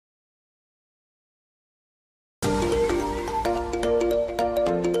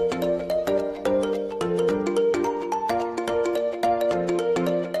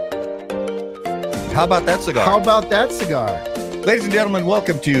How about that cigar? How about that cigar? Ladies and gentlemen,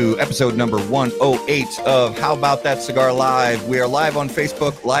 welcome to episode number 108 of How About That Cigar Live. We are live on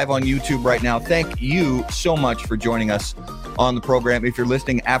Facebook, live on YouTube right now. Thank you so much for joining us on the program. If you're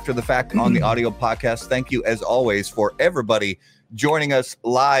listening after the fact on the audio podcast, thank you as always for everybody joining us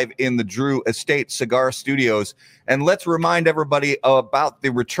live in the Drew Estate Cigar Studios. And let's remind everybody about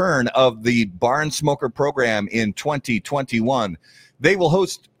the return of the Barn Smoker program in 2021. They will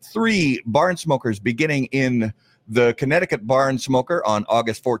host 3 barn smokers beginning in the Connecticut Barn Smoker on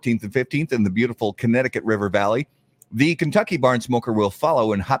August 14th and 15th in the beautiful Connecticut River Valley. The Kentucky Barn Smoker will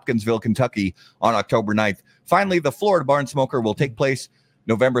follow in Hopkinsville, Kentucky on October 9th. Finally, the Florida Barn Smoker will take place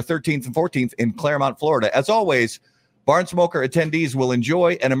November 13th and 14th in Claremont, Florida. As always, Barn Smoker attendees will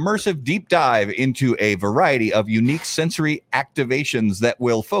enjoy an immersive deep dive into a variety of unique sensory activations that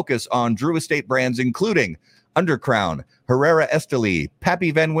will focus on Drew Estate brands including Undercrown, Herrera Esteli,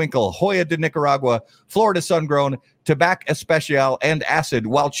 Pappy Van Winkle, Hoya de Nicaragua, Florida Sungrown, Tabac Especial, and Acid,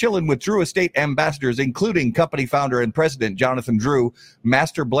 while chilling with Drew Estate ambassadors, including company founder and president Jonathan Drew,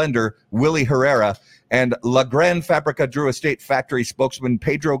 master blender Willie Herrera, and La Gran Fabrica Drew Estate factory spokesman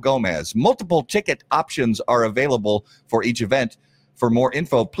Pedro Gomez. Multiple ticket options are available for each event. For more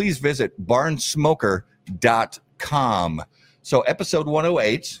info, please visit barnsmoker.com. So episode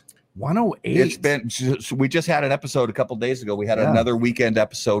 108. 108. It's been, we just had an episode a couple days ago. We had another weekend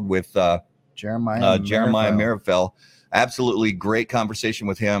episode with Jeremiah Mirafel. Absolutely great conversation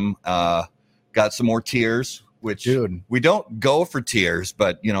with him. Got some more tears, which we don't go for tears,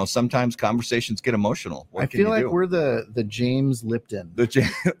 but you know, sometimes conversations get emotional. I feel like we're the James Lipton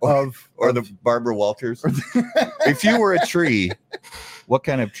or the Barbara Walters. If you were a tree, what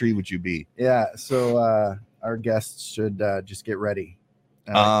kind of tree would you be? Yeah. So our guests should just get ready.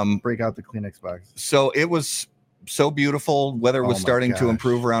 Break out the Kleenex box. So it was so beautiful. Weather was starting to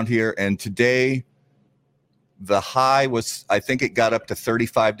improve around here. And today the high was, I think it got up to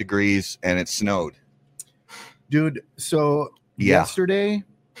 35 degrees and it snowed. Dude, so yesterday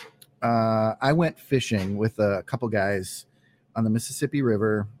I went fishing with a couple guys on the Mississippi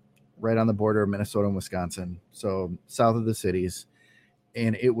River, right on the border of Minnesota and Wisconsin. So south of the cities.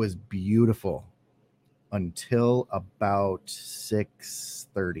 And it was beautiful until about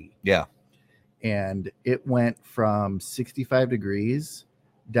 6:30. Yeah. And it went from 65 degrees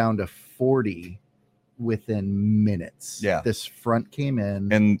down to 40 within minutes. Yeah. This front came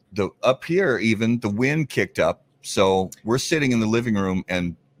in. And up here, even the wind kicked up. So we're sitting in the living room,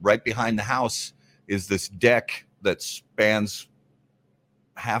 and right behind the house is this deck that spans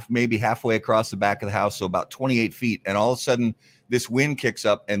maybe halfway across the back of the house. So about 28 feet. And all of a sudden this wind kicks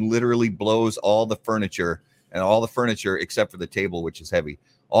up and literally blows all the furniture except for the table, which is heavy.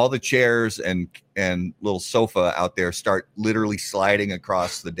 All the chairs and little sofa out there start literally sliding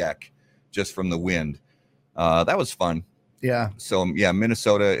across the deck just from the wind. That was fun. Yeah. So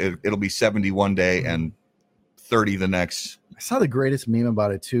Minnesota, it'll be 70 one day and 30 the next. I saw the greatest meme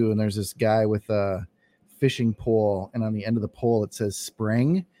about it too. And there's this guy with a fishing pole, and on the end of the pole it says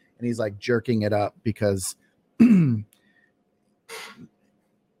spring, and he's like jerking it up because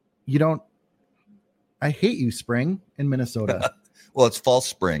I hate you, spring in Minnesota. Well, it's false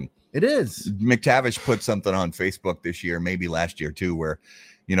spring. It is. McTavish put something on Facebook this year, maybe last year too, where,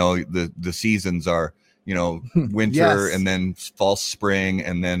 you know, the seasons are, you know, winter and then false spring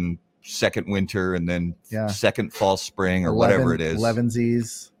and then second winter and then second false spring or whatever it is.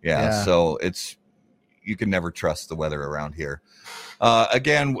 11sies. Yeah. So you can never trust the weather around here.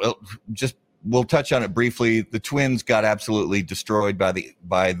 Again, we'll touch on it briefly. The Twins got absolutely destroyed by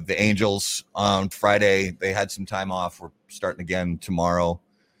the Angels on Friday. They had some time off. We're starting again tomorrow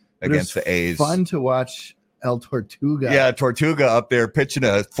against the A's. Fun to watch El Tortuga. Yeah, Tortuga up there pitching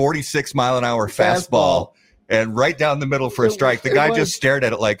a 46-mile-an-hour fastball and right down the middle for a strike. The guy just stared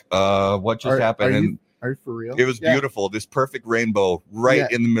at it like, what just happened? Are you for real? It was beautiful. This perfect rainbow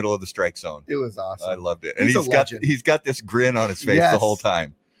right in the middle of the strike zone. It was awesome. I loved it. And he's got this grin on his face the whole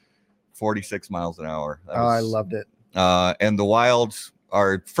time. 46 miles an hour. I loved it. And the Wilds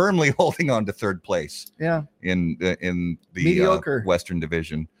are firmly holding on to third place. Yeah. In the mediocre Western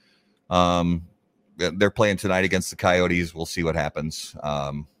Division. They're playing tonight against the Coyotes. We'll see what happens.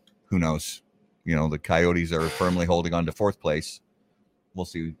 Who knows? You know, the Coyotes are firmly holding on to fourth place. We'll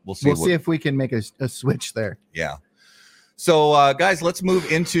see. We'll see if we can make a switch there. Yeah. So, guys, let's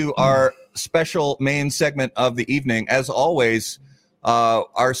move into our special main segment of the evening. As always,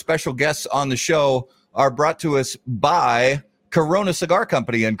 our special guests on the show are brought to us by Corona Cigar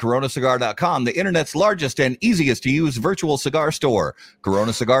Company and coronacigar.com, the internet's largest and easiest to use virtual cigar store.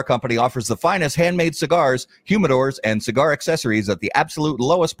 Corona Cigar Company offers the finest handmade cigars, humidors, and cigar accessories at the absolute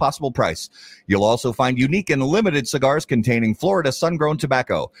lowest possible price. You'll also find unique and limited cigars containing Florida sun-grown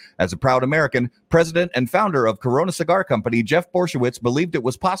tobacco. As a proud American, president and founder of Corona Cigar Company, Jeff Borshowitz believed it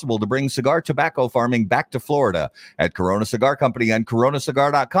was possible to bring cigar tobacco farming back to Florida. At Corona Cigar Company and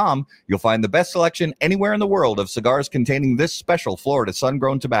coronacigar.com, you'll find the best selection anywhere in the world of cigars containing this special Florida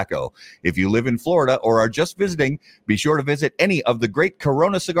sun-grown tobacco. If you live in Florida or are just visiting, be sure to visit any of the great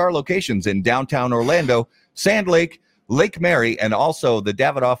Corona Cigar locations in downtown Orlando, Sand Lake, Lake Mary, and also the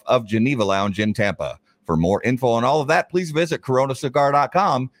Davidoff of Geneva Lounge in Tampa. For more info on all of that, please visit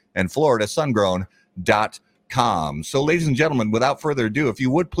coronacigar.com and floridasungrown.com. So, ladies and gentlemen, without further ado, if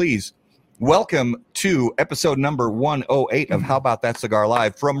you would please welcome to episode number 108 of How About That Cigar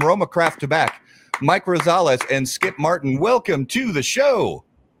Live from Roma Craft Tobacco, Mike Rosales and Skip Martin. Welcome to the show.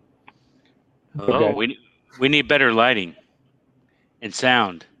 Hello. Okay. We need better lighting and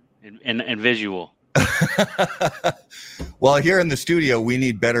sound and visual. Well, here in the studio, we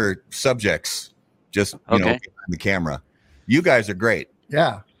need better subjects. Just behind the camera. You guys are great.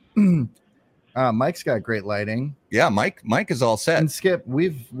 Yeah. Mike's got great lighting. Yeah, Mike is all set. And Skip,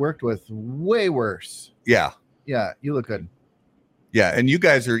 we've worked with way worse. Yeah. Yeah, you look good. Yeah, and you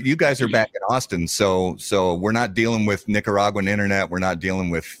guys are back in Austin, so we're not dealing with Nicaraguan internet. We're not dealing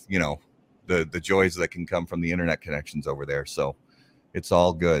with, the joys that can come from the internet connections over there. So it's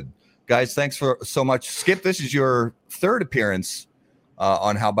all good. Guys, thanks for so much. Skip, this is your third appearance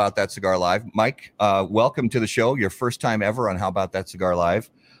on How About That Cigar Live. Mike, welcome to the show. Your first time ever on How About That Cigar Live.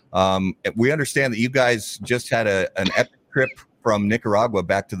 We understand that you guys just had an epic trip from Nicaragua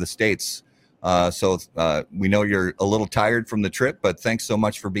back to the States. So we know you're a little tired from the trip, but thanks so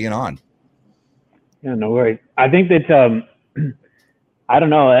much for being on. Yeah, no worries. I think that, I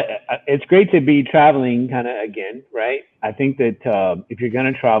don't know, it's great to be traveling kind of again, right? I think that if you're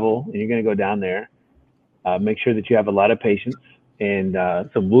going to travel and you're going to go down there, make sure that you have a lot of patience and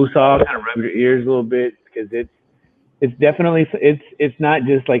some woosah, kind of rub your ears a little bit, because it's definitely, it's not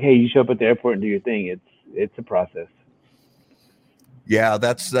just like, hey, you show up at the airport and do your thing. It's a process. Yeah,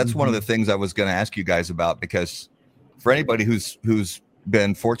 that's one of the things I was going to ask you guys about, because for anybody who's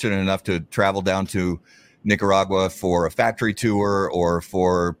been fortunate enough to travel down to Nicaragua for a factory tour or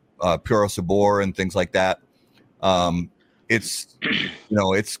for Puro Sabor and things like that, it's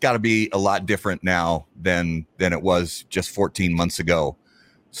got to be a lot different now than it was just 14 months ago.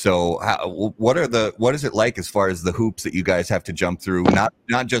 So what is it like as far as the hoops that you guys have to jump through,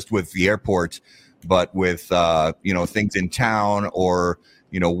 not just with the airport, but with things in town, or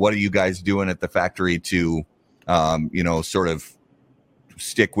what are you guys doing at the factory to sort of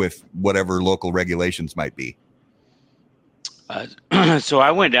stick with whatever local regulations might be? So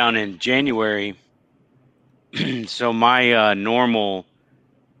I went down in January. So my normal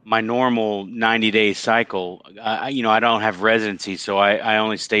 90-day cycle, I don't have residency, so I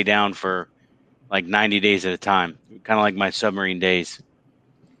only stay down for like 90 days at a time, kind of like my submarine days.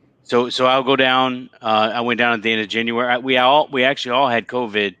 So I'll go down. I went down at the end of January. We actually all had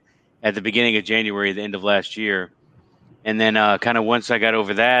COVID at the beginning of January, the end of last year, and then kind of once I got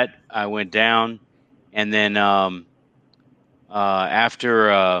over that, I went down, and then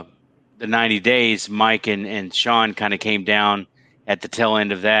after the 90 days, Mike and Sean kind of came down at the tail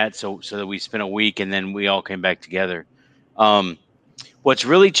end of that, so that we spent a week, and then we all came back together. What's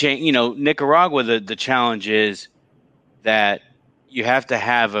really changed, Nicaragua, the challenge is that you have to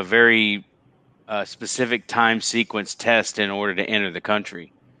have a very specific time sequence test in order to enter the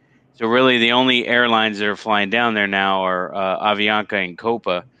country. So really the only airlines that are flying down there now are Avianca and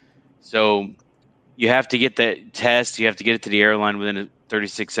Copa. So you have to get the test, you have to get it to the airline within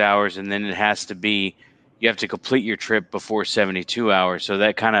 36 hours, and then you have to complete your trip before 72 hours. So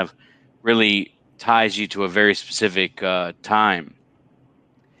that kind of really ties you to a very specific time.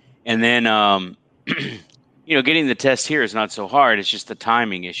 And then, getting the test here is not so hard. It's just the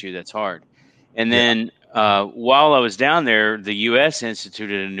timing issue that's hard. And then while I was down there, the U.S.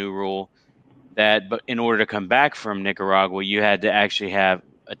 instituted a new rule but in order to come back from Nicaragua, you had to actually have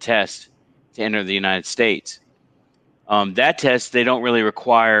a test to enter the United States. That test, they don't really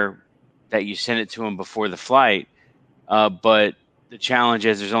require that you send it to them before the flight. But the challenge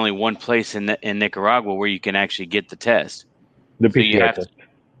is there's only one place in Nicaragua where you can actually get the test. The PCR test.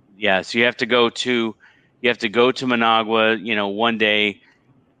 Yeah, so you have to go to Managua, one day,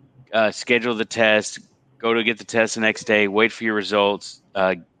 schedule the test, go to get the test the next day, wait for your results,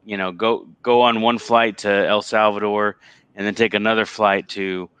 go on one flight to El Salvador, and then take another flight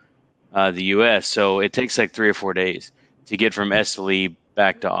to the U.S. So it takes like 3 or 4 days to get from Esteli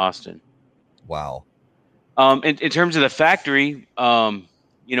back to Austin. Wow. In terms of the factory,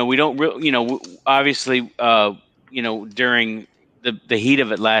 we don't really, obviously, during the heat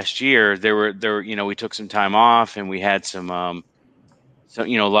of it last year, we took some time off and we had some, a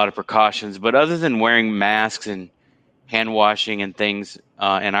lot of precautions. But other than wearing masks and hand washing and things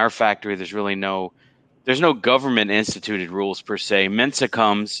in our factory, there's no government instituted rules per se. Mensa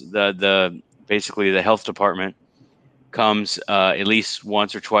comes, basically the health department comes at least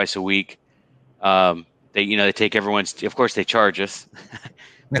once or twice a week. They take everyone's, of course they charge us,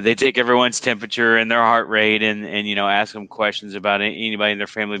 but they take everyone's temperature and their heart rate and ask them questions about anybody in their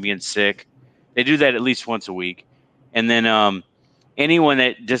family being sick. They do that at least once a week. And then anyone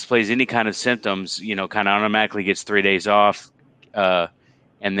that displays any kind of symptoms, kind of automatically gets 3 days off.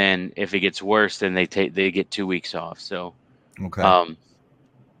 And then if it gets worse, then they get 2 weeks off. So, okay.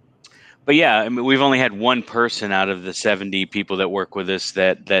 But yeah, I mean, we've only had one person out of the 70 people that work with us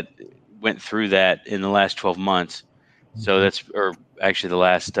that went through that in the last 12 months. So or actually the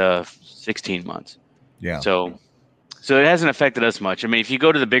last 16 months. Yeah. So it hasn't affected us much. I mean, if you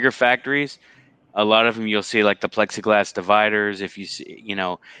go to the bigger factories, a lot of them you'll see like the plexiglass dividers. If you see,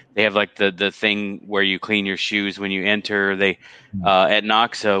 they have like the thing where you clean your shoes when you enter. They at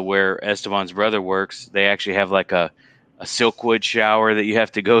Noxa, where Esteban's brother works, they actually have like a silkwood shower that you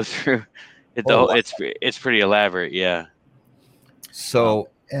have to go through. It's pretty elaborate, yeah. So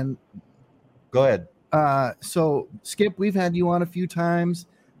and go ahead. So Skip, we've had you on a few times.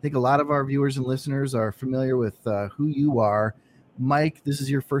 I think a lot of our viewers and listeners are familiar with who you are. Mike, this is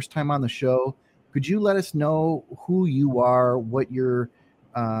your first time on the show. Could you let us know who you are, what your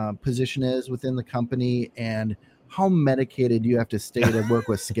position is within the company, and how medicated you have to stay to work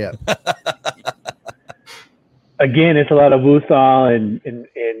with Skip? Again, it's a lot of Wusal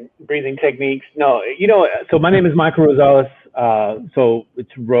and breathing techniques. No, so my name is Michael Rosales. So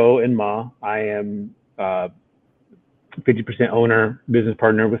it's Ro and Ma. I am 50% owner, business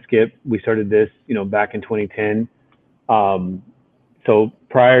partner with Skip. We started this, back in 2010. So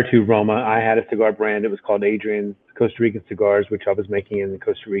prior to Roma, I had a cigar brand. It was called Adrian's Costa Rican Cigars, which I was making in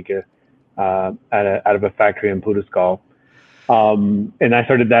Costa Rica out of a factory in Putuscal. And I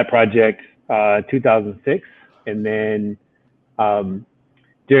started that project 2006. And then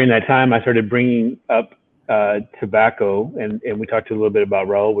during that time, I started bringing up tobacco, and we talked a little bit about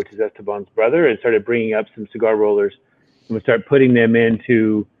Raul, which is Esteban's brother, and started bringing up some cigar rollers, and we started putting them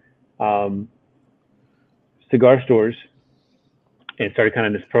into cigar stores, and started kind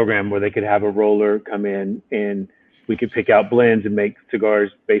of this program where they could have a roller come in, and we could pick out blends and make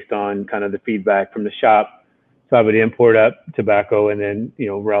cigars based on kind of the feedback from the shop. So I would import up tobacco, and then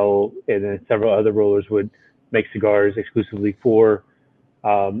Raul and then several other rollers would make cigars exclusively for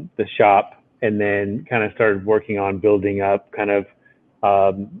the shop, and then kind of started working on building up kind of,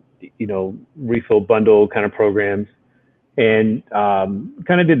 refill bundle kind of programs, and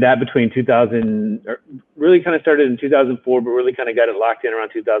kind of did that between 2000, really kind of started in 2004, but really kind of got it locked in around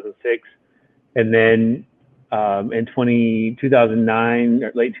 2006. And then in 2009,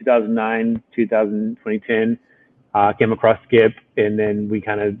 or late 2009, 2010, came across Skip, and then we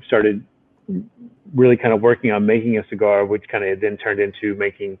kind of started really kind of working on making a cigar, which kind of then turned into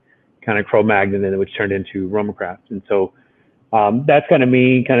making kind of Cro-Magnon, and then which turned into RomaCraft. And so that's kind of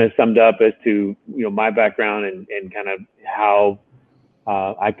me kind of summed up as to, my background and kind of how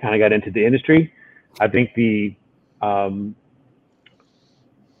I kind of got into the industry. I think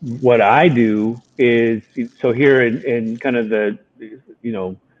what I do is, so here in kind of the,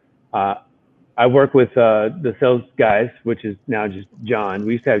 I work with the sales guys, which is now just John.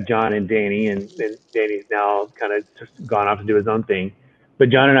 We used to have John and Danny, and Danny's now kind of just gone off to do his own thing. But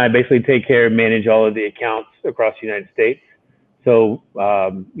John and I basically take care and manage all of the accounts across the United States. So,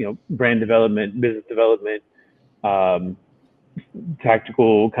 brand development, business development,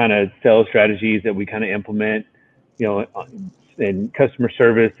 tactical kind of sales strategies that we kind of implement, and customer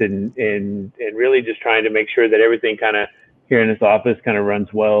service, and really just trying to make sure that everything kind of here in this office kind of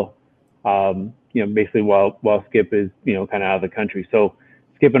runs well. Basically while Skip is, kind of out of the country. So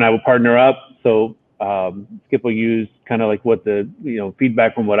Skip and I will partner up. So Skip will use kind of like what the,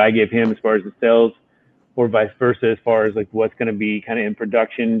 feedback from what I give him as far as the sales, or vice versa, as far as like what's going to be kind of in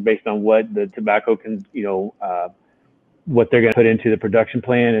production based on what the tobacco can, what they're going to put into the production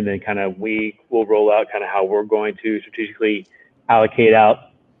plan. And then kind of we will roll out kind of how we're going to strategically allocate out,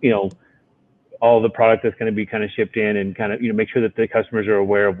 all the product that's going to be kind of shipped in, and kind of, make sure that the customers are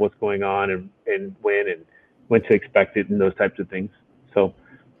aware of what's going on and when to expect it and those types of things. So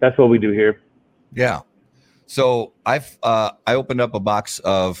that's what we do here. Yeah. So I opened up a box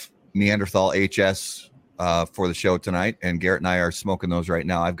of Neanderthal HS for the show tonight, and Garrett and I are smoking those right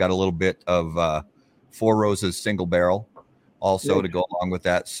now. I've got a little bit of Four Roses single barrel also to go along with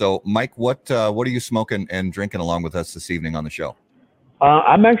that. So, Mike, what are you smoking and drinking along with us this evening on the show?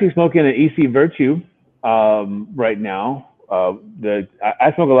 I'm actually smoking an EC Virtue right now.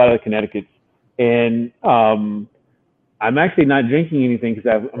 I smoke a lot of the Connecticut's, and I'm actually not drinking anything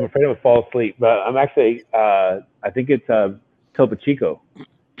because I'm afraid I would fall asleep. But I'm actually, I think it's Topo Chico.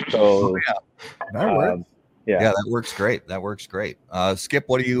 So that works. Yeah, that works great. That works great. Skip,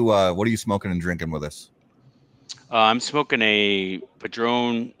 what are you smoking and drinking with us? I'm smoking a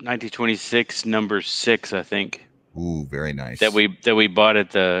Padron 1926 number 6, I think. Ooh, very nice. That we bought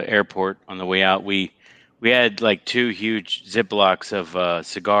at the airport on the way out. We had like 2 huge Ziplocs of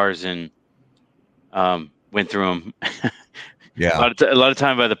cigars and went through them. Yeah, a lot of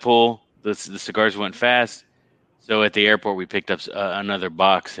time by the pool. The cigars went fast, so at the airport we picked up another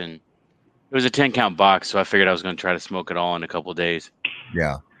box, and it was a 10-count box. So I figured I was going to try to smoke it all in a couple of days.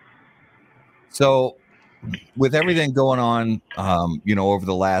 Yeah. So, with everything going on, over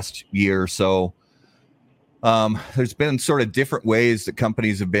the last year or so, there's been sort of different ways that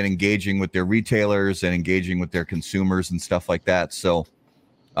companies have been engaging with their retailers and engaging with their consumers and stuff like that. So,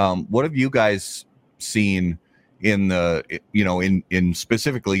 what have you guys seen in the, in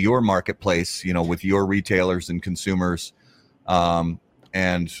specifically your marketplace, with your retailers and consumers?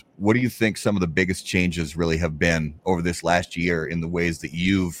 And what do you think some of the biggest changes really have been over this last year in the ways that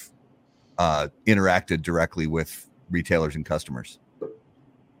you've interacted directly with retailers and customers?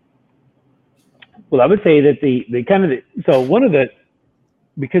 Well, I would say that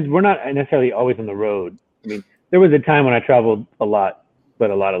because we're not necessarily always on the road. I mean, there was a time when I traveled a lot,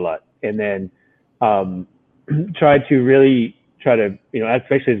 and then tried to,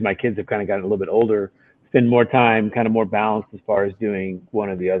 especially as my kids have kind of gotten a little bit older, spend more time, kind of more balanced as far as doing one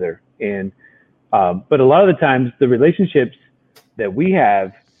or the other. And but a lot of the times, the relationships that we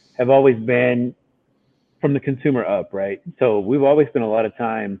have always been from the consumer up, right? So we've always spent a lot of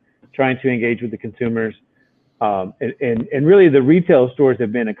time trying to engage with the consumers. And really the retail stores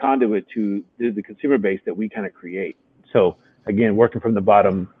have been a conduit to the consumer base that we kind of create. So again, working from the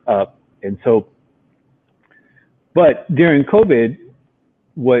bottom up. And so, but during COVID,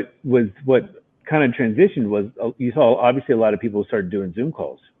 what kind of transitioned was you saw obviously a lot of people started doing Zoom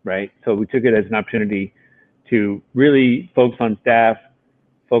calls, right? So we took it as an opportunity to really focus on staff,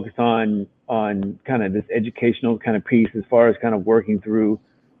 focus on kind of this educational kind of piece as far as kind of working through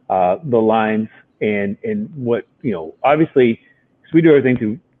the lines and what, obviously, because we do everything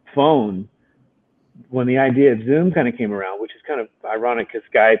through phone. When the idea of Zoom kind of came around, which is kind of ironic because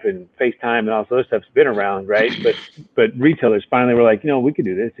Skype and FaceTime and all this other stuff's been around, right? But retailers finally were like, we could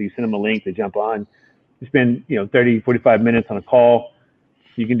do this. So you send them a link, they jump on. You spend 30, 45 minutes on a call.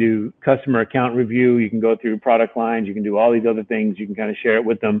 You can do customer account review. You can go through product lines. You can do all these other things. You can kind of share it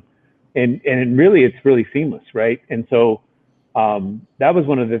with them. And really, it's really seamless, right? And so that was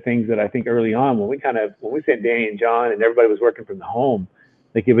one of the things that I think early on when we sent Danny and John and everybody was working from the home,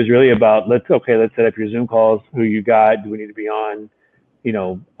 like it was really about let's set up your Zoom calls. Who you got? Do we need to be on?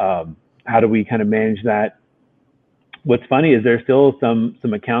 How do we kind of manage that? What's funny is there's still some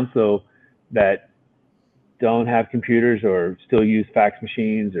accounts though that don't have computers or still use fax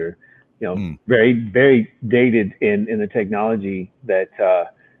machines or very, very dated in the technology that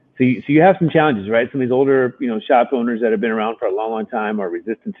so you have some challenges, right? Some of these older shop owners that have been around for a long time are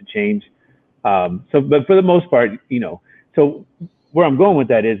resistant to change. But for the most part, so where I'm going with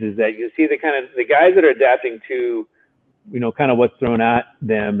that is that you see the guys that are adapting to kind of what's thrown at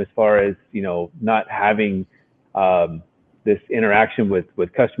them as far as not having this interaction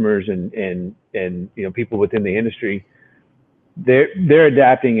with customers and people within the industry. They're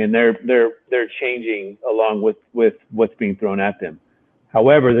adapting and they're changing along with what's being thrown at them.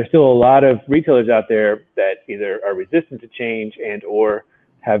 However, there's still a lot of retailers out there that either are resistant to change and or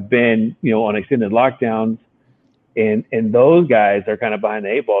have been on extended lockdowns, and those guys are kind of behind the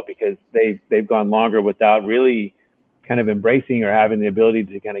 8 ball because they've gone longer without really kind of embracing or having the ability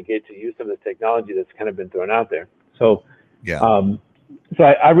to kind of get to use some of the technology that's kind of been thrown out there. So yeah. So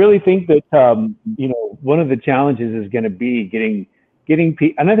I really think that one of the challenges is going to be getting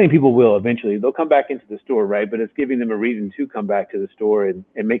and I think people will eventually. They'll come back into the store, right? But it's giving them a reason to come back to the store and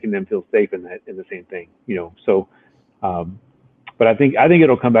making them feel safe in the same thing, So, but I think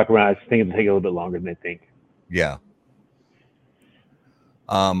it'll come back around. I just think it'll take a little bit longer than they think. Yeah.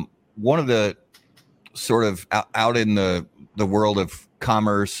 One of the sort of out in the world of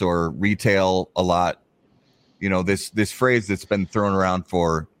commerce or retail a lot, this phrase that's been thrown around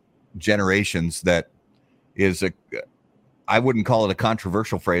for generations that is I wouldn't call it a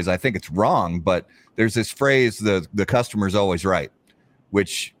controversial phrase. I think it's wrong, but there's this phrase, the customer's always right,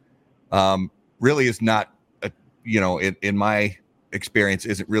 which really is not, in my experience,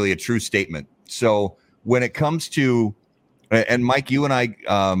 isn't really a true statement. So when it comes to, and Mike, you and I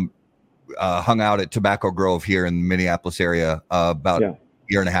hung out at Tobacco Grove here in the Minneapolis area about a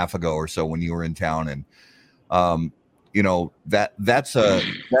year and a half ago or so when you were in town. And, that's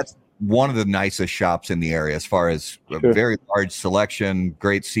one of the nicest shops in the area as far as a very large selection,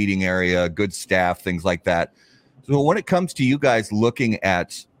 great seating area, good staff, things like that. So when it comes to you guys looking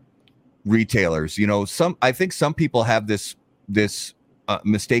at retailers, I think some people have this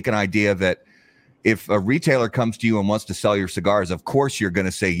mistaken idea that if a retailer comes to you and wants to sell your cigars, of course you're going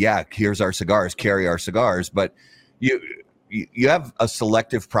to say, yeah, here's our cigars, carry our cigars. But you have a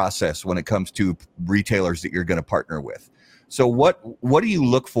selective process when it comes to retailers that you're going to partner with. So what do you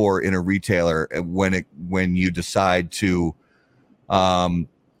look for in a retailer when you decide to when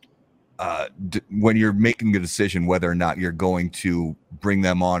you're making a decision whether or not you're going to bring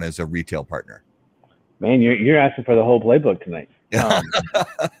them on as a retail partner? Man, you're asking for the whole playbook tonight.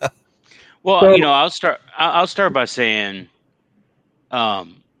 Well, I'll start by saying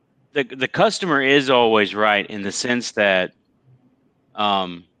the customer is always right in the sense that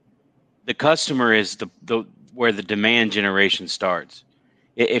the customer is the where the demand generation starts.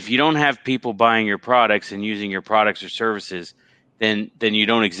 If you don't have people buying your products and using your products or services, then you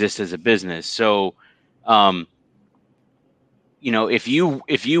don't exist as a business. So, if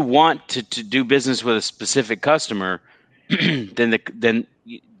you want to do business with a specific customer, then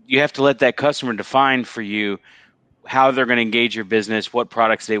you have to let that customer define for you how they're going to engage your business, what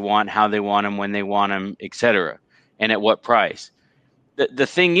products they want, how they want them, when they want them, et cetera, and at what price. The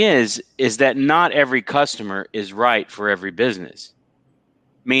thing is that not every customer is right for every business.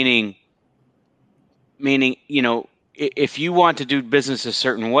 Meaning, if you want to do business a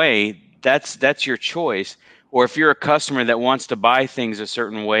certain way, that's your choice. Or if you're a customer that wants to buy things a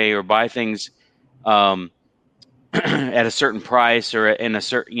certain way or buy things at a certain price or in a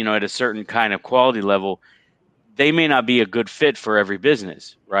certain, at a certain kind of quality level, they may not be a good fit for every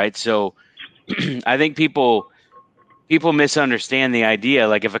business, right? So I think people misunderstand the idea.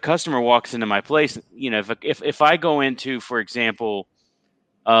 Like if a customer walks into my place, if I go into, for example,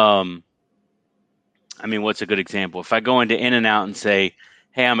 what's a good example? If I go into In-N-Out and say,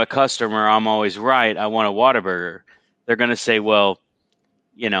 hey, I'm a customer, I'm always right, I want a Whataburger, they're going to say, well,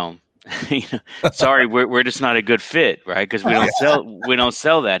 sorry, we're just not a good fit, right? Because we don't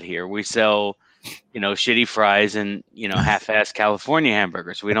sell that here. We sell, shitty fries and half-assed California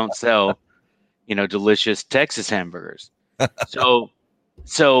hamburgers. We don't sell delicious Texas hamburgers. So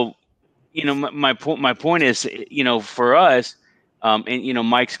my point is, for us, and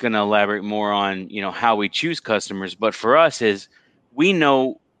Mike's going to elaborate more on how we choose customers, but for us is we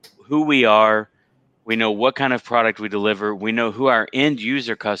know who we are, we know what kind of product we deliver, we know who our end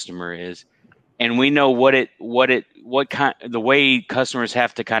user customer is, and we know the way customers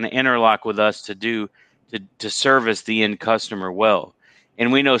have to kind of interlock with us to service the end customer well.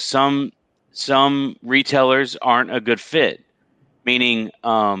 And we know some retailers aren't a good fit, meaning,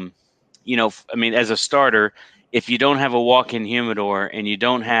 as a starter, if you don't have a walk-in humidor and you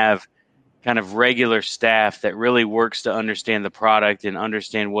don't have kind of regular staff that really works to understand the product and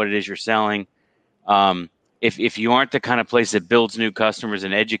understand what it is you're selling, if you aren't the kind of place that builds new customers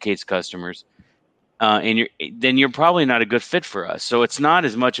and educates customers, then you're probably not a good fit for us. So it's not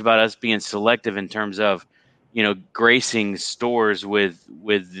as much about us being selective in terms of gracing stores with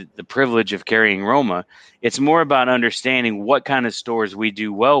the privilege of carrying Roma. It's more about understanding what kind of stores we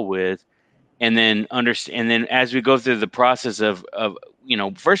do well with, and then as we go through the process of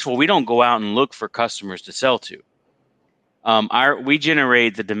first of all, we don't go out and look for customers to sell to. We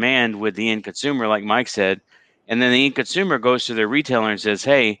generate the demand with the end consumer, like Mike said, and then the end consumer goes to their retailer and says,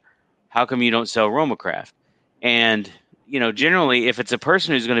 hey, how come you don't sell Roma Craft? And generally, if it's a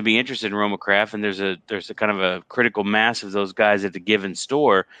person who's going to be interested in Roma Craft, and there's a kind of a critical mass of those guys at the given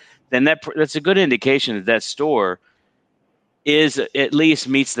store, then that's a good indication that store is at least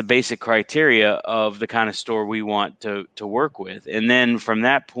meets the basic criteria of the kind of store we want to work with. And then from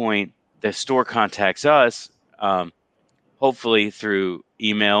that point, the store contacts us, hopefully through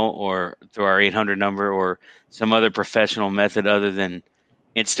email or through our 800 number or some other professional method other than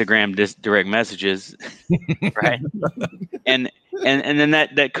Instagram direct messages, right? and then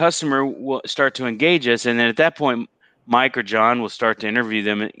that customer will start to engage us, and then at that point, Mike or John will start to interview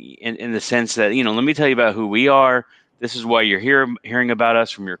them in the sense that let me tell you about who we are. This is why you're hearing about us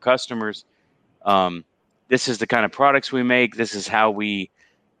from your customers. This is the kind of products we make. This is how we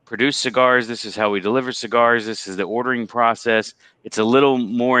produce cigars. This is how we deliver cigars. This is the ordering process. It's a little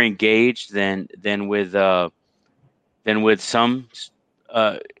more engaged than with some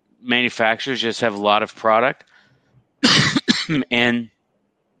manufacturers. Just have a lot of product, and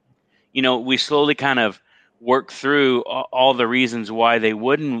we slowly kind of work through all the reasons why they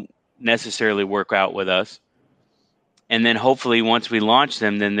wouldn't necessarily work out with us. And then hopefully once we launch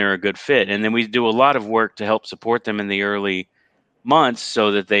them, then they're a good fit. And then we do a lot of work to help support them in the early months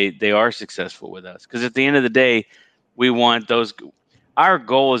so that they are successful with us. Because at the end of the day, we want those. Our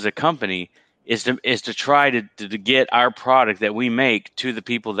goal as a company is to try to get our product that we make to the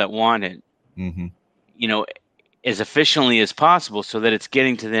people that want it, as efficiently as possible, so that it's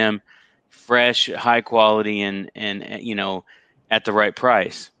getting to them fresh, high quality, and at the right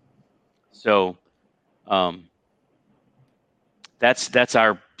price. So, that's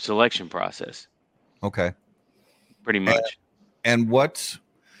our selection process. Okay. Pretty much. And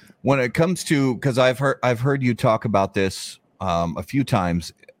when it comes to, because I've heard you talk about this a few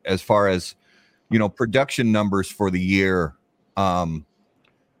times, as far as production numbers for the year,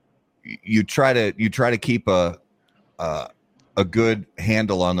 you try to keep a good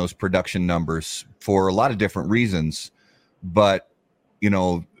handle on those production numbers for a lot of different reasons, but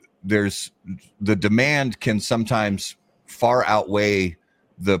there's the demand can sometimes far outweigh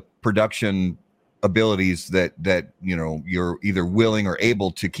the production abilities that you're either willing or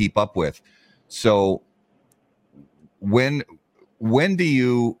able to keep up with. So how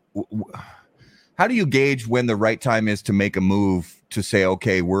do you gauge when the right time is to make a move to say,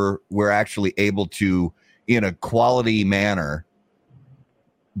 okay, we're actually able to, in a quality manner,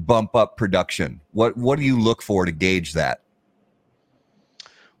 bump up production? What do you look for to gauge that?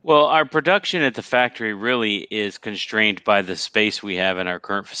 Well, our production at the factory really is constrained by the space we have in our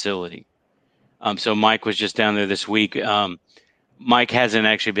current facility. So Mike was just down there this week. Mike hasn't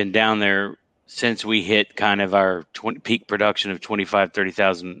actually been down there since we hit kind of our peak production of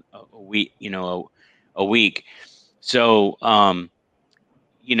 30,000 a week, a week. So,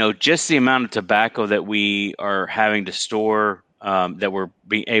 just the amount of tobacco that we are having to store, that we're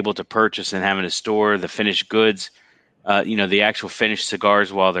being able to purchase and having to store, the finished goods, the actual finished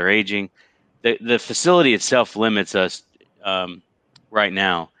cigars while they're aging. The facility itself limits us right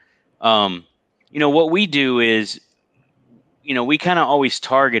now. What we do is, we kind of always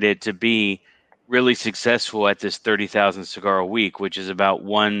target it to be really successful at this 30,000 cigar a week, which is about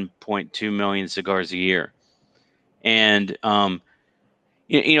 1.2 million cigars a year. And,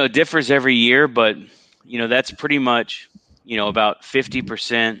 it differs every year, but, that's pretty much, about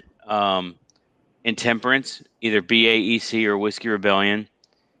 50% Intemperance, either BAEC or Whiskey Rebellion.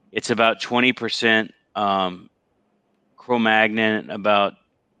 It's about 20% Cro-Magnon, about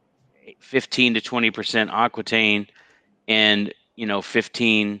 15 to 20% Aquitaine, and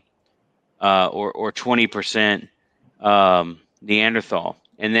 15 or 20% Neanderthal.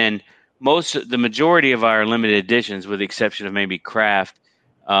 And then the majority of our limited editions, with the exception of maybe Craft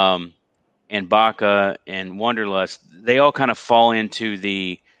and Baca and Wonderlust, they all kind of fall into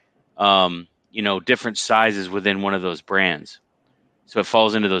the different sizes within one of those brands. So it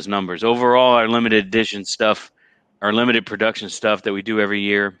falls into those numbers. Overall, our limited edition stuff, our limited production stuff that we do every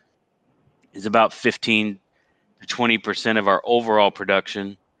year, is about 15 to 20% of our overall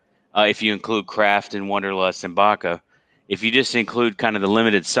production. If you include Craft and Wonderlust and Baca. If you just include kind of the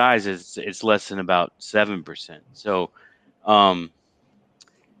limited sizes, it's less than about 7%. So, our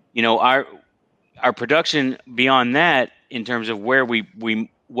production beyond that, in terms of where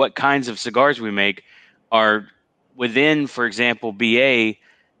what kinds of cigars we make, are within, for example, BA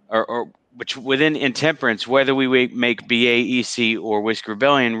or which within Intemperance, whether we make BAEC or Whiskey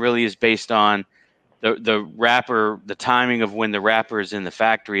Rebellion really is based on the wrapper, the timing of when the wrapper is in the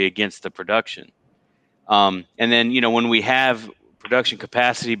factory against the production. And then, when we have production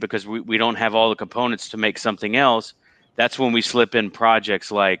capacity because we don't have all the components to make something else, that's when we slip in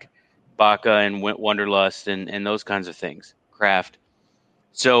projects like Baca and Wonderlust and those kinds of things, Craft.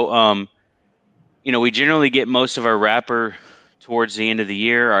 So, we generally get most of our wrapper towards the end of the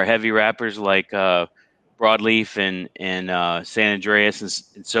year. Our heavy wrappers like Broadleaf and San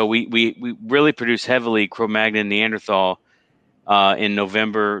Andreas, and so we really produce heavily Cro-Magnon Neanderthal in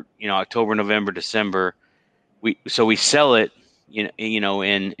November, October, November, December. We sell it,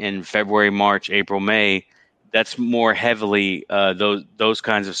 in February, March, April, May. That's more heavily those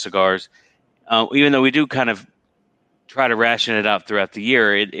kinds of cigars. Even though we do kind of try to ration it out throughout the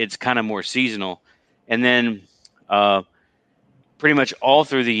year, it's kind of more seasonal. And then pretty much all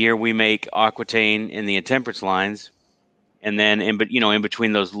through the year we make Aquitaine in the Intemperance lines, and then in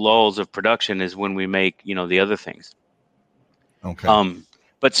between those lulls of production is when we make the other things. Okay.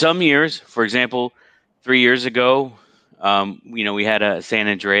 But some years, for example, 3 years ago, we had a San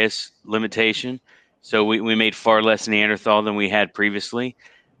Andreas limitation, so we made far less Neanderthal than we had previously.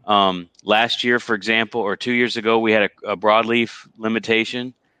 Last year, for example, or 2 years ago, we had a broadleaf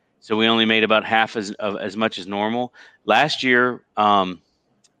limitation, so we only made about half as much as normal. Last year,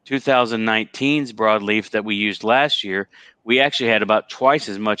 2019's broadleaf that we used last year, we actually had about twice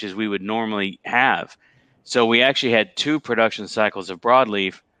as much as we would normally have. So we actually had 2 production cycles of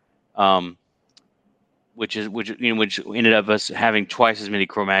broadleaf, which ended up us having twice as many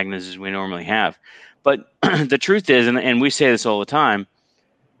Cro-Magnons as we normally have. But the truth is, and we say this all the time,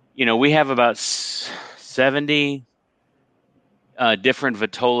 we have about 70 different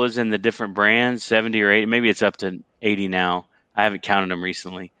Vitolas in the different brands, 70 or 80, maybe it's up to 80 now. I haven't counted them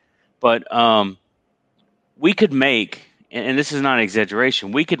recently, but we could make, and this is not an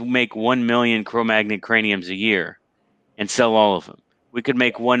exaggeration, we could make 1 million Cro-Magnon craniums a year and sell all of them. We could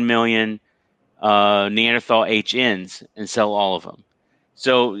make 1 million Neanderthal HNs and sell all of them.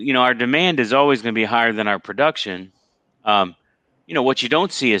 So, our demand is always going to be higher than our production. What you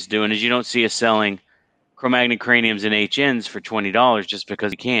don't see us doing is you don't see us selling Cro-Magnon craniums and HNs for $20 just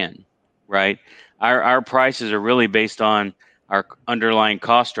because we can, right? Our prices are really based on our underlying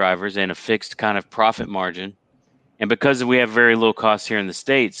cost drivers and a fixed kind of profit margin. And because we have very low costs here in the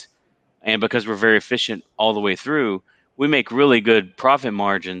States, and because we're very efficient all the way through, we make really good profit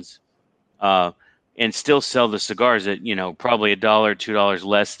margins and still sell the cigars at, probably $1, $2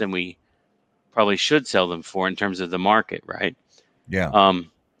 less than we probably should sell them for in terms of the market, right? Yeah.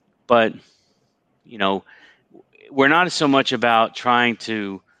 But, we're not so much about trying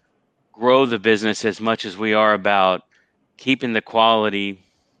to grow the business as much as we are about keeping the quality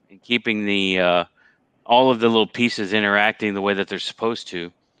and keeping the all of the little pieces interacting the way that they're supposed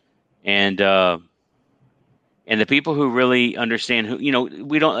to. And the people who really understand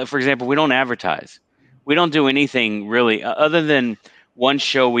we don't, for example, we don't advertise. We don't do anything really other than one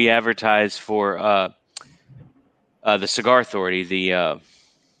show we advertise for the Cigar Authority, the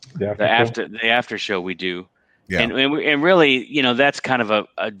after show we do. Yeah. And really, that's kind of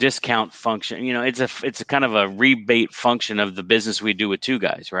a discount function. It's a kind of a rebate function of the business we do with Two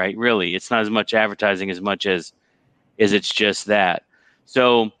Guys, right? Really, it's not as much advertising as much as it's just that.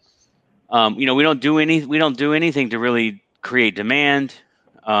 So, we don't do anything to really create demand.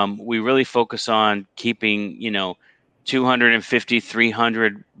 We really focus on keeping, 250,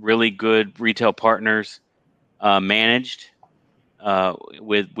 300 really good retail partners managed.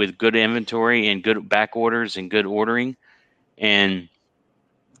 With good inventory and good back orders and good ordering, and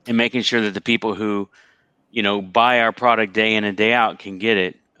making sure that the people who, buy our product day in and day out can get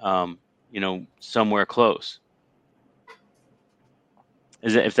it, somewhere close.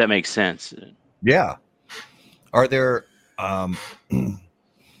 If that makes sense? Yeah. Are there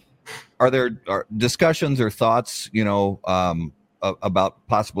discussions or thoughts, about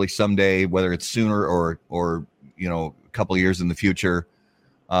possibly someday, whether it's sooner or a couple of years in the future,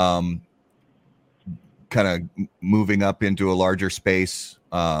 kind of moving up into a larger space,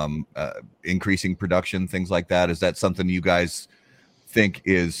 increasing production, things like that? Is that something you guys think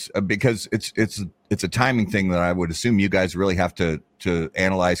is, because it's a timing thing that I would assume you guys really have to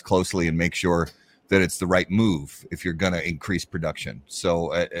analyze closely and make sure that it's the right move if you're going to increase production.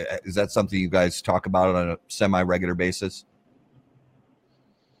 So is that something you guys talk about on a semi-regular basis?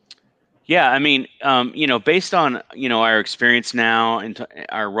 Yeah, I mean, based on, our experience now and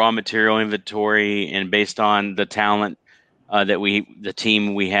our raw material inventory, and based on the talent the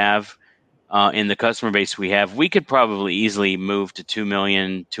team we have, and the customer base we have, we could probably easily move to 2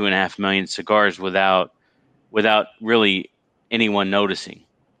 million, 2.5 million cigars without really anyone noticing.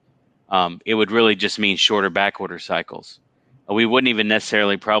 It would really just mean shorter back order cycles. We wouldn't even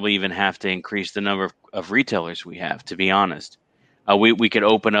necessarily probably even have to increase the number of retailers we have, to be honest. We could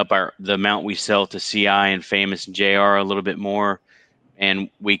open up the amount we sell to CI and Famous and JR a little bit more, and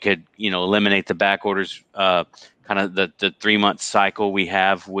we could eliminate the back orders, kind of the 3-month cycle we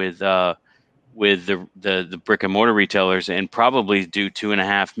have with the brick and mortar retailers, and probably do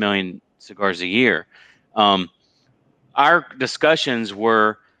 2.5 million cigars a year. Our discussions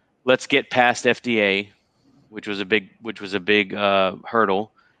were, let's get past FDA, which was a big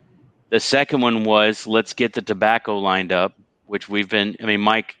hurdle. The second one was, let's get the tobacco lined up, which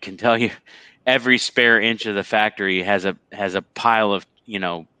Mike can tell you, every spare inch of the factory has a pile of,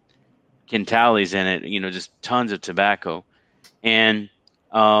 quintales in it, just tons of tobacco. And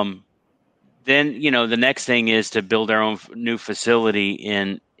then, the next thing is to build our own new facility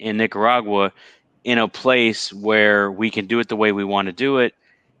in Nicaragua, in a place where we can do it the way we want to do it,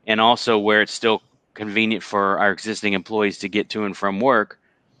 and also where it's still convenient for our existing employees to get to and from work,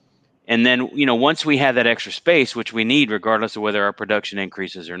 And then, once we have that extra space, which we need regardless of whether our production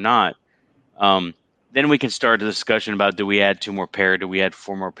increases or not, then we can start a discussion about, do we add 2 more pair? Do we add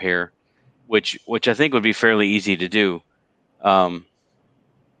 4 more pair? Which I think would be fairly easy to do. But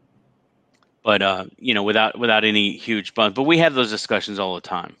without any huge bumps. But we have those discussions all the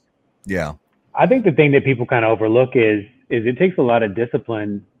time. Yeah. I think the thing that people kind of overlook is it takes a lot of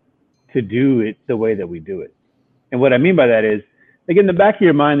discipline to do it the way that we do it. And what I mean by that is, like, in the back of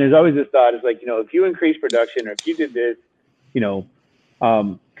your mind, there's always this thought, is like, if you increase production, or if you did this,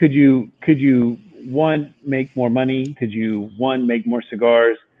 could you one, make more money? Could you one, make more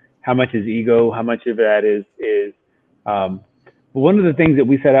cigars? How much is ego? How much of that is one of the things that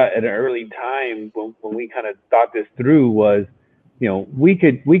we set out at an early time when we kind of thought this through was, we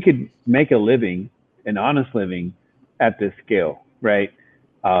could make a living, an honest living, at this scale, right?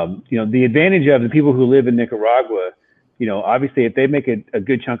 The advantage of the people who live in Nicaragua, obviously if they make a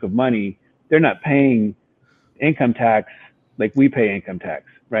good chunk of money, they're not paying income tax like we pay income tax,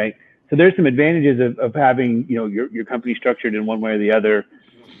 right? So there's some advantages of having, your company structured in one way or the other.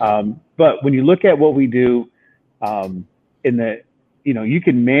 But when you look at what we do, you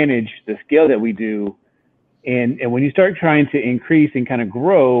can manage the scale that we do. And when you start trying to increase and kind of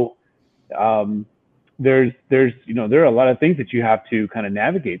grow, there are a lot of things that you have to kind of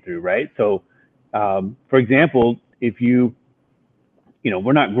navigate through, right? So, for example, if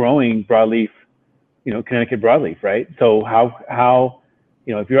we're not growing broadleaf, Connecticut broadleaf, right? So how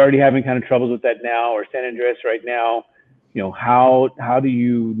if you're already having kind of troubles with that now, or San Andreas right now, how do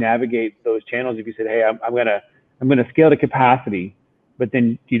you navigate those channels if you said, hey, I'm gonna scale to capacity, but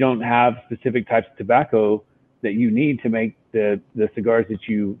then you don't have specific types of tobacco that you need to make the cigars that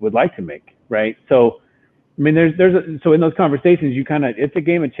you would like to make, right? So, I mean, so in those conversations, it's a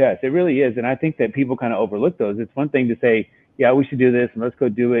game of chess. It really is. And I think that people kind of overlook those. It's one thing to say, yeah, we should do this and let's go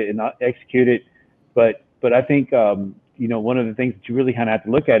do it and not execute it. But I think, one of the things that you really kind of have to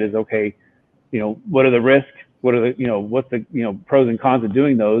look at is, okay, what are the risks? What are the, what's the, pros and cons of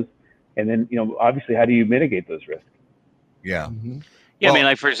doing those? And then, obviously, how do you mitigate those risks? Yeah. Mm-hmm. Yeah, well, I mean,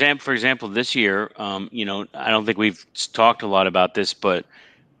 like for example, this year, I don't think we've talked a lot about this, but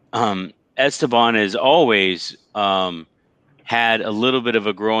Esteban has always had a little bit of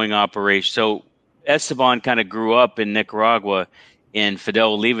a growing operation. So Esteban kind of grew up in Nicaragua in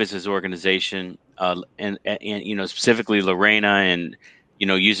Fidel Olivas' organization, and specifically Lorena, and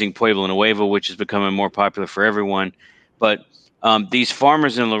using Pueblo Nuevo, which is becoming more popular for everyone. But these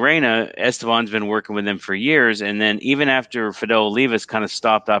farmers in Lorena, Esteban's been working with them for years. And then even after Fidel Olivas kind of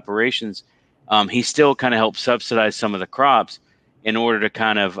stopped operations, he still kind of helped subsidize some of the crops in order to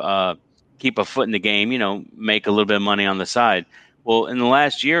kind of keep a foot in the game, make a little bit of money on the side. Well, in the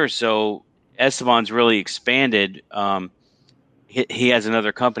last year or so, Esteban's really expanded. He has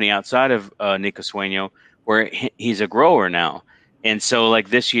another company outside of Nica Sueño where he's a grower now. And so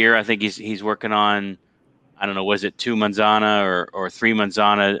like this year, I think he's working on, I don't know, was it 2 manzana or 3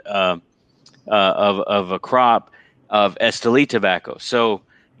 manzana of a crop of Esteli tobacco. So,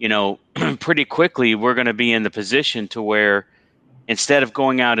 pretty quickly we're going to be in the position to where instead of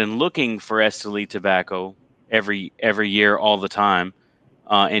going out and looking for Esteli tobacco every year all the time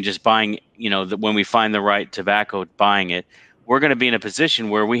and just buying, when we find the right tobacco, buying it, we're going to be in a position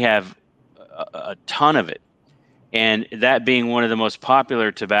where we have a ton of it. And that being one of the most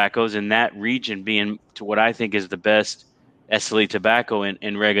popular tobaccos in that region, being to what I think is the best Esteli tobacco in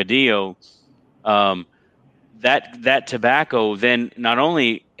Regadillo, that tobacco then not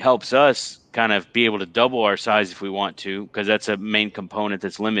only helps us kind of be able to double our size if we want to, because that's a main component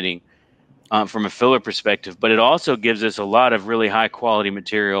that's limiting from a filler perspective, but it also gives us a lot of really high quality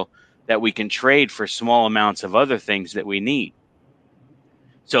material that we can trade for small amounts of other things that we need.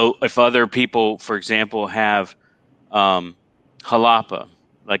 So if other people, for example, have Jalapa,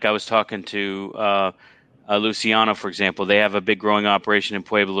 like I was talking to Luciano, for example, they have a big growing operation in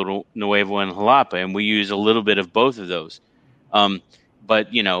Pueblo Nuevo and Jalapa, and we use a little bit of both of those.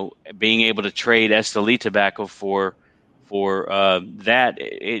 But being able to trade Esteli tobacco for that,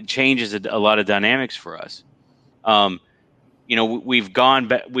 it changes a lot of dynamics for us. We've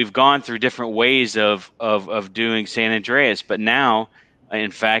gone through different ways of doing San Andreas, but now,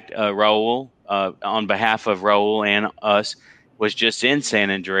 in fact, Raul, on behalf of Raul and us, was just in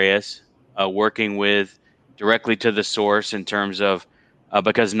San Andreas, working with directly to the source in terms of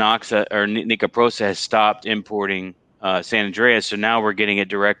because Noxa or Nica Prosa has stopped importing San Andreas, so now we're getting it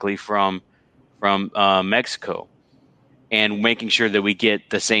directly from Mexico, and making sure that we get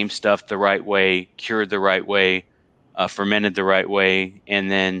the same stuff the right way, cured the right way, fermented the right way,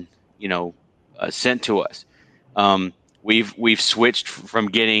 and then sent to us. We've switched from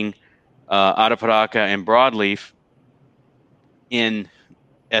getting Arapiraca and broadleaf in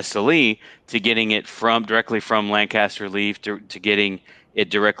Esteli to getting it directly from Lancaster leaf to getting it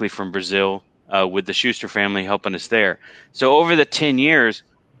directly from Brazil with the Schuster family helping us there. So over the 10 years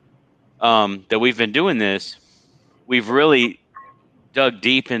that we've been doing this, we've really dug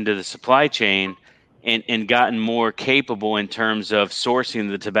deep into the supply chain and gotten more capable in terms of sourcing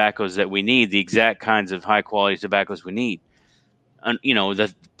the tobaccos that we need, the exact kinds of high quality tobaccos we need. And,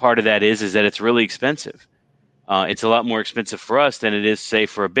 the part of that is that it's really expensive. It's a lot more expensive for us than it is, say,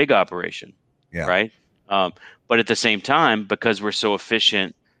 for a big operation, right? But at the same time, because we're so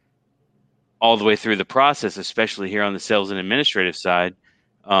efficient all the way through the process, especially here on the sales and administrative side,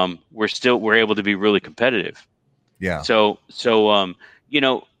 we're able to be really competitive. Yeah. So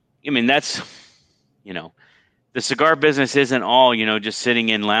that's, the cigar business isn't all, just sitting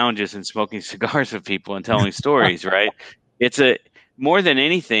in lounges and smoking cigars with people and telling stories, right? It's more than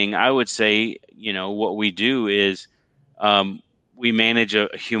anything, I would say, what we do is we manage a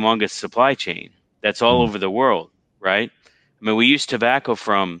humongous supply chain that's all over the world, right? I mean, we use tobacco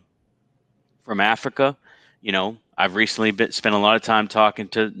from Africa. I've recently spent a lot of time talking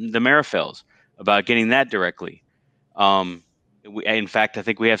to the Marifels about getting that directly. In fact, I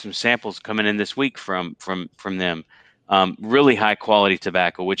think we have some samples coming in this week from them. Really high quality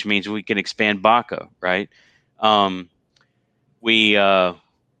tobacco, which means we can expand Baca, right? We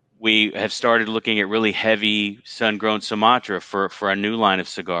have started looking at really heavy sun-grown Sumatra for a new line of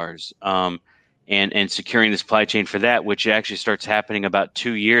cigars, and securing the supply chain for that, which actually starts happening about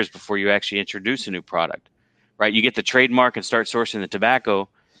 2 years before you actually introduce a new product, right? You get the trademark and start sourcing the tobacco,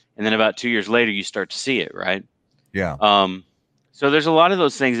 and then about 2 years later, you start to see it, right? Yeah. So there's a lot of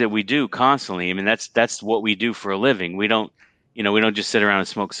those things that we do constantly. I mean, that's what we do for a living. We don't just sit around and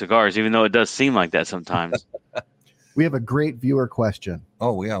smoke cigars, even though it does seem like that sometimes. We have a great viewer question.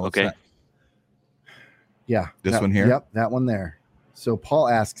 Oh, yeah. What's that? Yeah. This one here? Yep, that one there. So Paul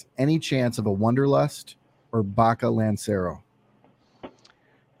asks, any chance of a Wonderlust or Baca Lancero?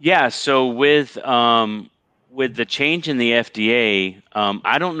 Yeah. So with the change in the FDA,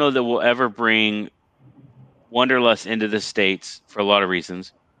 I don't know that we'll ever bring Wonderlust into the States for a lot of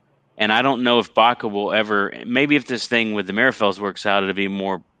reasons. And I don't know if Baca will ever, maybe if this thing with the Marifels works out, it'll be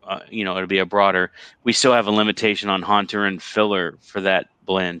more, it'll be a broader. We still have a limitation on Honduran filler for that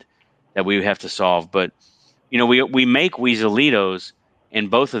blend that we have to solve. But, we make Weaselitos in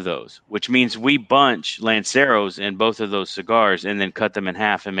both of those, which means we bunch Lanceros in both of those cigars and then cut them in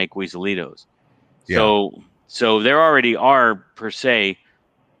half and make Weaselitos. Yeah. So there already are, per se,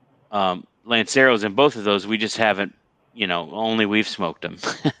 Lanceros in both of those. We just haven't, only we've smoked them.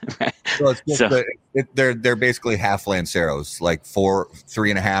 Right? So it's just they're basically half Lanceros, like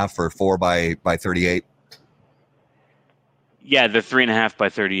 3.5 or 4 by 38. Yeah, they're 3.5 by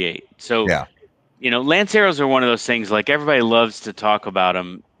 38. So yeah, Lanceros are one of those things. Like everybody loves to talk about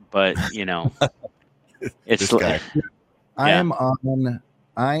them, but it's this guy. I am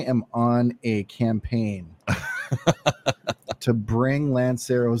on a campaign to bring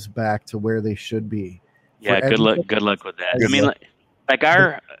Lanceros back to where they should be. Yeah, good luck with that. I mean, like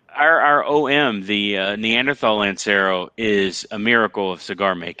our OM, the Neanderthal Lancero, is a miracle of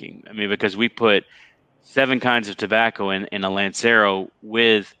cigar making. I mean, because we put 7 kinds of tobacco in a Lancero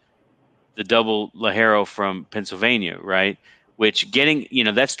with the double Ligero from Pennsylvania, right? Which getting,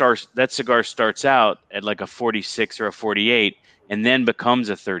 that cigar starts out at like a 46 or a 48 and then becomes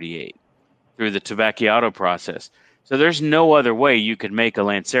a 38 through the Tabacchiato process. So there's no other way you could make a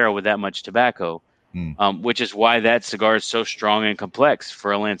Lancero with that much tobacco, which is why that cigar is so strong and complex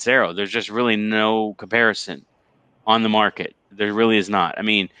for a Lancero. There's just really no comparison on the market. There really is not. I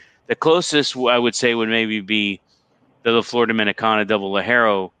mean, the closest I would say would maybe be the La Flor Dominicana double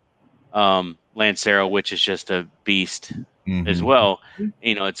Ligero Lancero, which is just a beast as well.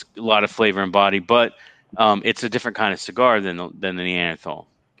 It's a lot of flavor and body, but it's a different kind of cigar than the Neanderthal.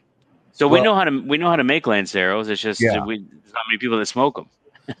 So we know how to make Lanceros. It's just there's not many people that smoke them.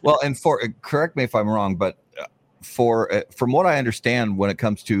 Well, and correct me if I'm wrong, but from what I understand, when it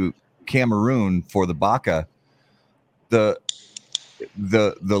comes to Cameroon for the Baca, the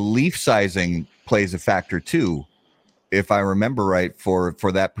leaf sizing plays a factor too, if I remember right,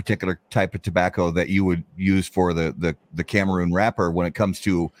 for that particular type of tobacco that you would use for the Cameroon wrapper when it comes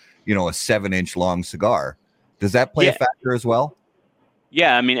to a 7-inch long cigar. Does that play a factor as well?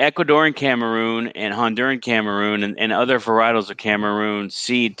 Yeah, I mean, Ecuadorian Cameroon and Honduran Cameroon and other varietals of Cameroon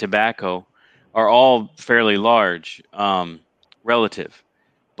seed tobacco are all fairly large, relative.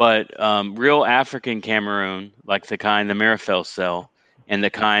 But real African Cameroon, like the kind the Marifel sell and the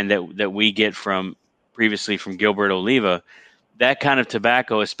kind that we get previously from Gilbert Oliva, that kind of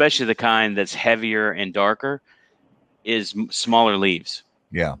tobacco, especially the kind that's heavier and darker, is smaller leaves.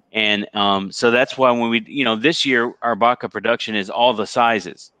 Yeah. And so that's why when we, this year our Baca production is all the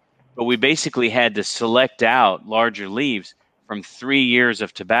sizes, but we basically had to select out larger leaves from 3 years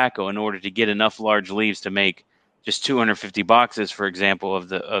of tobacco in order to get enough large leaves to make just 250 boxes, for example, of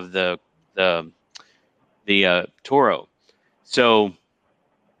the Toro. So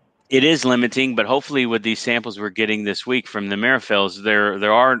it is limiting, but hopefully with these samples we're getting this week from the Marifels,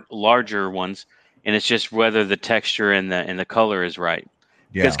 there are larger ones, and it's just whether the texture and the color is right.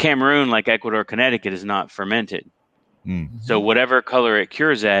 Yeah. Because Cameroon, like Ecuador, Connecticut, is not fermented. So whatever color it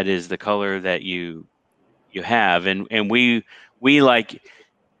cures at is the color that you have, and we like.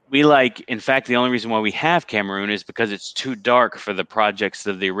 In fact, the only reason why we have Cameroon is because it's too dark for the projects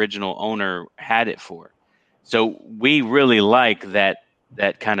that the original owner had it for. So we really like that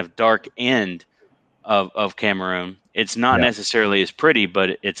kind of dark end of Cameroon. It's not necessarily as pretty,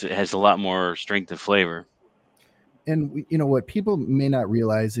 but it has a lot more strength and flavor. And what people may not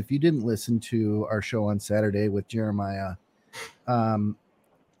realize, if you didn't listen to our show on Saturday with Jeremiah, the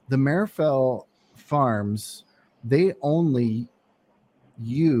Marifel farms, they only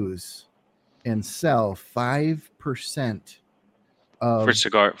use and sell 5% of for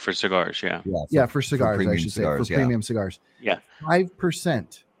cigars. For cigars, I should say, for premium cigars.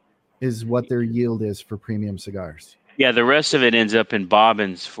 5% is what their yield is for premium cigars. Yeah, the rest of it ends up in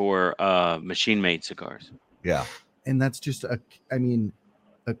bobbins for machine-made cigars. Yeah. And that's just a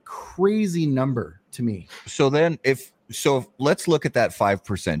crazy number to me. So then if let's look at that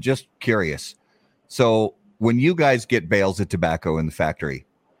 5%, just curious. So when you guys get bales of tobacco in the factory,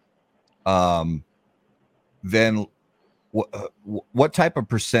 then what type of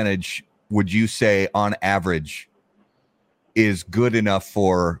percentage would you say on average is good enough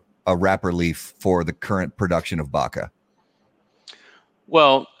for a wrapper leaf for the current production of Baca?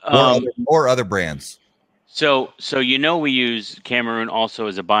 Well, or other brands. So we use Cameroon also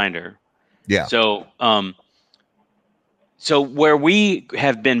as a binder. Yeah. So where we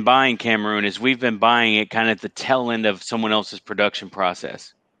have been buying Cameroon is we've been buying it kind of at the tail end of someone else's production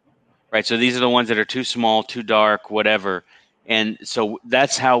process, right? So these are the ones that are too small, too dark, whatever. And so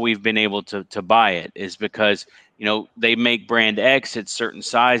that's how we've been able to buy it, is because, they make brand X, it's certain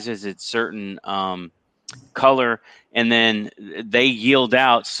sizes, it's certain color, and then they yield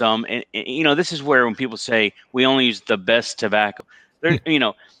out some. And, this is where when people say we only use the best tobacco,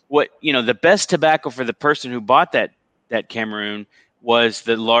 the best tobacco for the person who bought that Cameroon was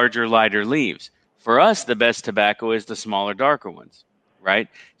the larger, lighter leaves. For us, the best tobacco is the smaller, darker ones, right?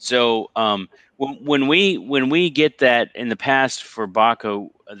 So when we get that in the past for Baca,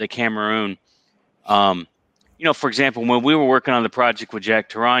 the Cameroon, for example, when we were working on the project with Jack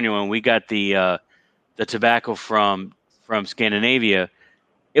Tarano and we got the tobacco from Scandinavia,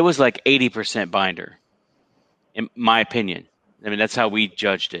 it was like 80% binder, in my opinion. I mean, that's how we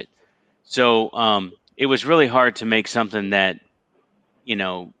judged it. So it was really hard to make something that,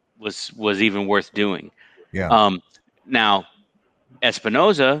 was even worth doing. Yeah. Now,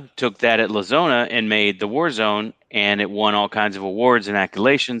 Espinosa took that at La Zona and made the War Zone, and it won all kinds of awards and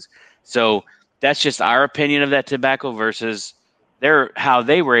accolades. So that's just our opinion of that tobacco versus how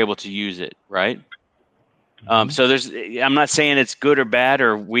they were able to use it, right? So I'm not saying it's good or bad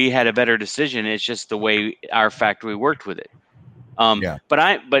or we had a better decision. It's just the way our factory worked with it. But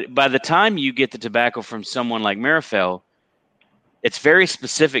by the time you get the tobacco from someone like Marifel, it's very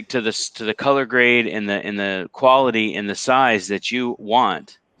specific to the color grade and the quality and the size that you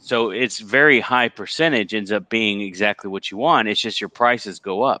want. So it's very high percentage ends up being exactly what you want. It's just your prices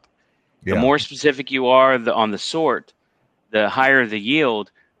go up. Yeah. The more specific you are on the sort, the higher the yield.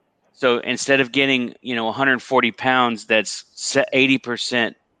 So instead of getting 140 pounds that's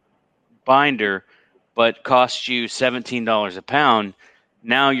 80% binder, but costs you $17 a pound,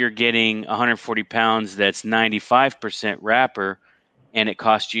 now you're getting 140 pounds that's 95% wrapper, and it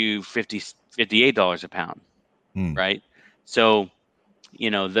costs you $58 a pound, right? So,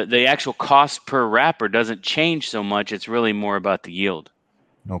 the actual cost per wrapper doesn't change so much. It's really more about the yield.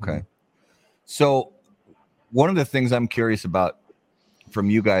 Okay. So one of the things I'm curious about from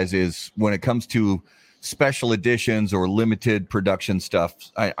you guys is when it comes to special editions or limited production stuff,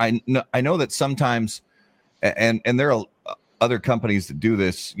 I know that sometimes, and there are other companies that do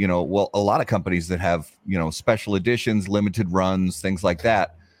this, a lot of companies that have, special editions, limited runs, things like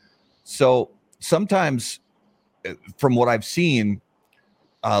that. So sometimes from what I've seen,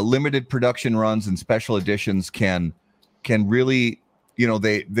 limited production runs and special editions can really,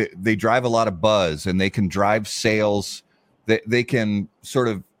 they drive a lot of buzz and they can drive sales. They can sort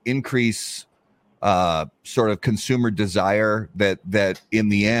of increase sort of consumer desire that in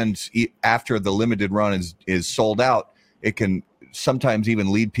the end, after the limited run is sold out, it can sometimes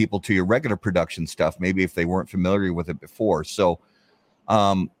even lead people to your regular production stuff, maybe if they weren't familiar with it before. So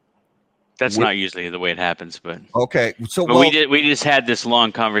that's not usually the way it happens, but okay. So but we just had this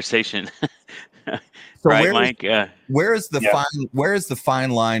long conversation. So right, Mike? Where is the fine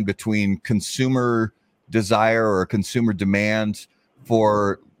line between consumer desire or consumer demand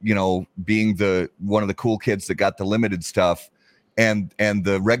for, being one of the cool kids that got the limited stuff and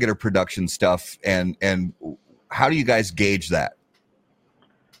the regular production stuff, and how do you guys gauge that?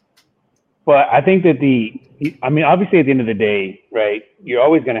 Well, I think that obviously at the end of the day, right, you're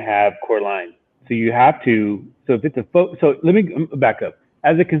always going to have core lines. So you have to, so if it's so let me back up.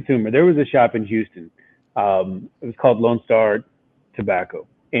 As a consumer, there was a shop in Houston. It was called Lone Star Tobacco.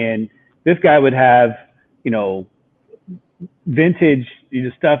 And this guy would have, vintage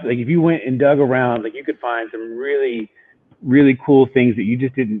stuff. Like if you went and dug around, like you could find some really, really cool things that you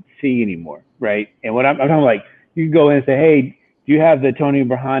just didn't see anymore, right? And what I'm talking like, you could go in and say, hey, do you have the Tony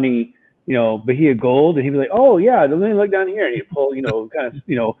Brahani, Bahia Gold? And he'd be like, oh yeah, let me look down here. And he'd pull, kind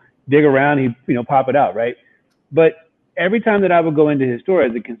of, dig around, he'd, pop it out, right? But every time that I would go into his store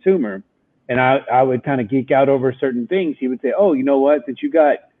as a consumer, and I would kind of geek out over certain things, he would say, oh, you know what, since you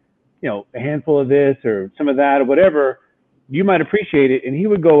got, a handful of this or some of that or whatever, you might appreciate it. And he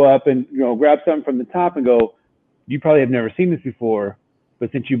would go up and, grab something from the top and go, you probably have never seen this before,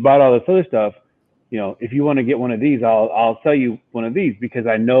 but since you bought all this other stuff, if you want to get one of these, I'll sell you one of these, because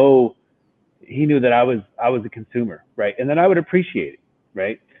I know he knew that I was a consumer, right? And then I would appreciate it,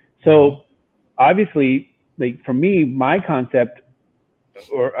 right? So obviously, like for me, my concept,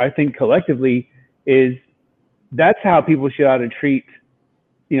 or I think collectively, is that's how people should ought to treat,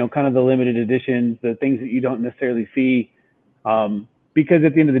 kind of the limited editions, the things that you don't necessarily see. Because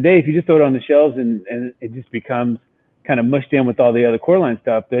at the end of the day, if you just throw it on the shelves and it just becomes kind of mushed in with all the other core line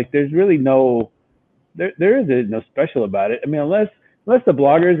stuff, like there's really there is no special about it. I mean, unless the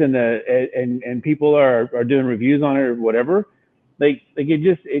bloggers and people are doing reviews on it or whatever, like it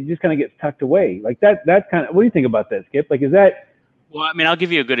just kind of gets tucked away. Like that's kind of, what do you think about that, Skip? Like, is that? Well, I mean, I'll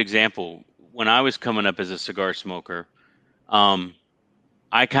give you a good example. When I was coming up as a cigar smoker,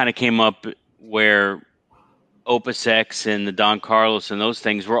 I kind of came up where Opus X and the Don Carlos and those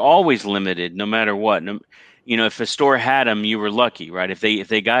things were always limited, no matter what. If a store had them, you were lucky, right? If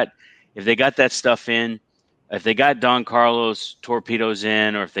they got that stuff in, if they got Don Carlos torpedoes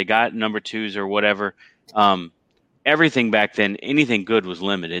in, or if they got number 2s or whatever, everything back then, anything good was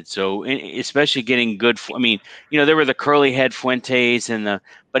limited. So especially getting good, there were the curly head Fuentes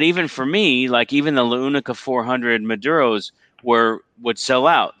but even for me, like even the La Unica 400 Maduros would sell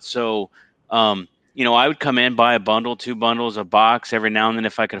out. So, I would come in, buy a bundle, 2 bundles, a box. Every now and then,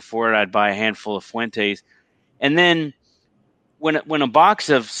 if I could afford it, I'd buy a handful of Fuentes. And then when a box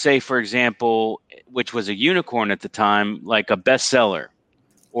of, say, for example, which was a unicorn at the time, like a bestseller,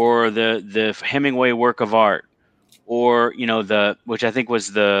 or the Hemingway work of art, or which I think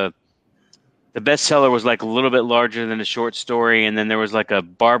was the bestseller was like a little bit larger than a short story, and then there was like a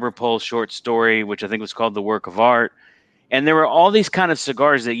barber pole short story, which I think was called the work of art. And there were all these kind of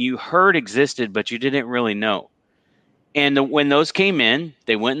cigars that you heard existed, but you didn't really know. And when those came in,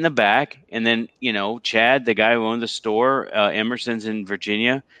 they went in the back. And then, Chad, the guy who owned the store, Emerson's in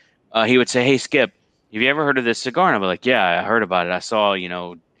Virginia, he would say, hey, Skip, have you ever heard of this cigar? And I'd be like, yeah, I heard about it. I saw,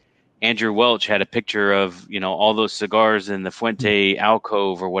 Andrew Welch had a picture of, all those cigars in the Fuente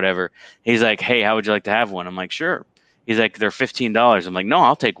alcove or whatever. He's like, hey, how would you like to have one? I'm like, sure. He's like, they're $15. I'm like, no,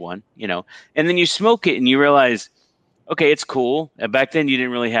 I'll take one, And then you smoke it and you realize, okay, it's cool. Back then, you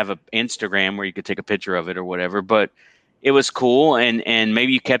didn't really have an Instagram where you could take a picture of it or whatever, but it was cool. And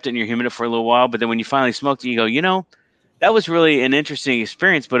maybe you kept it in your humidor for a little while, but then when you finally smoked it, you go, that was really an interesting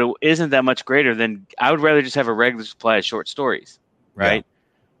experience, but it isn't that much greater than, I would rather just have a regular supply of short stories, right?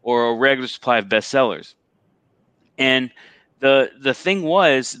 Yeah. Or a regular supply of bestsellers. And the thing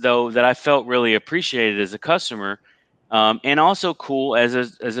was, though, that I felt really appreciated as a customer, and also cool as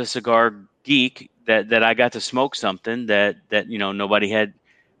a cigar geek, that I got to smoke something that nobody had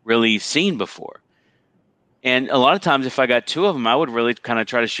really seen before. And a lot of times, if I got 2 of them, I would really kind of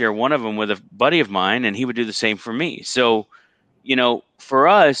try to share one of them with a buddy of mine, and he would do the same for me. So, for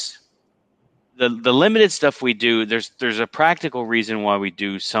us, the limited stuff we do, there's a practical reason why we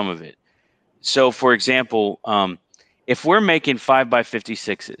do some of it. So, for example, if we're making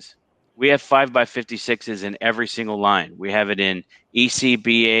 5x56s, we have 5x56s in every single line. We have it in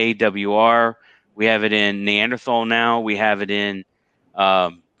ECBA, WR. We have it in Neanderthal now. We have it in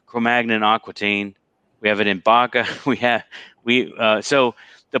Cro-Magnon Aquitaine. We have it in Baca. So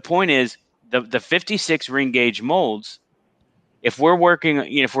the point is, the 56 ring gauge molds, if we're working,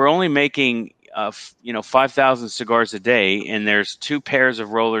 if we're only making 5,000 cigars a day, and there's 2 pairs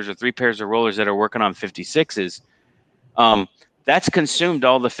of rollers or 3 pairs of rollers that are working on 56s, that's consumed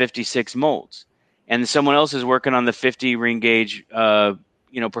all the 56 molds. And someone else is working on the 50 ring gauge,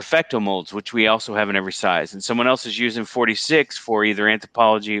 Perfecto molds, which we also have in every size. And someone else is using 46 for either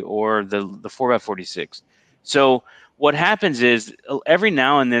Anthropology or the 4x46. So what happens is every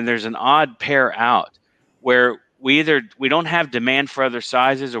now and then there's an odd pair out where we don't have demand for other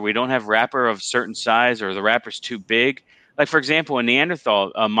sizes, or we don't have wrapper of certain size, or the wrapper's too big. Like, for example, in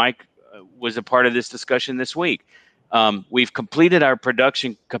Neanderthal, Mike was a part of this discussion this week. We've completed our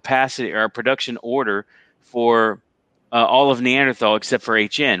production capacity, or our production order for all of Neanderthal except for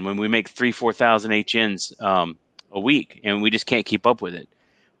HN, when we make 4,000 HNs a week, and we just can't keep up with it.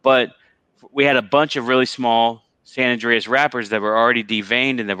 But we had a bunch of really small San Andreas wrappers that were already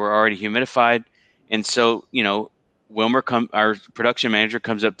deveined and that were already humidified. And so, Wilmer, our production manager,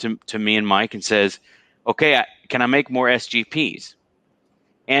 comes up to me and Mike and says, okay, can I make more SGPs?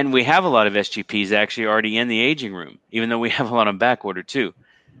 And we have a lot of SGPs actually already in the aging room, even though we have a lot on back order too.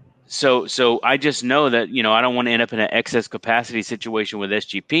 So I just know that, I don't want to end up in an excess capacity situation with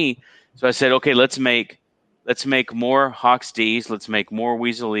SGP. So I said, okay, let's make more Hawks D's. Let's make more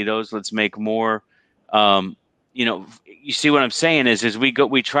Weaselitos. Let's make more, you see what I'm saying is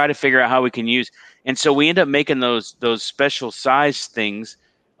we try to figure out how we can use. And so we end up making those special size things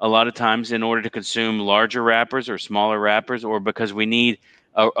a lot of times in order to consume larger wrappers or smaller wrappers, or because we need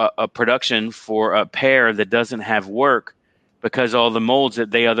a production for a pair that doesn't have work because all the molds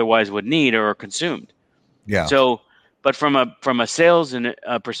that they otherwise would need are consumed. Yeah. So, but from a sales and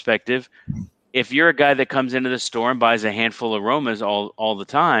perspective, if you're a guy that comes into the store and buys a handful of aromas all the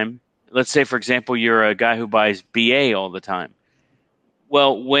time, let's say, for example, you're a guy who buys BA all the time.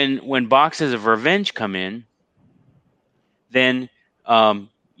 Well, when boxes of Revenge come in, then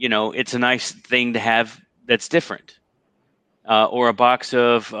it's a nice thing to have that's different. Or a box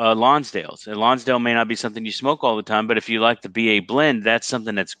of Lonsdales. And Lonsdale may not be something you smoke all the time, but if you like the BA blend, that's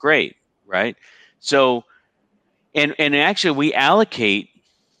something that's great, right? So, and actually, we allocate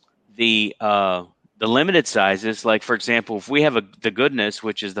the limited sizes. Like, for example, if we have the Goodness,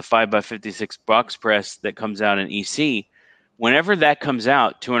 which is the 5x56 box press that comes out in EC, whenever that comes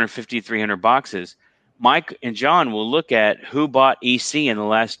out, 250, 300 boxes, Mike and John will look at who bought EC in the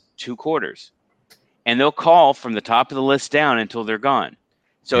last 2 quarters. And they'll call from the top of the list down until they're gone.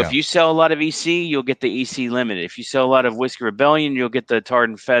 So if you sell a lot of EC, you'll get the EC Limited. If you sell a lot of Whiskey Rebellion, you'll get the Tarred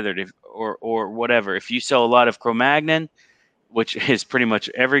and Feathered, or whatever. If you sell a lot of Cro-Magnon, which is pretty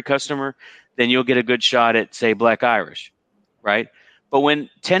much every customer, then you'll get a good shot at, say, Black Irish, right? But when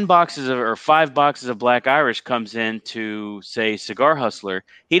 10 boxes or 5 boxes of Black Irish comes into, say, Cigar Hustler,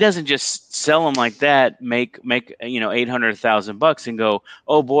 he doesn't just sell them like that, make $800, $1,000 and go,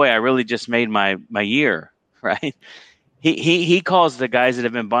 oh boy, I really just made my year, right? He calls the guys that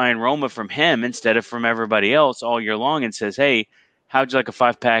have been buying Roma from him instead of from everybody else all year long and says, hey, how'd you like a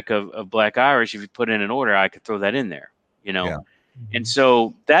 5-pack of Black Irish? If you put in an order, I could throw that in there, Yeah. And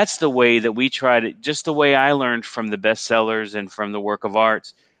so that's the way that we try to, just the way I learned from the bestsellers and from the work of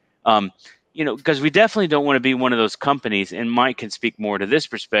arts, because we definitely don't want to be one of those companies, and Mike can speak more to this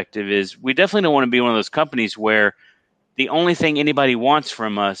perspective, is we definitely don't want to be one of those companies where the only thing anybody wants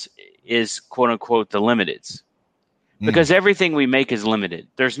from us is, quote unquote, the limiteds. Because everything we make is limited.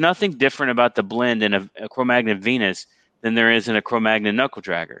 There's nothing different about the blend in a Cro-Magnon Venus than there is in a Cro-Magnon Knuckle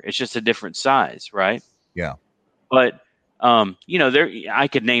Dragger. It's just a different size, right? Yeah. But I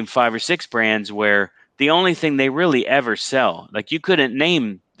could name 5 or 6 brands where the only thing they really ever sell, like you couldn't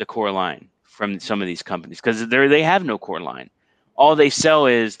name the core line from some of these companies because they have no core line. All they sell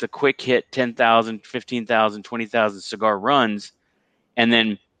is the quick hit 10,000, 15,000, 20,000 cigar runs. And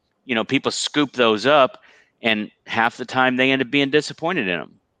then, people scoop those up, and half the time they end up being disappointed in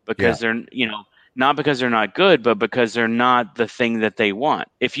them because they're, not because they're not good, but because they're not the thing that they want.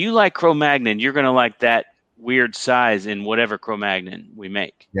 If you like Cro-Magnon, you're going to like that weird size in whatever Cro-Magnon we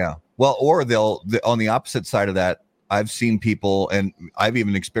make. Yeah. Well, or on the opposite side of that, I've seen people, and I've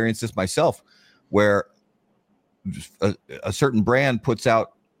even experienced this myself, where a certain brand puts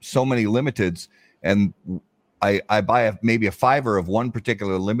out so many limiteds, and I buy maybe a 5er of one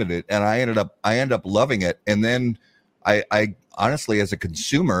particular limited, and I end up loving it. And then I honestly, as a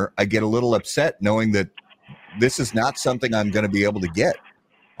consumer, I get a little upset knowing that this is not something I'm going to be able to get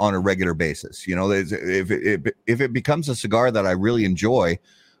on a regular basis. If it becomes a cigar that I really enjoy,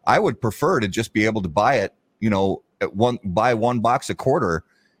 I would prefer to just be able to buy it, buy 1 box a quarter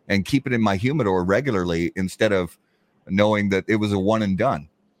and keep it in my humidor regularly instead of knowing that it was a one and done.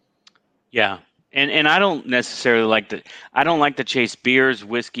 Yeah. And I don't necessarily like to chase beers,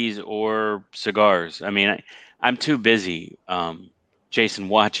 whiskeys, or cigars. I mean, I'm too busy chasing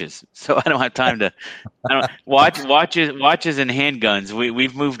watches, so I don't have time to. I don't watches and handguns.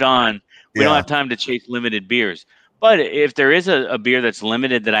 We've moved on. We don't have time to chase limited beers. But if there is a beer that's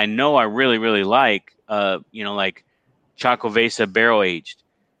limited that I know I really really like, like Chacovesa barrel aged,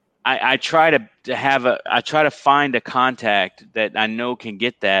 I try to find a contact that I know can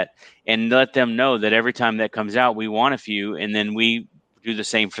get that and let them know that every time that comes out, we want a few, and then we do the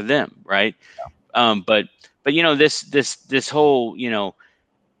same for them, right? But this whole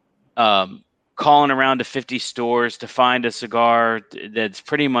calling around to 50 stores to find a cigar that's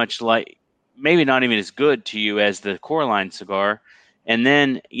pretty much like maybe not even as good to you as the Coraline cigar, and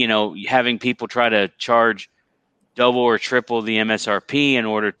then having people try to charge double or triple the MSRP in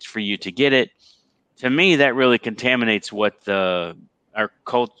order for you to get it. To me, that really contaminates what the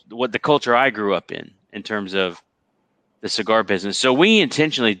culture I grew up in terms of the cigar business. So we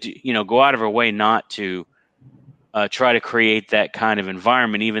intentionally go out of our way not to try to create that kind of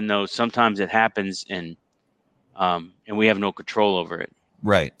environment, even though sometimes it happens and we have no control over it.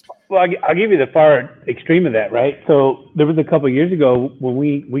 Right. Well, I'll give you the far extreme of that, right? So there was a couple of years ago when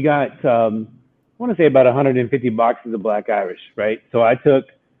we got I want to say about 150 boxes of Black Irish, right? So I took,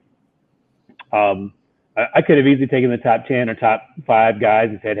 I could have easily taken the top 10 or top 5 guys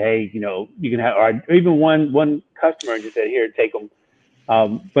and said, hey, you can have, or even one customer and just said, here, take them.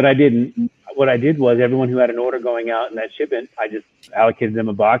 But I didn't. What I did was everyone who had an order going out in that shipment, I just allocated them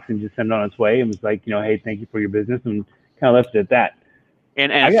a box and just sent it on its way and was like, hey, thank you for your business, and kind of left it at that.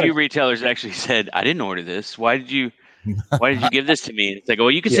 And a few retailers actually said, I didn't order this. Why did you give this to me? It's like,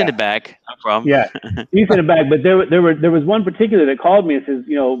 well, you can send it back. No problem. Yeah, you send it back. But there was one particular that called me and says,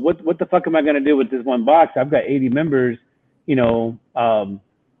 what the fuck am I going to do with this one box? I've got 80 members, and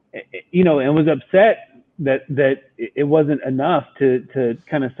was upset that it wasn't enough to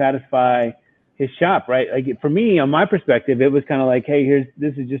kind of satisfy his shop, right? Like for me, on my perspective, it was kind of like, hey,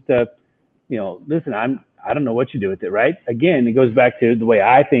 this is just a, listen, I don't know what you do with it, right? Again, it goes back to the way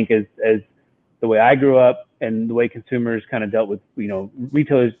I think as the way I grew up and the way consumers kind of dealt with,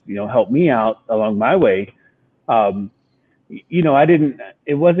 retailers, helped me out along my way. It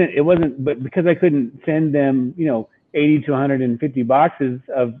wasn't, but because I couldn't send them, 80 to 150 boxes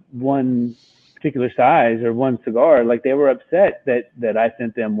of one particular size or one cigar, like they were upset that I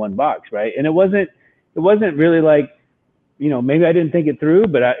sent them one box, right? And it wasn't really like, maybe I didn't think it through,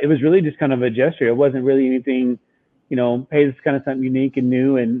 but it was really just kind of a gesture. It wasn't really anything, hey, this is kind of something unique and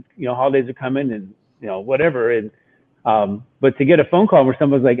new, and holidays are coming, and whatever. And but to get a phone call where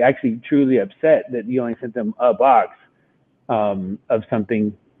someone's like actually truly upset that you only sent them a box of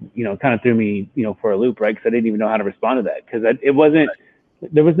something, kind of threw me, for a loop, right? Because I didn't even know how to respond to that, because it wasn't.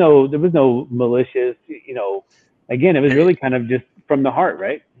 There was no malicious, again, it was really kind of just from the heart,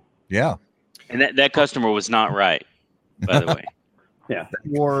 right? Yeah. And that customer was not right, by the way. Yeah.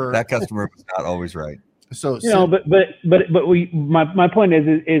 Or that customer was not always right. So but my point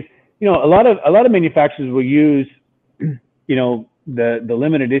is a lot of manufacturers will use, the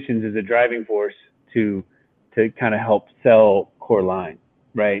limited editions as a driving force to kind of help sell core line,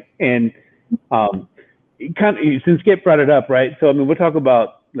 right? And since Skip brought it up, right? So I mean, we'll talk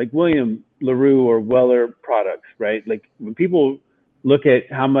about like William LaRue or Weller products, right? Like when people look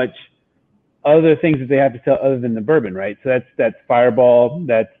at how much other things that they have to sell other than the bourbon, right? So that's Fireball,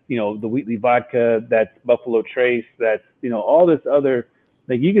 that's the Wheatley vodka, that's Buffalo Trace, that's all this other,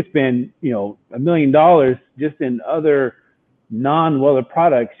 like you could spend $1 million just in other non-Weller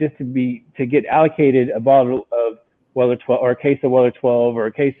products just to get allocated a bottle of Weller 12 or a case of Weller 12 or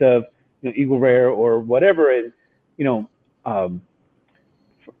a case of Eagle Rare or whatever. And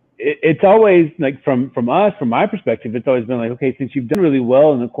it's always like from my perspective, it's always been like, okay, since you've done really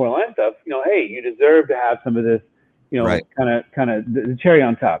well in the core line stuff, hey, you deserve to have some of this, right, kind of the cherry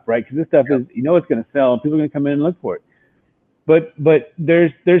on top, right? Because this stuff is, it's going to sell and people are going to come in and look for it. But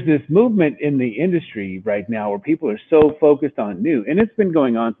there's this movement in the industry right now where people are so focused on new, and it's been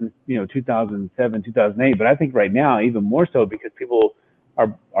going on since 2007, 2008. But I think right now even more so because people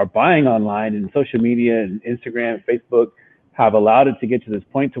are buying online, and social media and Instagram, Facebook have allowed it to get to this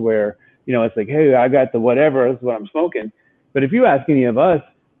point to where it's like, hey, I got the whatever, this is what I'm smoking. But if you ask any of us,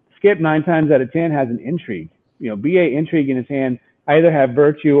 Skip 9 times out of 10 has an intrigue, BA intrigue in his hand. I either have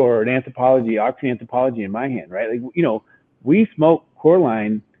Virtue or an Anthropology, Oxy Anthropology in my hand, right? Like we smoke core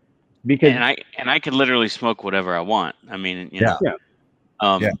line because and I could literally smoke whatever I want. I mean, and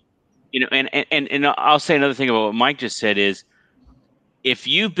I'll say another thing about what Mike just said is, if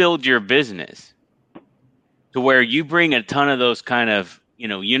you build your business to where you bring a ton of those kind of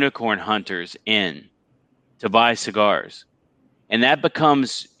unicorn hunters in to buy cigars, and that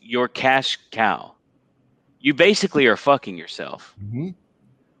becomes your cash cow, you basically are fucking yourself. Mm-hmm.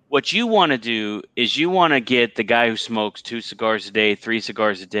 What you want to do is you want to get the guy who smokes 2 cigars a day, 3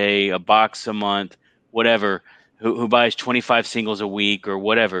 cigars a day, a box a month, whatever, who buys 25 singles a week or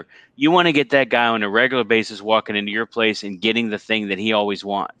whatever. You want to get that guy on a regular basis walking into your place and getting the thing that he always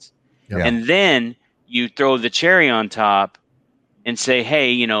wants. Yeah. And then you throw the cherry on top and say,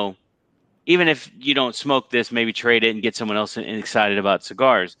 hey, even if you don't smoke this, maybe trade it and get someone else excited about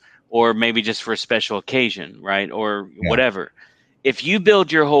cigars, or maybe just for a special occasion, right? Or whatever. If you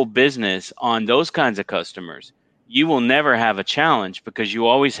build your whole business on those kinds of customers, you will never have a challenge because you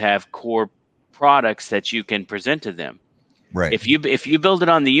always have core products that you can present to them. Right. If you build it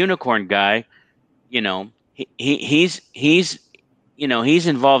on the unicorn guy, he's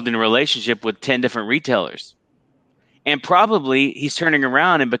involved in a relationship with 10 different retailers. And probably he's turning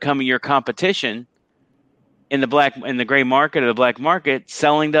around and becoming your competition in the gray market or the black market,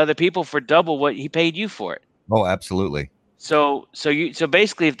 selling to other people for double what he paid you for it. Oh, absolutely. So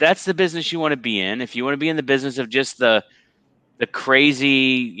basically, if that's the business you want to be in, if you want to be in the business of just the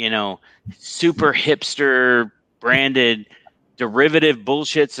crazy, super hipster branded derivative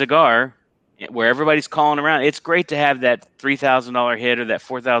bullshit cigar where everybody's calling around, it's great to have that $3,000 hit or that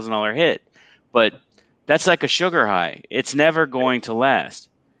 $4,000 hit, but that's like a sugar high. It's never going to last.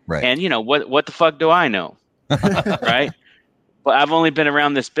 Right. And what the fuck do I know? Right. But I've only been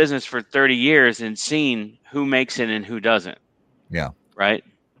around this business for 30 years and seen who makes it and who doesn't. Yeah. Right.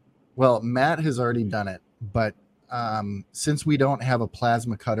 Well, Matt has already done it, but since we don't have a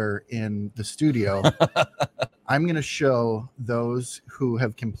plasma cutter in the studio, I'm going to show those who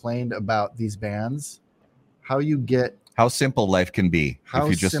have complained about these bands how simple life can be if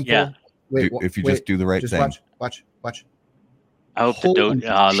you just just do the right thing. Watch. I hope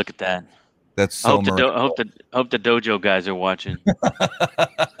look at that. That's so. I hope the dojo guys are watching.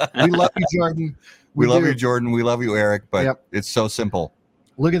 We love you, Jordan. We love you, Jordan. We love you, Eric. But It's so simple.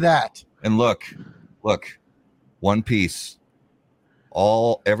 Look at that. And look, one piece.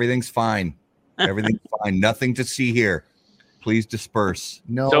 Everything's fine. Everything's fine. Nothing to see here. Please disperse.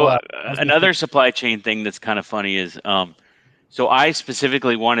 No. So another supply chain thing that's kind of funny is, so I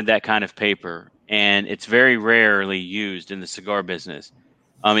specifically wanted that kind of paper, and it's very rarely used in the cigar business.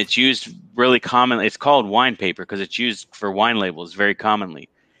 It's used really commonly. It's called wine paper because it's used for wine labels very commonly.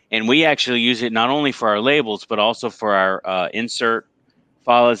 And we actually use it not only for our labels, but also for our insert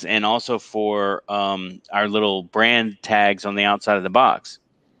files and also for our little brand tags on the outside of the box.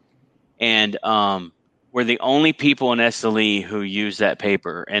 And we're the only people in Esteli who use that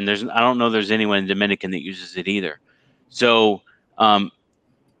paper. And I don't know there's anyone in Dominican that uses it either. So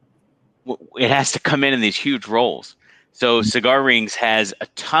it has to come in these huge rolls. So Cigar Rings has a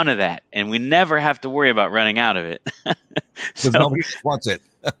ton of that, and we never have to worry about running out of it. Because nobody wants it.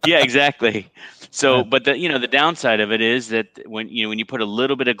 Yeah, exactly. So, but the downside of it is that when you put a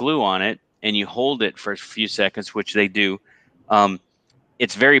little bit of glue on it and you hold it for a few seconds, which they do,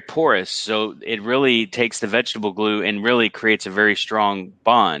 it's very porous. So it really takes the vegetable glue and really creates a very strong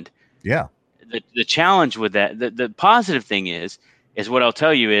bond. Yeah. The challenge with that, the positive thing is what I'll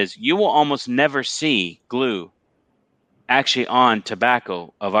tell you is you will almost never see glue actually on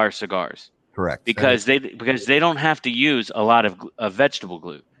tobacco of our cigars. Correct. Because they don't have to use a lot of vegetable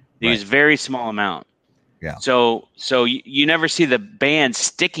glue. They use very small amount. Yeah. So you never see the band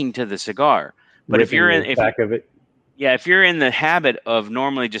sticking to the cigar. But if you're in if you're in the habit of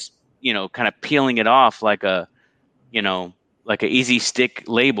normally just kind of peeling it off like a easy stick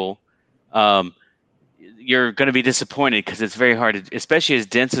label, you're going to be disappointed because it's very hard to, especially as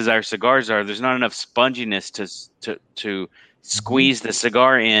dense as our cigars are. There's not enough sponginess to squeeze the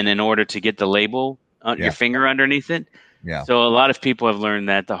cigar in order to get the label your finger underneath it. Yeah. So a lot of people have learned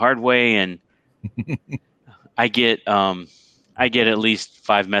that the hard way, and I get at least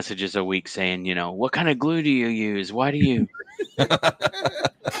 5 messages a week saying, what kind of glue do you use? Why do you?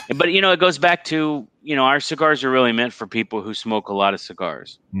 But it goes back to our cigars are really meant for people who smoke a lot of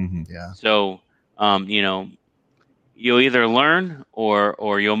cigars. Mm-hmm. Yeah. So you'll either learn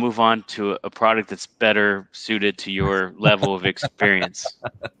or you'll move on to a product that's better suited to your level of experience.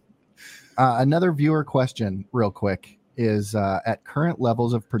 Another viewer question real quick is at current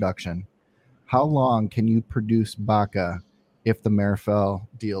levels of production, how long can you produce Baca if the Marifel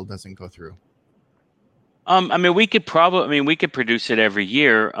deal doesn't go through? We could produce it every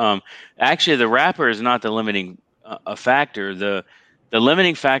year. Actually, the wrapper is not the limiting factor. The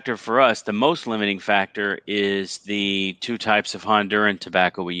limiting factor for us, the most limiting factor, is the 2 types of Honduran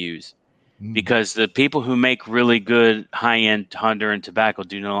tobacco we use. because the people who make really good high-end Honduran tobacco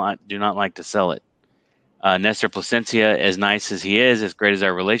do not like to sell it. Nestor Plasencia, as nice as he is, as great as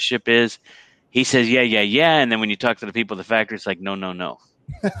our relationship is, he says, yeah. And then when you talk to the people at the factory, it's like, no.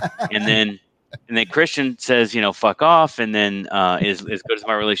 and then Christian says, fuck off. And then as good as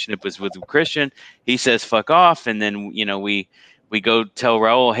my relationship was with Christian, he says, fuck off. And then, we go tell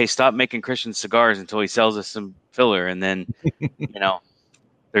Raul, hey, stop making Christian cigars until he sells us some filler. And then,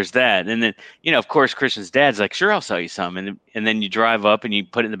 there's that. And then, of course, Christian's dad's like, sure, I'll sell you some. And then you drive up and you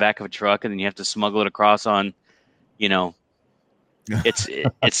put it in the back of a truck and then you have to smuggle it across on,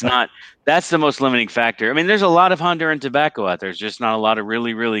 it's not, that's the most limiting factor. I mean, there's a lot of Honduran tobacco out there. There's just not a lot of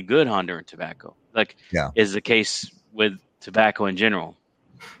really, really good Honduran tobacco, is the case with tobacco in general.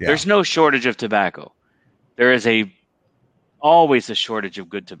 Yeah. There's no shortage of tobacco. There is always a shortage of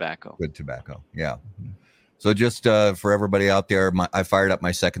good tobacco. Good tobacco. Yeah. So just for everybody out there, I fired up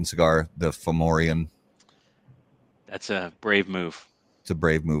my second cigar, the Fomorian. That's a brave move. It's a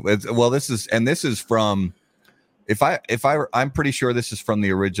brave move. This is from, I'm pretty sure this is from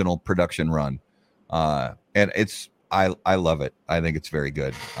the original production run. And I love it. I think it's very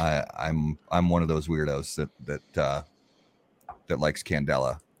good. I'm one of those weirdos that likes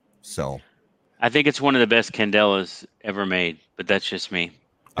Candela. So I think it's one of the best Candelas ever made, but that's just me.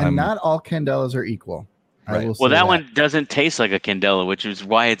 And not all Candelas are equal. Right. Well, that one doesn't taste like a Candela, which is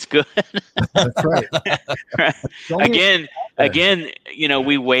why it's good. That's right. Right. Again,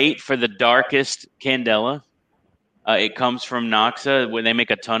 we wait for the darkest Candela. It comes from Noxa, where they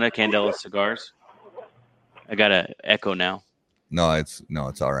make a ton of Candela cigars. I got an echo now. No, it's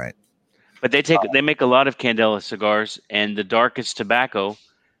all right. But they make a lot of Candela cigars, and the darkest tobacco,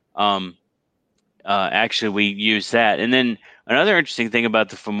 actually we use that. And then another interesting thing about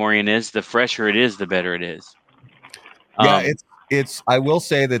the Fomorian is the fresher it is, the better it is. Yeah, it's. I will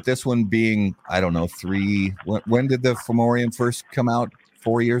say that this one being, I don't know, when did the Fomorian first come out?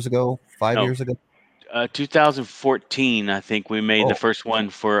 4 years ago? 5 years ago? 2014, I think we made the first one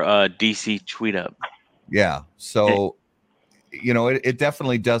for DC Tweet Up. Yeah. So, it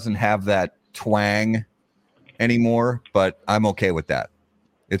definitely doesn't have that twang anymore, but I'm okay with that.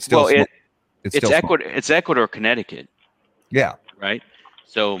 It's still it's Ecuador, Connecticut. Yeah. Right.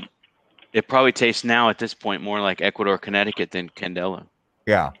 So it probably tastes now at this point more like Ecuador, Connecticut than Candela.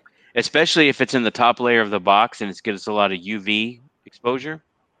 Yeah. Especially if it's in the top layer of the box and it gives a lot of UV exposure.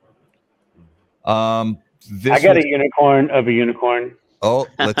 I got a unicorn of a unicorn. Oh,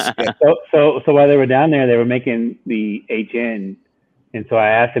 let's see. So while they were down there, they were making the HN, and so I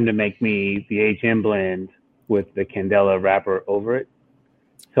asked them to make me the HN blend with the Candela wrapper over it.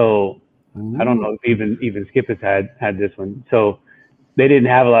 So I don't know if even Skip has had this one. So they didn't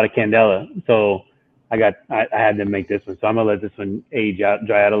have a lot of Candela, so I had them make this one. So I'm gonna let this one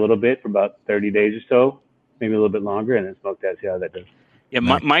dry out a little bit for about 30 days or so, maybe a little bit longer, and then smoke that. See how that does. Yeah,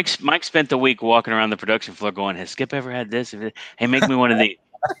 Mike spent the week walking around the production floor going, has Skip ever had this? Hey, make me one of these.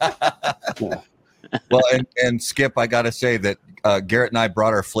 Yeah. Well, and Skip, I got to say that Garrett and I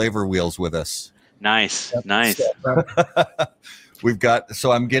brought our flavor wheels with us. Nice. We've got,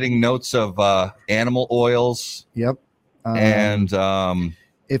 so I'm getting notes of animal oils. Yep. And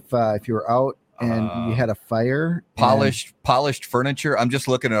if you were out and you had a fire. Polished furniture. I'm just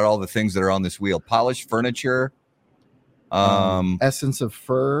looking at all the things that are on this wheel. Polished furniture. Essence of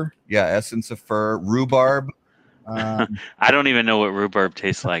fir. Yeah, essence of fir. Rhubarb. I don't even know what rhubarb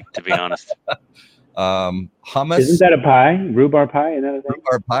tastes like, to be honest. Hummus. Isn't that a pie? Rhubarb pie? Is that a thing?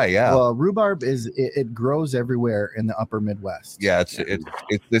 Rhubarb pie, yeah. Well, rhubarb it grows everywhere in the upper Midwest. Yeah,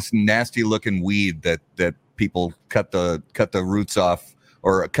 it's this nasty looking weed that people cut the roots off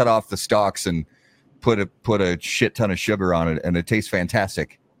or cut off the stalks and put a shit ton of sugar on it, and it tastes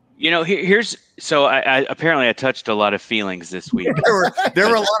fantastic. Here's so I apparently touched a lot of feelings this week. there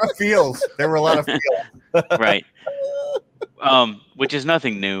were a lot of feels. Right. Which is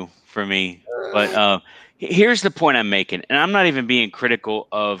nothing new for me. But here's the point I'm making, and I'm not even being critical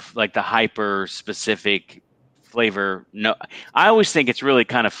of like the hyper specific flavor. No, I always think it's really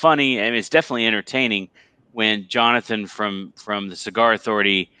kind of funny, and it's definitely entertaining when Jonathan from the Cigar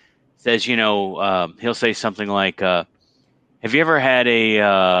Authority says, he'll say something like, have you ever had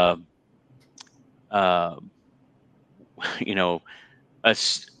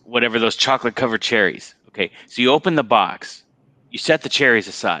whatever those chocolate covered cherries? Okay, so you open the box, you set the cherries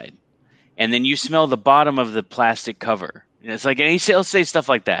aside, and then you smell the bottom of the plastic cover. And it's like, and he'll say stuff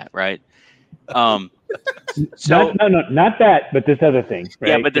like that, right? So no, not that, but this other thing. Right?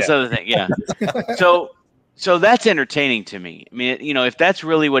 Yeah, but this other thing, yeah. So So that's entertaining to me. I mean, if that's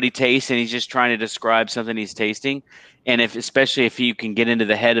really what he tastes and he's just trying to describe something he's tasting, and especially if you can get into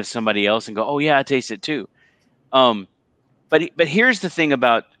the head of somebody else and go, oh yeah, I taste it too. But here's the thing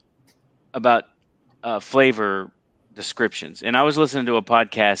about flavor descriptions. And I was listening to a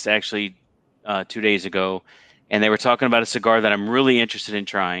podcast actually 2 days ago, and they were talking about a cigar that I'm really interested in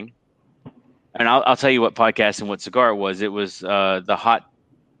trying. And I'll tell you what podcast and what cigar it was. It was the Hot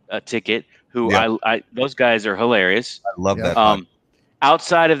Ticket. Who those guys are hilarious. I love that.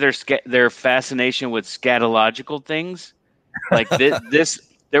 Outside of their fascination with scatological things, like this,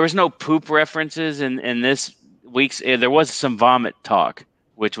 there was no poop references in this week's. There was some vomit talk,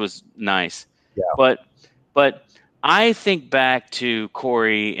 which was nice. Yeah. But I think back to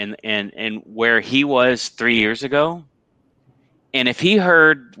Corey and where he was 3 years ago, and if he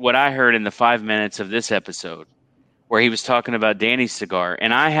heard what I heard in the 5 minutes of this episode, where he was talking about Danny's cigar.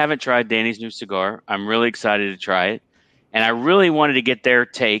 And I haven't tried Danny's new cigar. I'm really excited to try it. And I really wanted to get their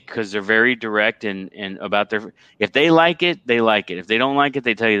take because they're very direct and about their – if they like it, they like it. If they don't like it,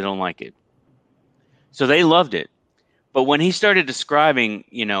 they tell you they don't like it. So they loved it. But when he started describing,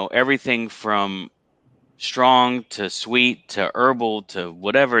 everything from strong to sweet to herbal to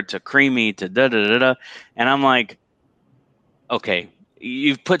whatever to creamy to da-da-da-da, and I'm like, okay –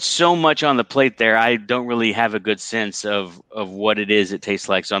 you've put so much on the plate there. I don't really have a good sense of what it is it tastes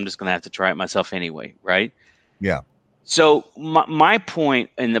like, so I'm just going to have to try it myself anyway, right? Yeah. So my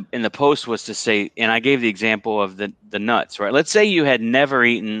point in the post was to say, and I gave the example of the nuts, right? Let's say you had never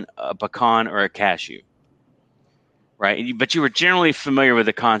eaten a pecan or a cashew, right? But you were generally familiar with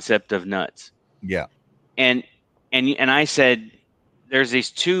the concept of nuts. Yeah. And I said, there's these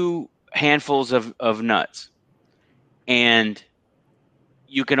 2 handfuls of nuts, and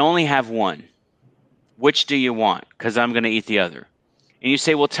you can only have one. Which do you want? Because I'm going to eat the other. And you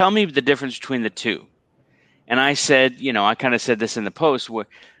say, well, tell me the difference between the 2. And I said, I kind of said this in the post, where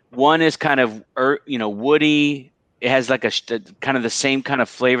one is kind of, woody. It has like a kind of the same kind of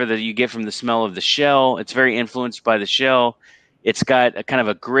flavor that you get from the smell of the shell. It's very influenced by the shell. It's got a kind of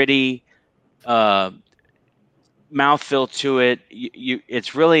a gritty mouthfeel to it.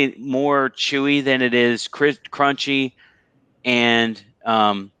 It's really more chewy than it is crunchy. And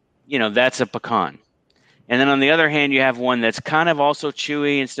that's a pecan. And then on the other hand, you have one that's kind of also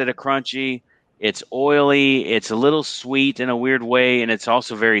chewy instead of crunchy. It's oily. It's a little sweet in a weird way. And it's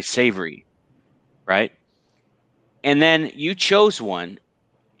also very savory. Right. And then you chose one.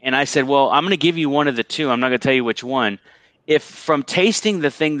 And I said, well, I'm going to give you one of the 2. I'm not going to tell you which one. If from tasting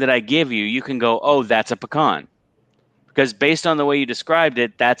the thing that I give you, you can go, oh, that's a pecan. Because based on the way you described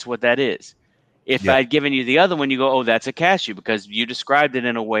it, that's what that is. If I'd given you the other one, you go, oh, that's a cashew, because you described it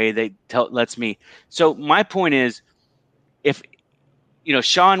in a way that lets me. So my point is, if,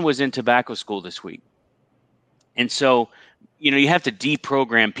 Sean was in tobacco school this week. And so, you have to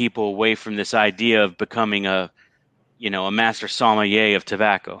deprogram people away from this idea of becoming a master sommelier of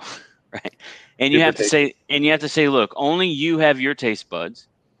tobacco, right? And you have to say, look, only you have your taste buds.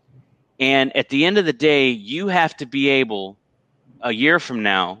 And at the end of the day, you have to be able, a year from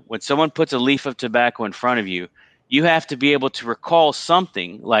now, when someone puts a leaf of tobacco in front of you, you have to be able to recall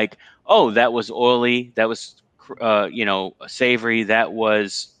something like, oh, that was oily, that was, savory, that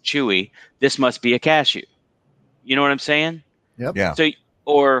was chewy. This must be a cashew. You know what I'm saying? Yep. Yeah. So,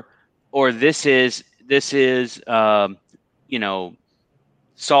 or this is,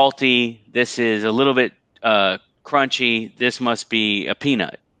 salty. This is a little bit crunchy. This must be a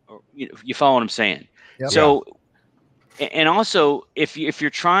peanut. Or, you follow what I'm saying? Yep. So. And also, if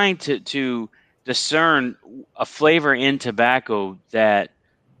you're trying to discern a flavor in tobacco that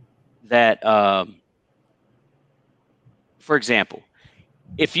for example,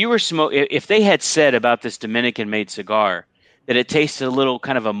 if you were if they had said about this Dominican-made cigar that it tasted a little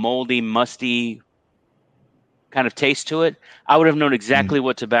kind of a moldy, musty kind of taste to it, I would have known exactly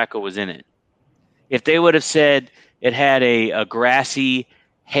what tobacco was in it. If they would have said it had a grassy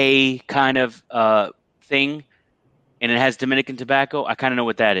hay kind of thing, and it has Dominican tobacco, I kind of know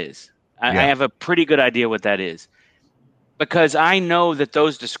what that is. I have a pretty good idea what that is, because I know that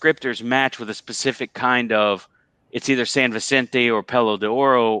those descriptors match with a specific kind of. It's either San Vicente or Palo de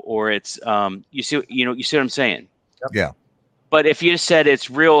Oro, or it's you see what I'm saying? Yep. Yeah. But if you said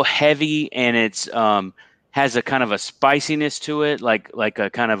it's real heavy and it's has a kind of a spiciness to it, like a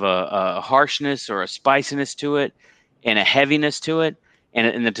kind of a harshness or a spiciness to it, and a heaviness to it.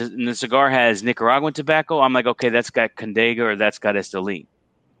 And the cigar has Nicaraguan tobacco, I'm like, okay, that's got Condega or that's got Esteli,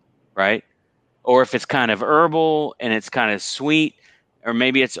 right? Or if it's kind of herbal and it's kind of sweet, or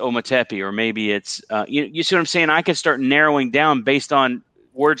maybe it's Ometepe, or maybe it's, you see what I'm saying? I can start narrowing down based on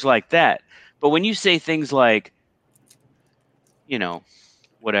words like that. But when you say things like,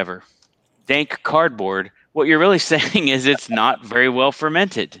 whatever, dank cardboard, what you're really saying is it's not very well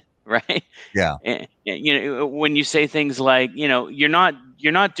fermented, right? Yeah. And, when you say things like, you're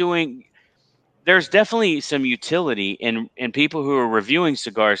not doing. There's definitely some utility in people who are reviewing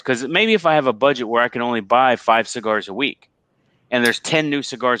cigars, because maybe if I have a budget where I can only buy 5 cigars a week, and there's 10 new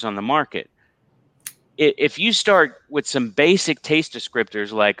cigars on the market, if you start with some basic taste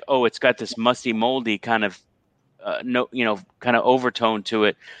descriptors like, oh, it's got this musty, moldy kind of kind of overtone to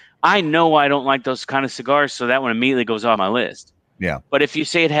it, I know I don't like those kind of cigars, so that one immediately goes off my list. Yeah. But if you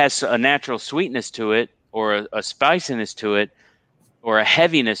say it has a natural sweetness to it, or a spiciness to it, or a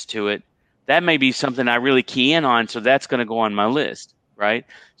heaviness to it, that may be something I really key in on, so that's going to go on my list, right?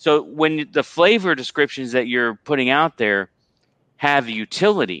 So when the flavor descriptions that you're putting out there have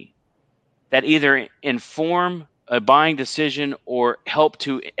utility that either inform a buying decision or help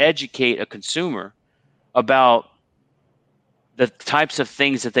to educate a consumer about the types of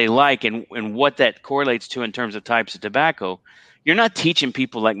things that they like and what that correlates to in terms of types of tobacco, you're not teaching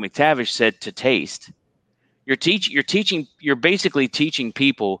people, like McTavish said, to taste. You're basically teaching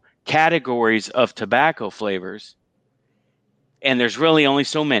people categories of tobacco flavors, and there's really only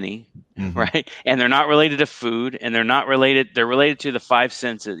so many, right? And they're not related to food, and they're related to the 5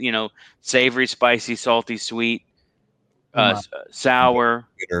 senses, savory, spicy, salty, sweet, sour,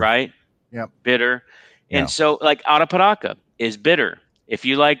 bitter. Right? Yep. Bitter. And so, like, Arapiraca is bitter. If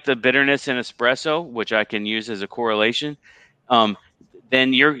you like the bitterness in espresso, which I can use as a correlation,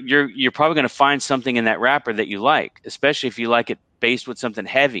 then you're probably going to find something in that wrapper that you like, especially if you like it based with something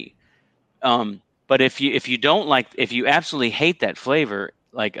heavy. But if you absolutely hate that flavor,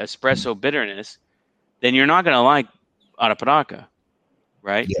 like espresso bitterness, then you're not going to like Arapiraca,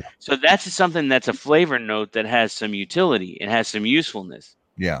 right? Yeah. So that's something that's a flavor note that has some utility and has some usefulness.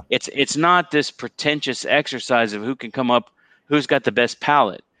 Yeah. It's not this pretentious exercise of who's got the best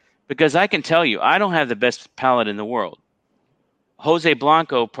palate, because I can tell you, I don't have the best palate in the world. Jose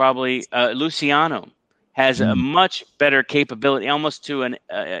Blanco, probably Luciano, has a much better capability, almost to an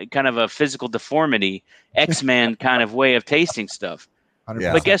kind of a physical deformity, X-Man kind of way of tasting stuff.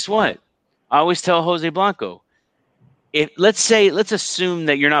 100%. But guess what? I always tell Jose Blanco, let's assume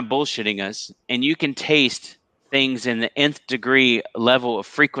that you're not bullshitting us and you can taste things in the nth degree level of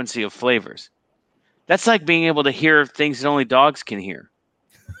frequency of flavors. That's like being able to hear things that only dogs can hear.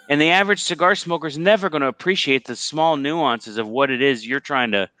 And the average cigar smoker is never going to appreciate the small nuances of what it is you're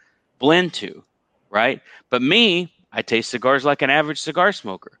trying to blend to, right? But me, I taste cigars like an average cigar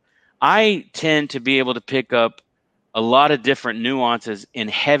smoker. I tend to be able to pick up a lot of different nuances in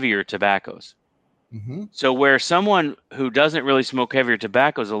heavier tobaccos. Mm-hmm. So where someone who doesn't really smoke heavier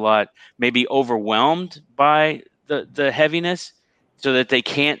tobaccos a lot may be overwhelmed by the heaviness, so that they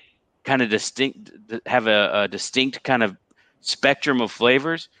can't kind of have a distinct kind of spectrum of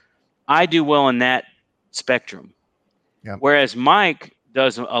flavors, I do well in that spectrum. Yep. Whereas Mike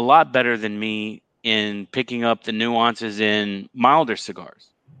does a lot better than me in picking up the nuances in milder cigars.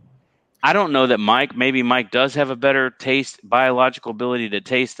 I don't know that maybe Mike does have a better biological ability to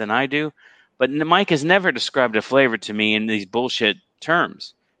taste than I do, but Mike has never described a flavor to me in these bullshit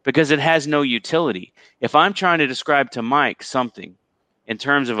terms, because it has no utility. If I'm trying to describe to Mike something in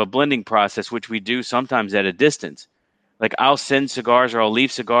terms of a blending process, which we do sometimes at a distance, like I'll send cigars or I'll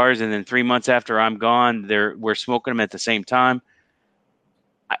leave cigars, and then 3 months after I'm gone, we're smoking them at the same time.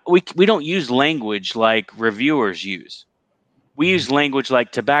 We don't use language like reviewers use. We use language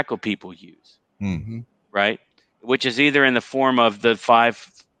like tobacco people use, right? Which is either in the form of the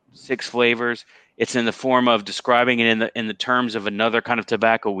 5, 6 flavors. It's in the form of describing it in the terms of another kind of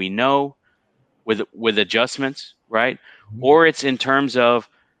tobacco we know, with adjustments, right? Or it's in terms of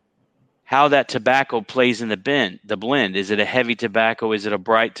how that tobacco plays in the blend. Is it a heavy tobacco? Is it a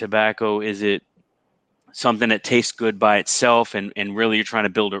bright tobacco? Is it something that tastes good by itself, and really you're trying to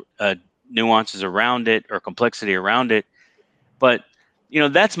build nuances around it or complexity around it? But,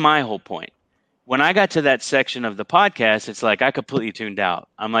 that's my whole point. When I got to that section of the podcast, it's like I completely tuned out.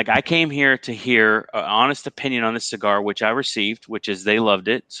 I'm like, I came here to hear an honest opinion on this cigar, which I received, which is they loved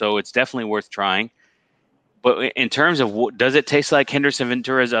it. So it's definitely worth trying. But in terms of does it taste like Henderson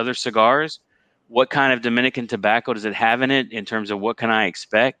Ventura's other cigars? What kind of Dominican tobacco does it have in it in terms of what can I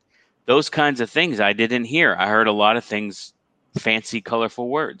expect? Those kinds of things I didn't hear. I heard a lot of things, fancy, colorful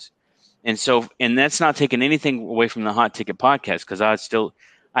words. And that's not taking anything away from the Hot Ticket podcast, because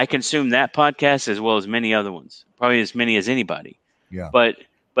I consume that podcast as well as many other ones, probably as many as anybody. Yeah. But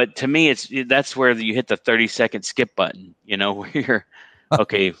to me, that's where you hit the 30-second skip button, where you're,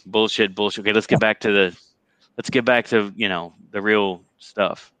 bullshit. Okay, let's get back to the real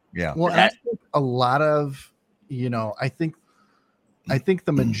stuff. Yeah. Well, and I think a lot of, I think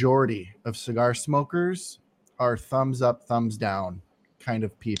the majority of cigar smokers are thumbs up, thumbs down kind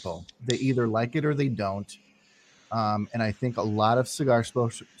of people. They either like it or they don't. And I think a lot of cigar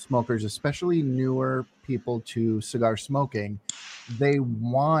smokers, especially newer people to cigar smoking, they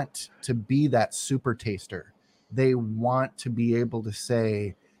want to be that super taster. They want to be able to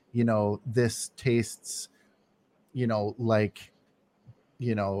say, this tastes, like,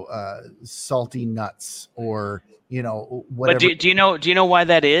 salty nuts, or, whatever. But do you know why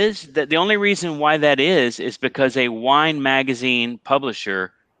that is? That the only reason why that is because a wine magazine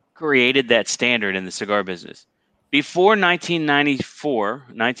publisher created that standard in the cigar business. Before 1994,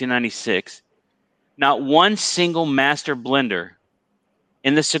 1996, not one single master blender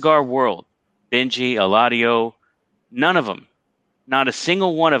in the cigar world, Benji, Eladio, none of them, not a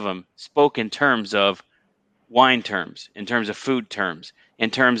single one of them spoke in terms of wine terms, in terms of food terms, in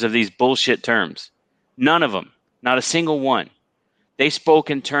terms of these bullshit terms. None of them, not a single one. They spoke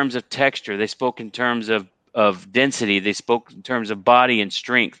in terms of texture. They spoke in terms of density. They spoke in terms of body and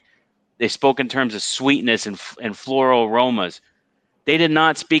strength. They spoke in terms of sweetness and floral aromas. They did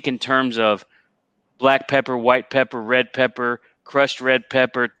not speak in terms of black pepper, white pepper, red pepper, crushed red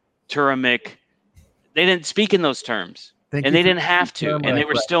pepper, turmeric. They didn't speak in those terms. And they didn't have to. And they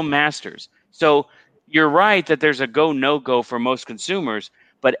were still masters. So you're right that there's a go, no go for most consumers.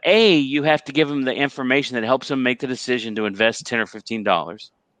 But you have to give them the information that helps them make the decision to invest $10 or $15.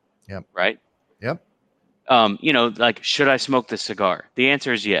 Yep. Right? Yep. Like, should I smoke this cigar? The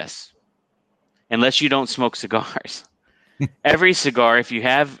answer is yes. Unless you don't smoke cigars. Every cigar, if you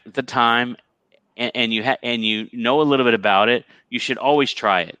have the time and you know a little bit about it, you should always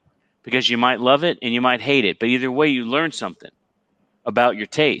try it, because you might love it and you might hate it. But either way, you learn something about your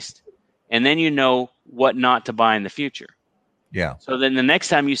taste, and then you know what not to buy in the future. Yeah. So then the next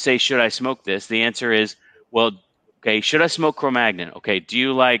time you say, should I smoke this? The answer is, well, okay, should I smoke Cro-Magnon? Okay, do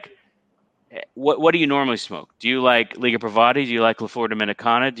you like, what do you normally smoke? Do you like Liga Privati? Do you like La Flor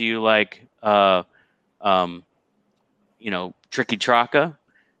Dominicana? Do you like, Tricky Traca?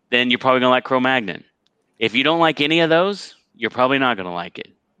 Then you're probably going to like Cro-Magnon. If you don't like any of those, you're probably not going to like it.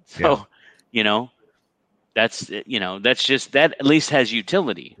 So, that's just, that at least has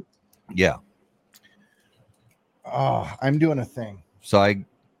utility. Yeah. Oh, I'm doing a thing. So I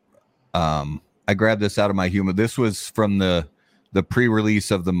grabbed this out of my humidor. This was from the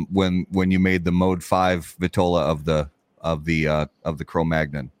pre-release of the when you made the Mode 5 Vitola of the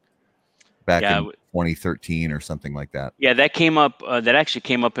Cro-Magnon back in 2013 or something like that. Yeah, that came up. That actually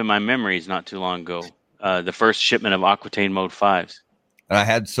came up in my memories not too long ago. The first shipment of Aquitaine Mode 5s. And I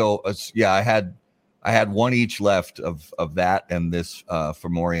had one each left of that and this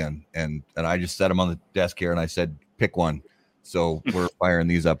Fomorian, and I just set them on the desk here and I said, pick one. So we're firing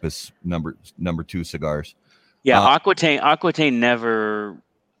these up as number 2 cigars. Yeah, Aquitaine never.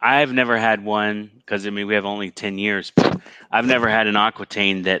 I've never had one, because we have only 10 years. But I've never had an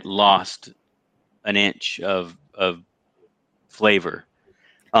Aquitaine that lost an inch of flavor.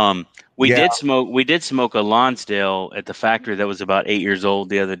 We did smoke a Lonsdale at the factory that was about 8 years old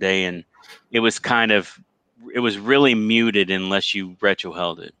the other day, and it was really muted unless you retro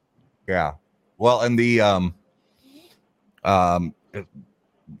held it. Yeah. Well, and the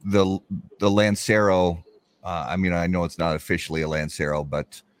Lancero, I know it's not officially a Lancero,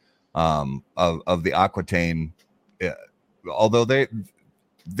 but of the Aquitaine, although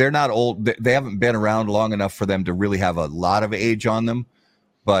they're not old, they haven't been around long enough for them to really have a lot of age on them.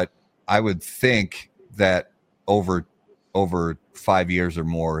 But I would think that over 5 years or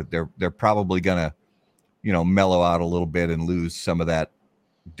more, they're probably gonna, mellow out a little bit and lose some of that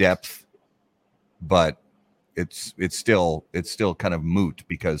depth. But it's still kind of moot,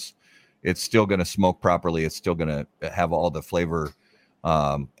 because it's still going to smoke properly. It's still going to have all the flavor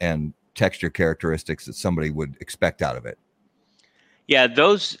and texture characteristics that somebody would expect out of it. Yeah,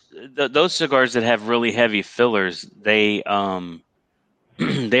 those cigars that have really heavy fillers, they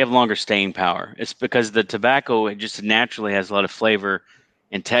they have longer staying power. It's because the tobacco just naturally has a lot of flavor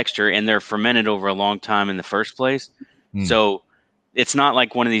and texture, and they're fermented over a long time in the first place. So it's not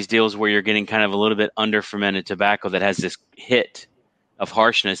like one of these deals where you're getting kind of a little bit under fermented tobacco that has this hit of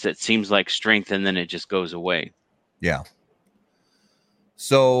harshness that seems like strength, and then it just goes away. Yeah.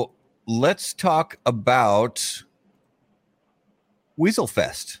 So let's talk about Weasel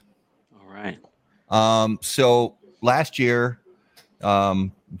Fest. All right. So last year,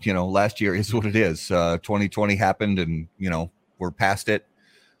 last year is what it is. 2020 happened, and we're past it.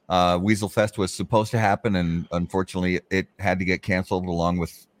 Weasel Fest was supposed to happen, and unfortunately it had to get canceled along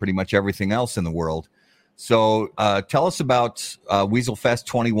with pretty much everything else in the world. So tell us about Weasel Fest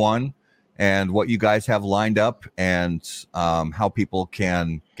 21 and what you guys have lined up and how people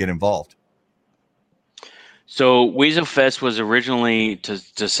can get involved. So Weasel Fest was originally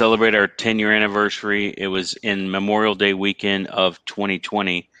to celebrate our 10-year anniversary. It was in Memorial Day weekend of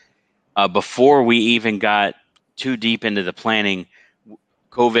 2020. Before we even got too deep into the planning,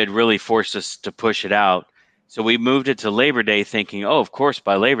 COVID really forced us to push it out. So we moved it to Labor Day thinking, oh, of course,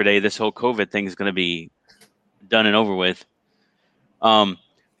 by Labor Day, this whole COVID thing is going to be done and over with.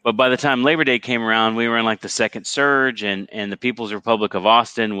 But by the time Labor Day came around, we were in like the second surge, and the People's Republic of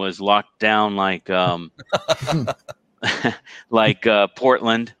Austin was locked down like like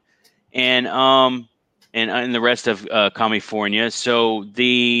Portland, and the rest of California. So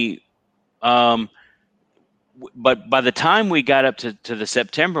but by the time we got up to the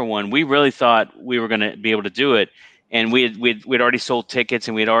September one, we really thought we were going to be able to do it. And we'd already sold tickets,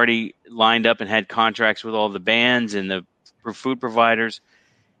 and we'd already lined up and had contracts with all the bands and the food providers.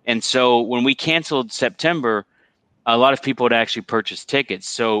 And so when we canceled September, a lot of people had actually purchased tickets.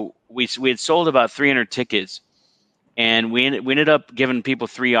 So we had sold about 300 tickets, and we ended up giving people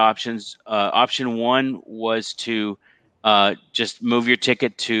three options. Option one was to just move your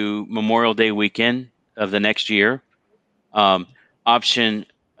ticket to Memorial Day weekend of the next year. Option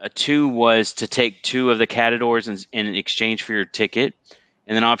two was to take two of the Catadors in exchange for your ticket.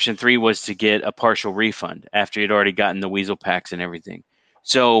 And then option three was to get a partial refund after you'd already gotten the Weasel packs and everything.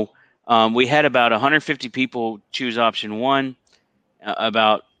 So we had about 150 people choose option one,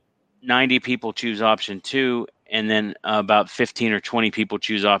 about 90 people choose option two, and then about 15 or 20 people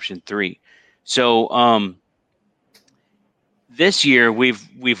choose option three. So this year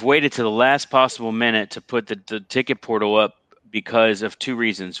we've waited to the last possible minute to put the ticket portal up because of two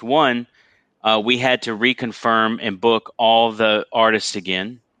reasons. One, we had to reconfirm and book all the artists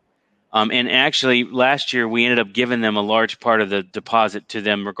again. And actually, last year, we ended up giving them a large part of the deposit to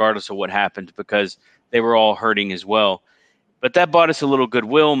them, regardless of what happened, because they were all hurting as well. But that bought us a little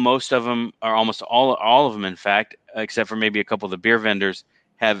goodwill. Most of them, or almost all of them, in fact, except for maybe a couple of the beer vendors,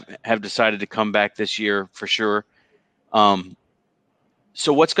 have decided to come back this year for sure.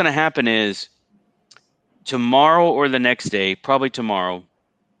 So what's going to happen is tomorrow or the next day, probably tomorrow,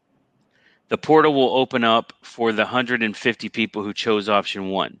 the portal will open up for the 150 people who chose option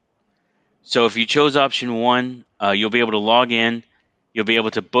one. So if you chose option one, you'll be able to log in. You'll be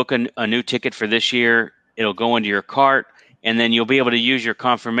able to book a new ticket for this year. It'll go into your cart, and then you'll be able to use your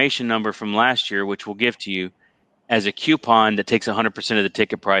confirmation number from last year, which we'll give to you, as a coupon that takes 100% of the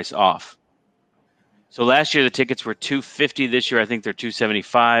ticket price off. So last year the tickets were $250. This year I think they're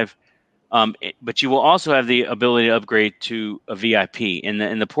 $275. But you will also have the ability to upgrade to a VIP,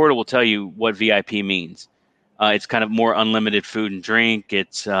 and the portal will tell you what VIP means. It's kind of more unlimited food and drink.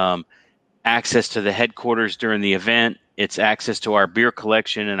 It's access to the headquarters during the event. It's access to our beer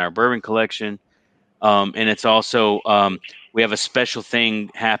collection and our bourbon collection. And it's also, we have a special thing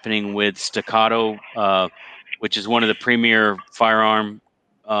happening with Staccato, which is one of the premier firearm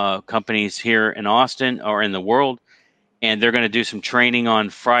companies here in Austin or in the world. And they're going to do some training on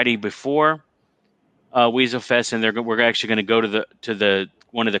Friday before Weasel Fest. And we're actually going to go to the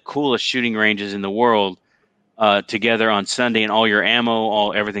one of the coolest shooting ranges in the world together on Sunday, and all your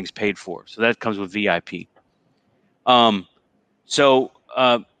ammo, everything's paid for. So that comes with VIP. Then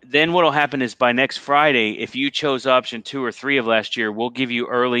what will happen is by next Friday, if you chose option 2 or 3 of last year, we'll give you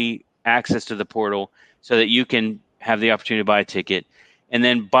early access to the portal so that you can have the opportunity to buy a ticket. And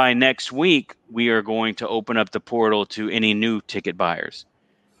then by next week, we are going to open up the portal to any new ticket buyers.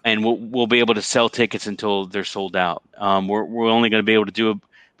 And we'll be able to sell tickets until they're sold out. We're only going to be able to do,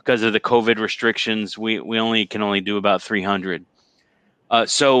 because of the COVID restrictions, we can only do about 300.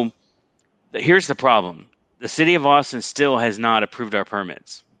 So here's the problem. The city of Austin still has not approved our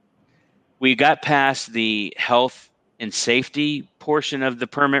permits. We got past the health and safety portion of the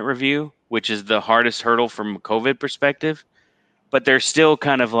permit review, which is the hardest hurdle from a COVID perspective. But there's still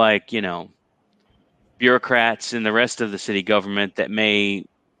kind of like, bureaucrats in the rest of the city government that may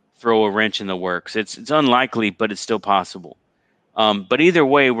throw a wrench in the works. It's unlikely, but it's still possible. But either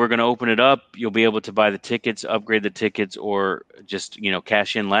way, we're going to open it up. You'll be able to buy the tickets, upgrade the tickets, or just,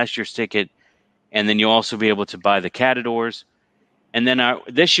 cash in last year's ticket. And then you'll also be able to buy the Catadors. And then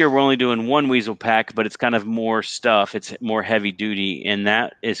this year we're only doing one Weasel pack, but it's kind of more stuff. It's more heavy duty. And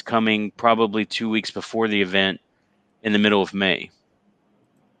that is coming probably 2 weeks before the event in the middle of May.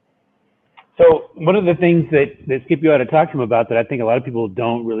 So one of the things that Skip, you ought to talk to him about that I think a lot of people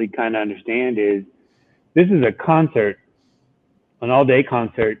don't really kind of understand is this is a concert, an all-day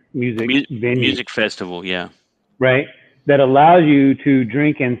concert music venue. Music festival, yeah. Right? That allows you to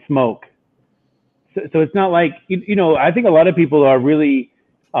drink and smoke So it's not like, you know, I think a lot of people are really,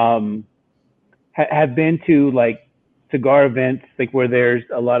 have been to like cigar events, like where there's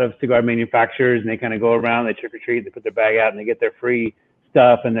a lot of cigar manufacturers and they kind of go around, they trick or treat, they put their bag out and they get their free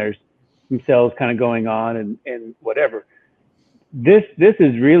stuff and there's some sales kind of going on and whatever. This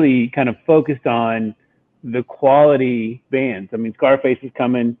is really kind of focused on the quality bands. I mean, Scarface is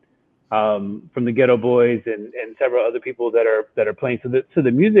coming from the Ghetto Boys and several other people that are playing. So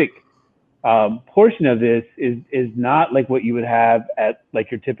the music portion of this is not like what you would have at like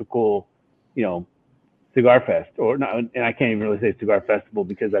your typical, you know, cigar fest, or not. And I can't even really say cigar festival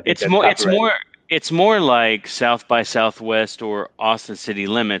because I think it's more like South by Southwest or Austin City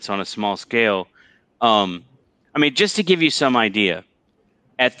Limits on a small scale. I mean, just to give you some idea,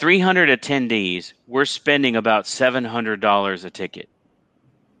 at 300 attendees, we're spending about $700 a ticket.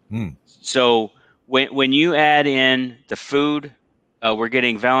 So when you add in the food, we're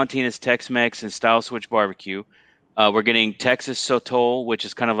getting Valentina's Tex-Mex and Style Switch Barbecue. We're getting Texas Sotol, which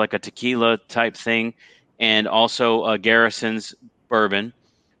is kind of like a tequila type thing, and also Garrison's Bourbon.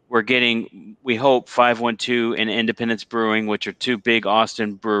 We're getting, we hope, 512 and Independence Brewing, which are two big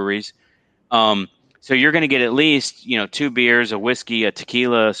Austin breweries. So you're going to get at least, you know, 2 beers, a whiskey, a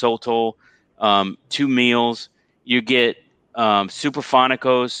tequila, a Sotol, 2 meals. You get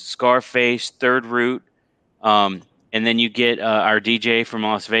Superfonicos, Scarface, Third Root, and then you get our DJ from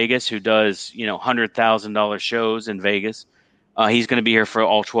Las Vegas who does, you know, $100,000 shows in Vegas. He's going to be here for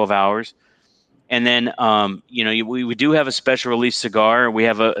all 12 hours. And then, you know, we do have a special release cigar. We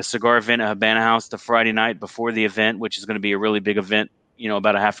have a cigar event at Habana House the Friday night before the event, which is going to be a really big event, you know,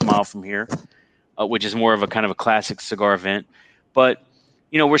 about a half a mile from here, which is more of a kind of a classic cigar event. But,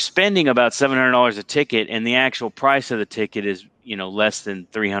 you know, we're spending about $700 a ticket, and the actual price of the ticket is, you know, less than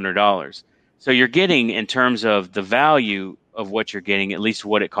 $300. So you're getting, in terms of the value of what you're getting, at least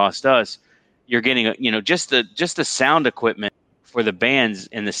what it cost us, you're getting, you know, just the sound equipment for the bands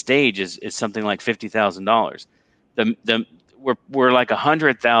and the stage is something like $50,000. We're like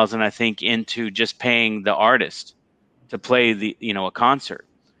 $100,000, I think, into just paying the artist to play the, you know, a concert.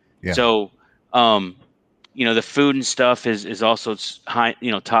 Yeah. So, you know, the food and stuff is also high,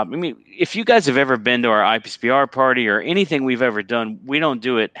 you know, top. I mean, if you guys have ever been to our IPSPR party or anything we've ever done, we don't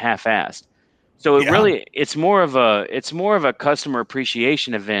do it half-assed. So it's more of a customer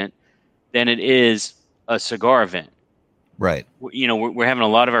appreciation event than it is a cigar event. Right. You know, we're having a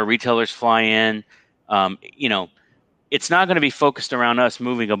lot of our retailers fly in. You know, it's not going to be focused around us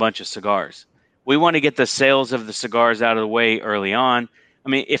moving a bunch of cigars. We want to get the sales of the cigars out of the way early on. I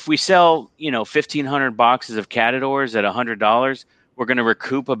mean, if we sell, you know, 1,500 boxes of Catadors at $100, we're going to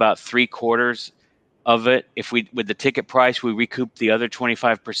recoup about 3/4 of it. If with the ticket price, we recoup the other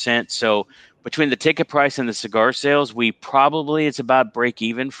 25%. So between the ticket price and the cigar sales, it's about break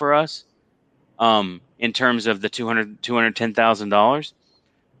even for us. In terms of the $210,000.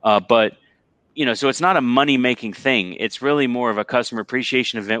 But, you know, so it's not a money-making thing. It's really more of a customer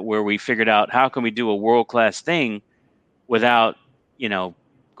appreciation event where we figured out how can we do a world-class thing without, you know,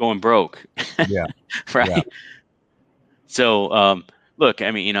 going broke. Yeah. Right. Yeah. So, look,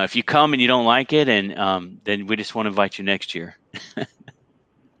 I mean, you know, if you come and you don't like it, and then we just want to invite you next year. Are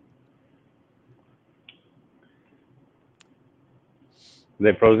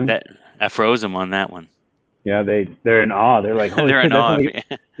they frozen? I froze them on that one. Yeah, they're in awe. They're like, they're in awe.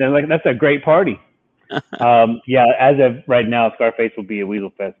 They're like, that's a great party. Yeah, as of right now, Scarface will be a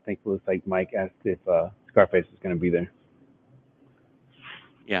Weasel Fest. I think it looks like Mike asked if Scarface is going to be there.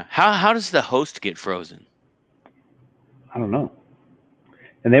 Yeah. How does the host get frozen? I don't know.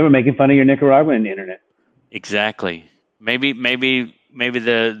 And they were making fun of your Nicaraguan internet. Exactly. Maybe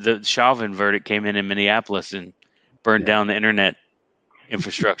the Chauvin verdict came in Minneapolis and burned down the internet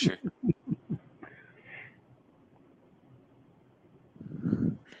infrastructure.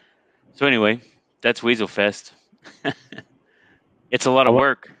 So anyway, that's Weasel Fest. It's a lot of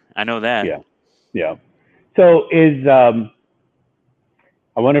work. I know that. Yeah. So I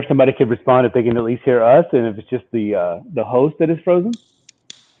wonder if somebody could respond if they can at least hear us, and if it's just the host that is frozen.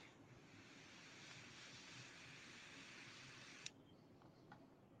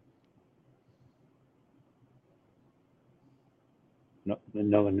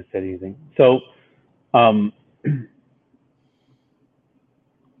 No one has said anything. So, were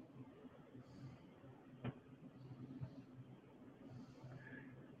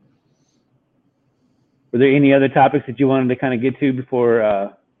there any other topics that you wanted to kind of get to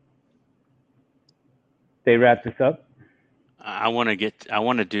before they wrap this up? I want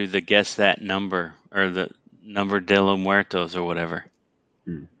to do the guess that number, or the number de los muertos or whatever.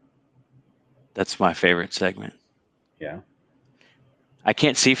 That's my favorite segment. Yeah. I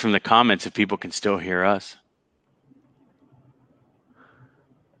can't see from the comments if people can still hear us.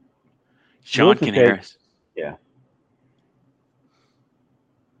 Sean can hear us. Yeah.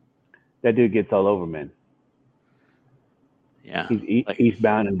 That dude gets all over, man. Yeah. He's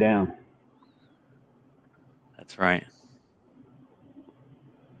eastbound and down. That's right.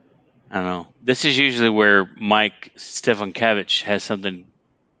 I don't know. This is usually where Mike Stefankevich has something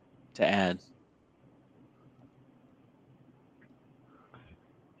to add.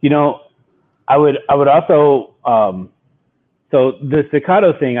 You know, I would also so the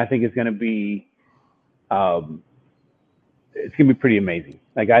staccato thing I think is going to be it's going to be pretty amazing.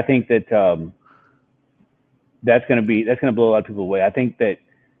 Like I think that that's going to blow a lot of people away. I think that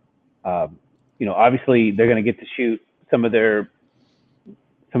you know, obviously they're going to get to shoot some of the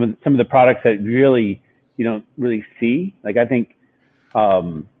products that really you don't really see. Like I think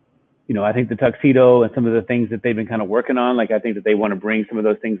you know, I think the tuxedo and some of the things that they've been kind of working on, like I think that they want to bring some of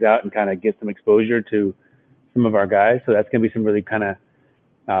those things out and kind of get some exposure to some of our guys. So that's going to be some really kind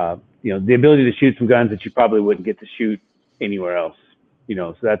of, you know, the ability to shoot some guns that you probably wouldn't get to shoot anywhere else, you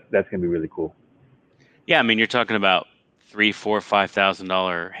know, so that's going to be really cool. Yeah. I mean, you're talking about $3,000, $4,000,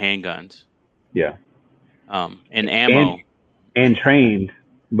 $5,000 handguns. Yeah. And ammo. And trained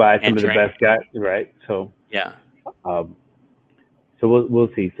by some of the best guys. Right. So, yeah. So we'll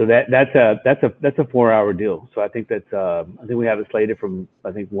see. So that's a 4-hour deal. So I think that's I think we have it slated from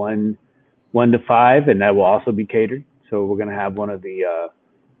I think 1 to 5, and that will also be catered. So we're gonna have one of the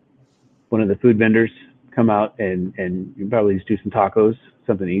food vendors come out and you can probably just do some tacos,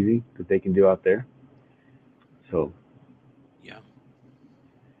 something easy that they can do out there. So yeah.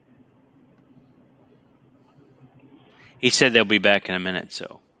 He said they'll be back in a minute.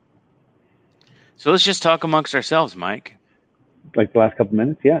 So let's just talk amongst ourselves, Mike. Like the last couple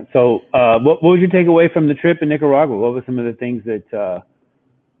minutes, yeah. So, what was your takeaway from the trip in Nicaragua? What were some of the things that?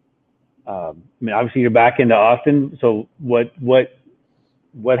 I mean, obviously you're back into Austin. So, what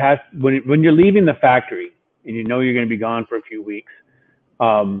has when you're leaving the factory and you know you're going to be gone for a few weeks?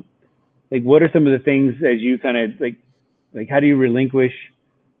 Like, what are some of the things as you kind of like how do you relinquish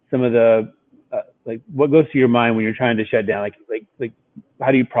some of the like what goes to your mind when you're trying to shut down? Like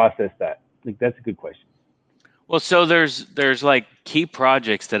how do you process that? Like, that's a good question. Well, so there's like key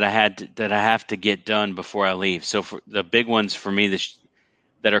projects that I have to get done before I leave. So for the big ones for me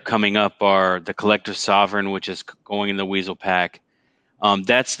that are coming up are the Collector Sovereign, which is going in the Weasel Pack.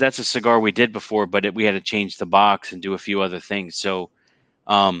 That's a cigar we did before, but we had to change the box and do a few other things. So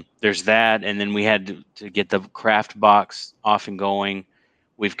there's that, and then we had to get the craft box off and going.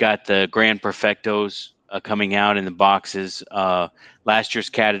 We've got the Grand Perfectos coming out in the boxes. Last year's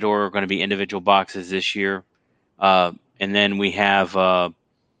Catador are going to be individual boxes this year. And then we have,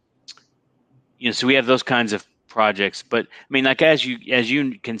 you know, so we have those kinds of projects. But I mean, like as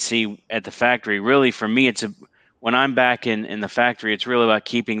you can see at the factory, really for me, when I'm back in the factory, it's really about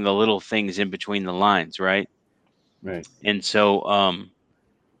keeping the little things in between the lines, right? Right. And so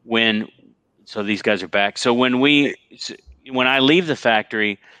so these guys are back. So when I leave the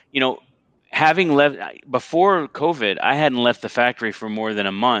factory, you know, having left before COVID, I hadn't left the factory for more than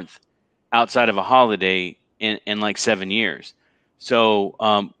a month outside of a holiday in like 7 years.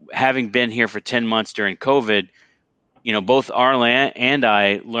 So having been here for 10 months during COVID, you know, both Arla and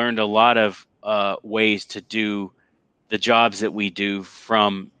I learned a lot of ways to do the jobs that we do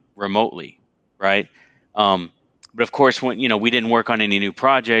from remotely, right? But of course, when, you know, we didn't work on any new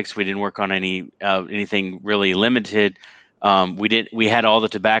projects, we didn't work on anything really limited. We had all the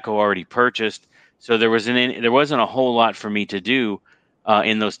tobacco already purchased, so there wasn't a whole lot for me to do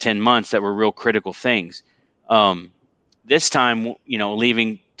in those 10 months that were real critical things. This time, you know,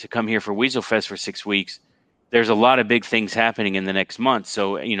 leaving to come here for Weasel Fest for 6 weeks, there's a lot of big things happening in the next month.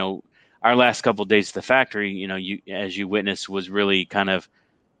 So, you know, our last couple of days at the factory, you know, as you witnessed, was really kind of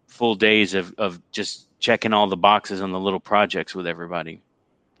full days of just checking all the boxes on the little projects with everybody.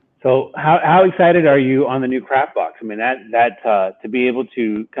 So how excited are you on the new craft box? I mean, that to be able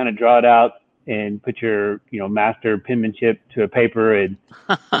to kind of draw it out and put your, you know, master penmanship to a paper and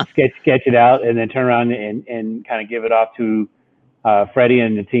sketch it out, and then turn around and kind of give it off to Freddie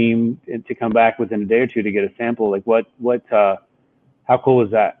and the team to come back within a day or two to get a sample. Like how cool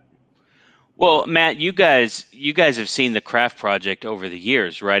is that? Well, Matt, you guys have seen the craft project over the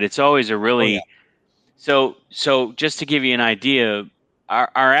years, right? It's always a really so just to give you an idea,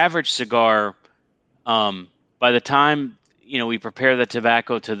 our average cigar, by the time, you know, we prepare the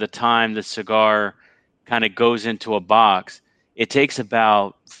tobacco to the time the cigar kind of goes into a box, it takes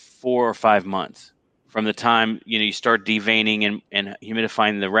about 4 or 5 months from the time, you know, you start deveining and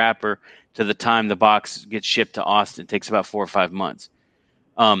humidifying the wrapper to the time the box gets shipped to Austin. It takes about 4 or 5 months.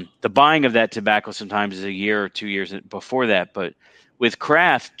 The buying of that tobacco sometimes is a year or 2 years before that. But with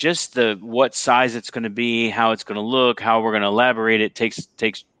craft, just what size it's going to be, how it's going to look, how we're going to elaborate it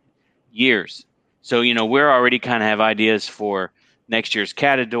takes years. So, we're already kind of have ideas for next year's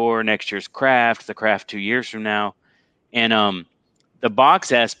Catador, next year's craft, the craft 2 years from now. And the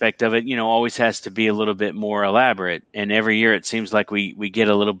box aspect of it, always has to be a little bit more elaborate. And every year it seems like we get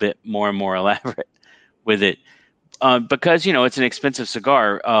a little bit more and more elaborate with it. Because, it's an expensive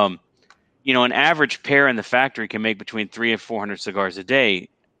cigar. An average pair in the factory can make between 300 and 400 cigars a day.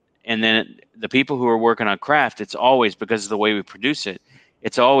 And then the people who are working on craft, it's always, because of the way we produce it,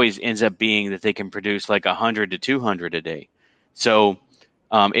 it's always ends up being that they can produce like 100 to 200 a day. So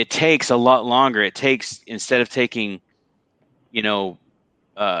it takes a lot longer. It takes, instead of taking,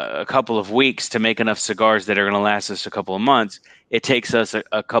 a couple of weeks to make enough cigars that are going to last us a couple of months, it takes us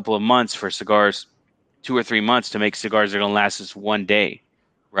a couple of months for cigars, 2 or 3 months to make cigars that are going to last us one day,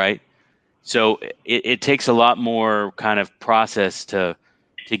 right? So it takes a lot more kind of process to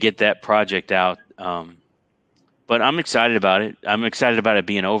get that project out. But I'm excited about it. I'm excited about it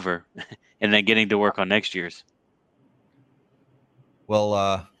being over and then getting to work on next year's.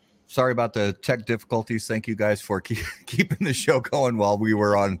 Well, sorry about the tech difficulties. Thank you guys for keeping the show going while we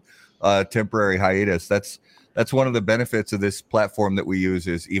were on temporary hiatus. That's one of the benefits of this platform that we use,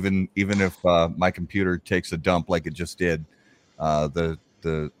 is even if my computer takes a dump like it just did, the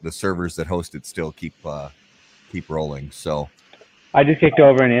servers that host it still keep rolling. So I just kicked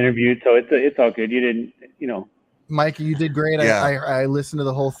over and interviewed, so it's all good. You didn't, Mike, you did great. Yeah. I listened to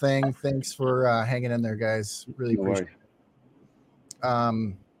the whole thing. Thanks for hanging in there, guys. Really appreciate it.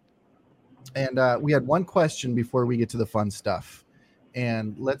 And we had one question before we get to the fun stuff.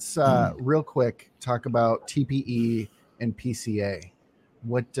 And let's real quick talk about TPE and PCA.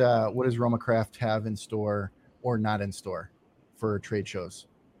 What does Roma Craft have in store or not in store for trade shows?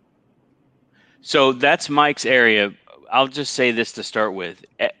 So that's Mike's area. I'll just say this to start with.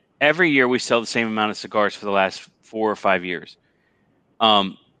 Every year we sell the same amount of cigars for the last 4 or 5 years.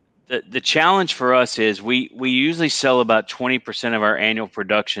 The challenge for us is we usually sell about 20% of our annual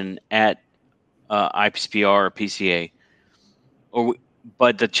production at IPCPR or PCA.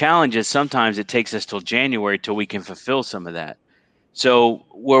 But the challenge is sometimes it takes us till January till we can fulfill some of that. So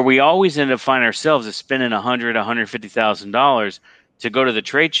where we always end up finding ourselves is spending $150,000 to go to the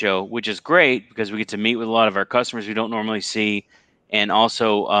trade show, which is great because we get to meet with a lot of our customers we don't normally see. And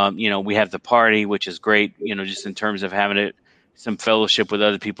also, we have the party, which is great, just in terms of having some fellowship with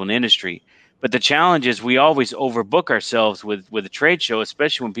other people in the industry. But the challenge is we always overbook ourselves with a trade show,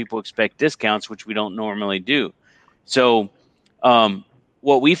 especially when people expect discounts, which we don't normally do. So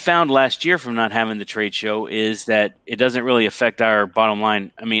what we found last year from not having the trade show is that it doesn't really affect our bottom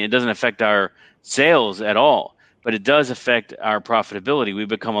line. I mean, it doesn't affect our sales at all, but it does affect our profitability. We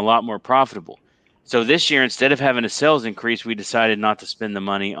become a lot more profitable. So this year, instead of having a sales increase, we decided not to spend the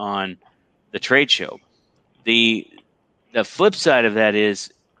money on the trade show. The flip side of that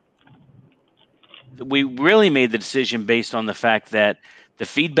is we really made the decision based on the fact that the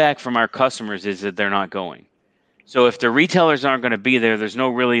feedback from our customers is that they're not going. So if the retailers aren't going to be there, there's no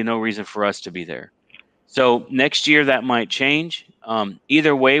reason for us to be there. So next year that might change.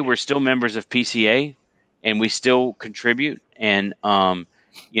 Either way, we're still members of PCA and we still contribute. And,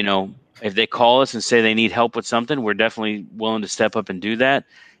 if they call us and say they need help with something, we're definitely willing to step up and do that.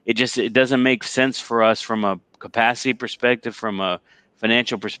 It doesn't make sense for us from a capacity perspective, from a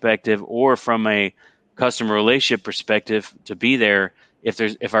financial perspective, or from a customer relationship perspective to be there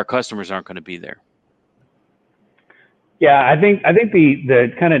if our customers aren't going to be there. Yeah, I think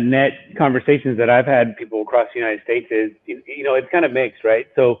the kind of net conversations that I've had with people across the United States is, it's kind of mixed, right?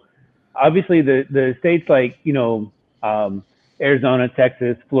 So obviously the states like, Arizona,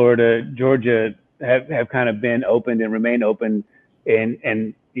 Texas, Florida, Georgia have kind of been opened and remain open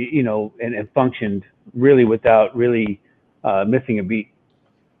and functioned really without really missing a beat.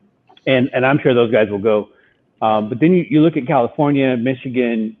 And I'm sure those guys will go. But then you look at California,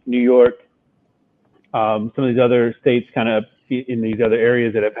 Michigan, New York, some of these other states kind of in these other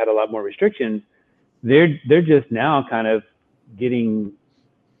areas that have had a lot more restrictions, they're just now kind of getting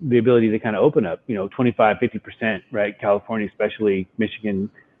the ability to kind of open up, 25, 50%, right? California, especially Michigan.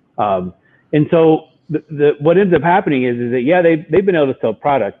 And so what ends up happening is that, yeah, they've been able to sell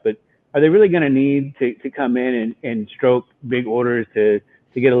products, but are they really going to need to come in and stroke big orders to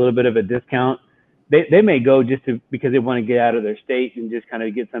get a little bit of a discount? They may go just because they want to get out of their state and just kind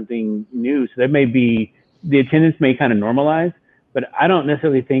of get something new. So the attendance may kind of normalize, but I don't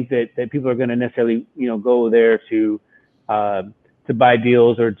necessarily think that people are going to necessarily, go there to buy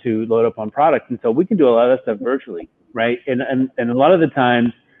deals or to load up on products. And so we can do a lot of stuff virtually. right? And a lot of the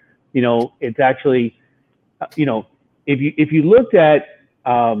times, it's actually, if you looked at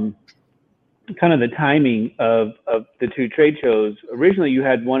kind of the timing of the two trade shows, originally you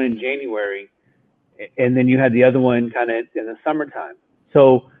had one in January, and then you had the other one kind of in the summertime.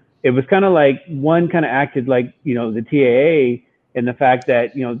 So it was kind of like one kind of acted like, the TAA, and the fact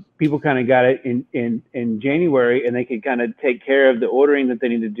that, people kind of got it in January, and they could kind of take care of the ordering that they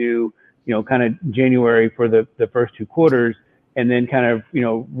need to do, kind of January for the first two quarters, and then kind of,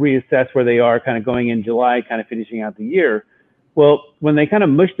 reassess where they are kind of going in July, kind of finishing out the year. Well, when they kind of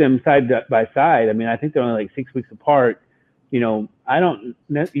mushed them side by side, I mean, I think they're only like 6 weeks apart. I don't,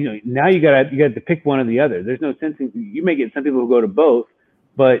 now you got to pick one or the other. There's no sense in, you may get some people who go to both,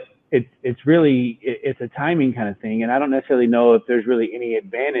 but it's really, it's a timing kind of thing. And I don't necessarily know if there's really any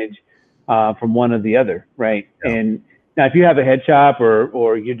advantage from one or the other. Right. Yeah. And now if you have a head shop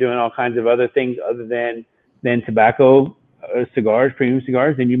or you're doing all kinds of other things other than tobacco, cigars, premium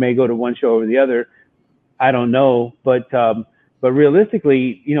cigars, then you may go to one show over the other. I don't know. But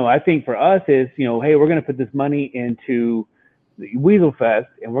realistically, I think for us is, hey, we're going to put this money into the Weasel Fest,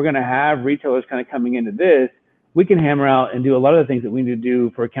 and we're going to have retailers kind of coming into this. We can hammer out and do a lot of the things that we need to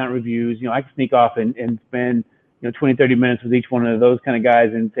do for account reviews. I can sneak off and spend, 20, 30 minutes with each one of those kind of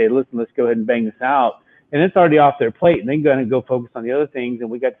guys and say, listen, let's go ahead and bang this out. And it's already off their plate, and they're going to go focus on the other things. And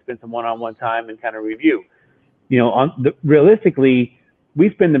we got to spend some one-on-one time and kind of review. Realistically, we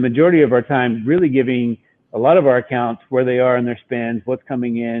spend the majority of our time really giving a lot of our accounts where they are in their spends, what's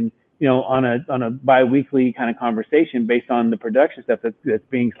coming in, on a bi-weekly kind of conversation based on the production stuff that's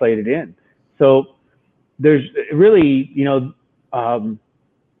being slated in. So there's really,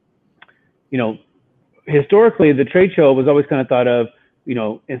 historically the trade show was always kind of thought of,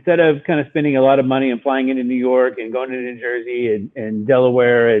 instead of kind of spending a lot of money and flying into New York and going to New Jersey and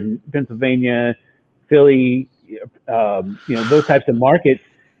Delaware and Pennsylvania, Philly, those types of markets,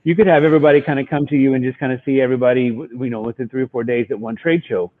 you could have everybody kind of come to you and just kind of see everybody, within 3 or 4 days at one trade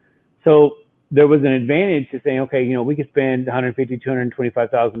show. So there was an advantage to saying, okay, we could spend $150,000,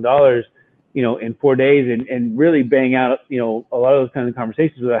 $225,000, in 4 days and really bang out, a lot of those kinds of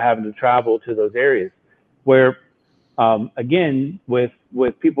conversations without having to travel to those areas. Where, again, with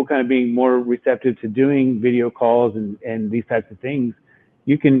people kind of being more receptive to doing video calls and these types of things,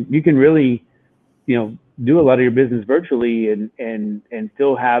 you can really, do a lot of your business virtually and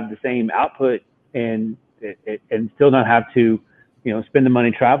still have the same output and still not have to, spend the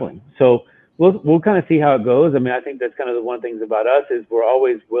money traveling. So we'll kind of see how it goes. I mean, I think that's kind of the one thing about us is we're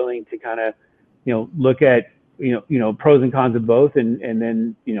always willing to kind of, look at, pros and cons of both and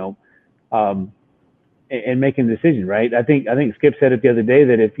then, and making a decision, right? I think Skip said it the other day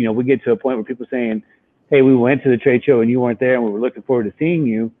that if, we get to a point where people are saying, hey, we went to the trade show and you weren't there and we were looking forward to seeing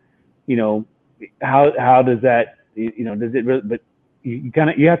you, how does that, does it really, but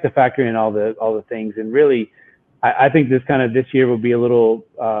you have to factor in all the things. And really, I think this year will be a little,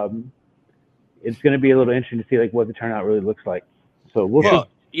 it's going to be a little interesting to see like what the turnout really looks like. So we'll see.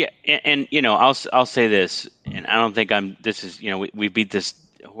 Yeah. And I'll say this, and I don't think we beat this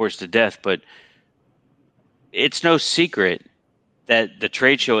horse to death, but it's no secret that the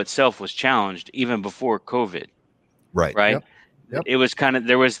trade show itself was challenged even before COVID. Right. Yep. It was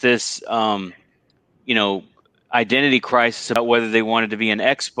there was this, identity crisis about whether they wanted to be an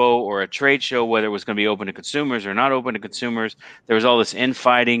expo or a trade show, whether it was going to be open to consumers or not open to consumers. There was all this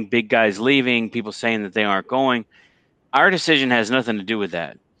infighting, big guys leaving, people saying that they aren't going. Our decision has nothing to do with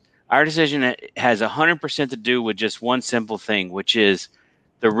that. Our decision has 100% to do with just one simple thing, which is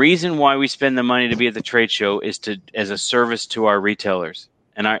the reason why we spend the money to be at the trade show is as a service to our retailers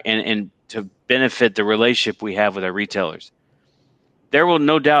and to benefit the relationship we have with our retailers. There will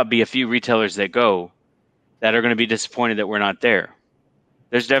no doubt be a few retailers that go that are going to be disappointed that we're not there.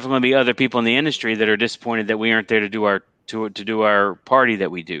 There's definitely going to be other people in the industry that are disappointed that we aren't there to do our party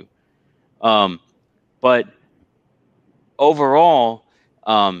that we do. But overall,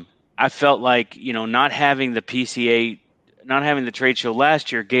 I felt like, not having the PCA, not having the trade show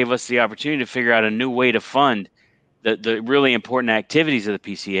last year gave us the opportunity to figure out a new way to fund the really important activities of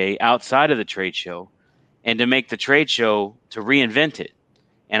the PCA outside of the trade show and to make the trade show to reinvent it.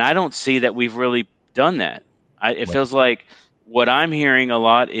 And I don't see that we've really done that. It feels like what I'm hearing a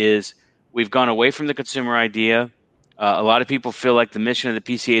lot is we've gone away from the consumer idea. A lot of people feel like the mission of the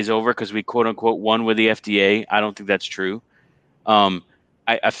PCA is over because we quote unquote won with the FDA. I don't think that's true.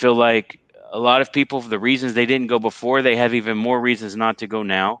 I feel like a lot of people, for the reasons they didn't go before, they have even more reasons not to go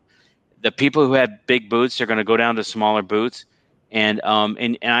now. The people who have big booths are going to go down to smaller booths. And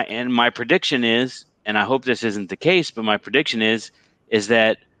my prediction is, and I hope this isn't the case, but my prediction is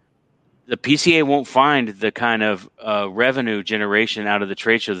that the PCA won't find the kind of revenue generation out of the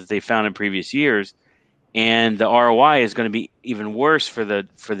trade show that they found in previous years, and the ROI is going to be even worse for the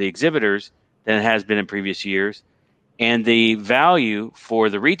exhibitors than it has been in previous years, and the value for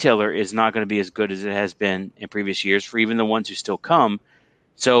the retailer is not going to be as good as it has been in previous years for even the ones who still come.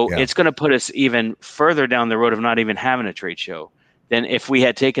 So it's going to put us even further down the road of not even having a trade show than if we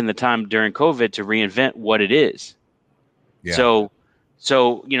had taken the time during COVID to reinvent what it is. Yeah.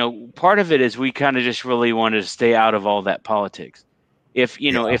 So, part of it is we kind of just really wanted to stay out of all that politics. If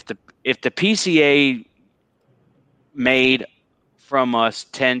the PCA made from us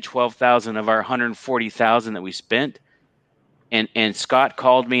 10, 12,000 of our 140,000 that we spent, and Scott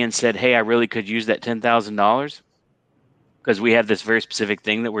called me and said, "Hey, I really could use that $10,000 because we have this very specific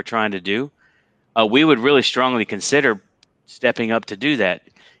thing that we're trying to do," we would really strongly consider stepping up to do that,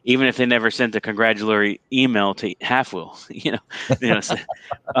 even if they never sent a congratulatory email to Half Wheel,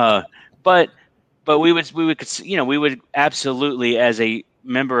 but we would absolutely, as a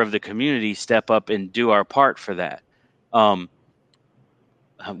member of the community, step up and do our part for that. I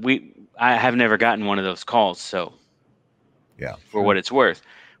have never gotten one of those calls, so for what it's worth,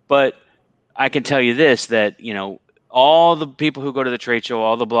 but I can tell you this, that all the people who go to the trade show,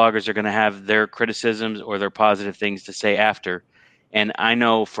 all the bloggers are going to have their criticisms or their positive things to say after. And I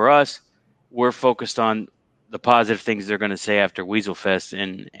know for us, we're focused on the positive things they're going to say after Weasel Fest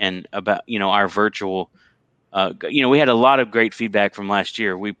and about, our virtual, we had a lot of great feedback from last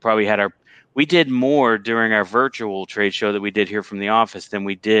year. We probably we did more during our virtual trade show that we did here from the office than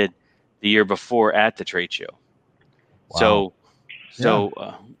we did the year before at the trade show. Wow. It's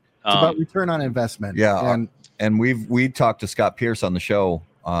about return on investment. Yeah. And we talked to Scott Pierce on the show,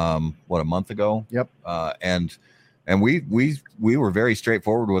 a month ago. Yep. And we were very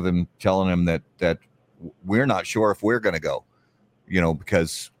straightforward with him, telling him that we're not sure if we're going to go,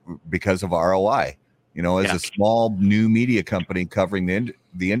 because of ROI, as a small new media company covering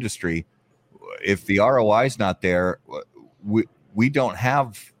the industry, if the ROI is not there, we don't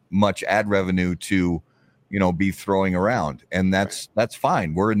have much ad revenue to, be throwing around, and that's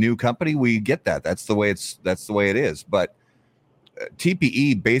fine. We're a new company. We get that. That's the way it is. But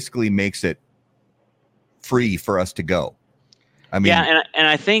TPE basically makes it free for us to go. I mean, and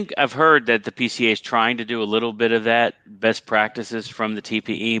I think I've heard that the PCA is trying to do a little bit of that, best practices from the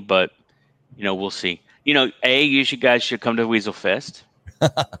TPE, but we'll see. You guys should come to Weasel Fest.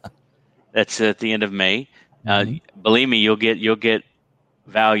 That's at the end of May. Believe me, you'll get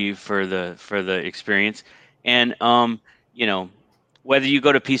value for the experience. And whether you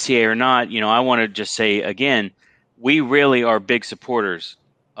go to PCA or not, I want to just say again, we really are big supporters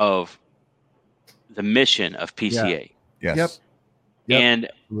of the mission of PCA. Yeah. Yes. Yep. And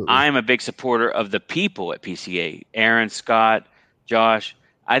absolutely. I'm a big supporter of the people at PCA. Aaron, Scott, Josh.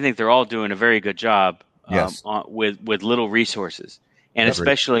 I think they're all doing a very good job with little resources. And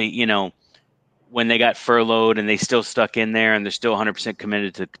especially, when they got furloughed and they still stuck in there and they're still 100%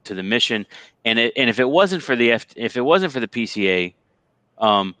 committed to the mission. And if it wasn't for the PCA,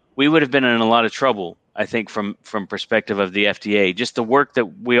 we would have been in a lot of trouble, I think, from perspective of the FDA. Just the work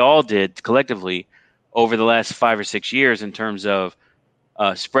that we all did collectively over the last 5 or 6 years in terms of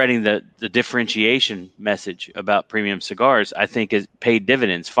spreading the differentiation message about premium cigars, I think has paid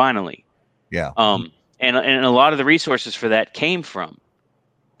dividends finally. Yeah. And a lot of the resources for that came from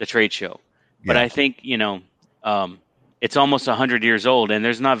the trade show. But I think, it's almost 100 years old, and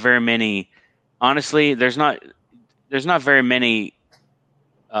there's not very many. Honestly, there's not very many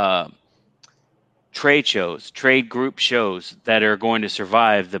trade group shows that are going to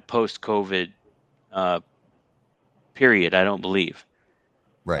survive the post-COVID period. I don't believe.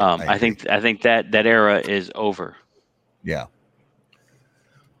 Right. I think that era is over. Yeah.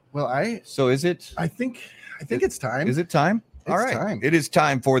 Well, so is it? I think it's time. Is it time? All right. It is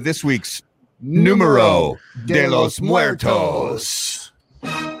time for this week's Numero de los Muertos.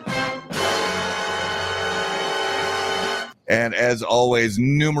 And as always,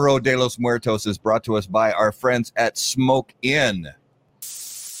 Numero de los Muertos is brought to us by our friends at Smoke Inn.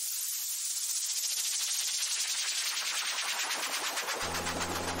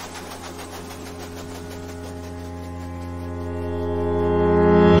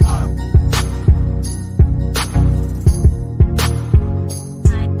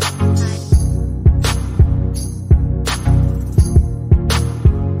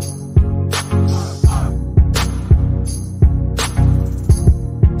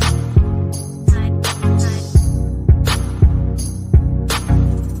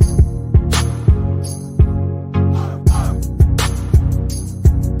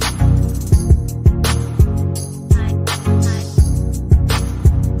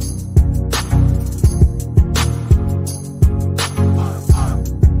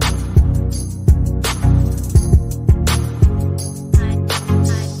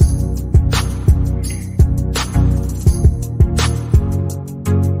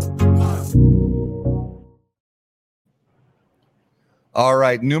 All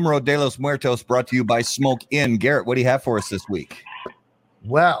right. Numero de los Muertos brought to you by Smoke Inn. Garrett, what do you have for us this week?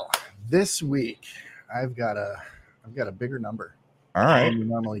 Well, this week I've got a bigger number. All right. Than we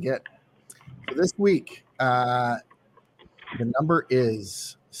normally get. So this week, the number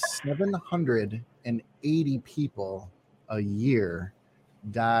is 780 people a year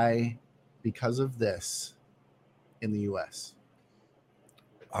die because of this in the U.S.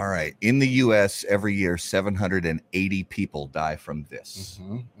 All right. In the U.S., every year, 780 people die from this.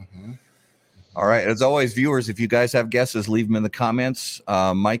 All right. As always, viewers, if you guys have guesses, leave them in the comments.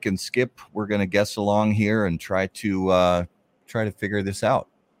 Mike and Skip, we're going to guess along here and try to figure this out.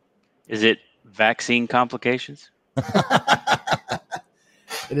 Is it vaccine complications? It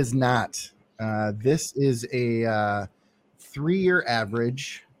is not. This is a 3-year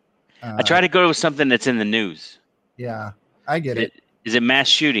average. I try to go with something that's in the news. Yeah, I get it. Is it mass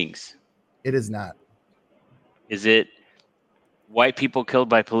shootings? It is not. Is it white people killed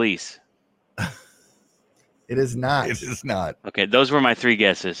by police? It is not. It is not. Okay, those were my 3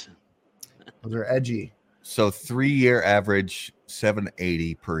 guesses. Those are edgy. So 3-year average,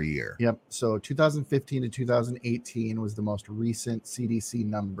 780 per year. Yep. So 2015 to 2018 was the most recent CDC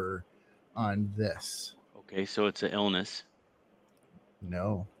number on this. Okay, so it's an illness.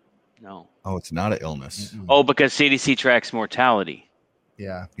 No. Oh, it's not an illness. Mm-mm. Oh, because CDC tracks mortality.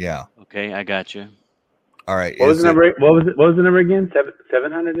 Yeah. Yeah. Okay, I got you. All right. What was the number? What was the number again?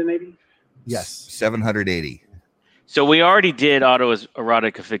 780. Yes. 780. So we already did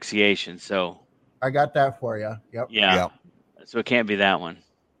autoerotic asphyxiation. So I got that for you. Yep. yeah. Yep. So it can't be that one.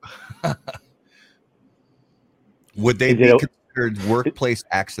 Would they Is be it considered workplace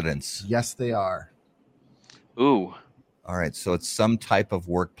accidents? Yes, they are. Ooh. All right. So it's some type of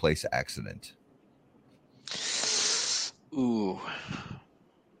workplace accident. Ooh.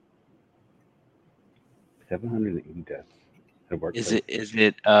 780 deaths at work. Is it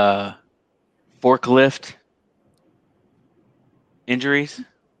forklift injuries?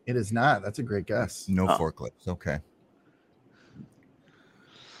 It is not. That's a great guess. No Oh. forklifts. Okay.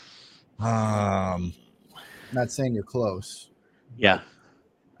 Not saying you're close. Yeah.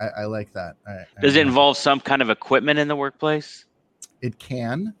 I like that. Does it involve some kind of equipment in the workplace? It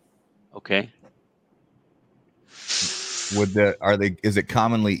can. Okay. Is it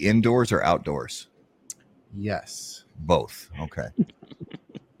commonly indoors or outdoors? Yes. Both. Okay.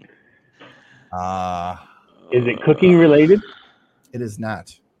 Is it cooking related? It is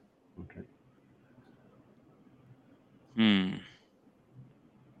not. Okay.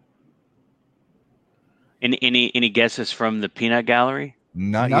 Any guesses from the peanut gallery?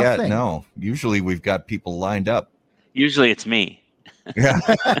 Not yet. Nothing. No. Usually we've got people lined up. Usually it's me. Yeah.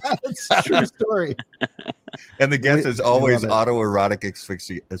 It's a true story. And the guess is always love autoerotic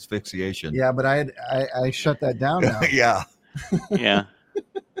asphyxiation. Yeah, but I shut that down now. Yeah. Yeah.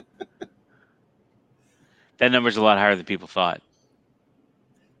 That number's a lot higher than people thought.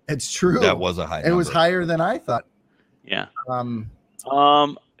 It's true. That was a high It number. was higher than I thought. Yeah.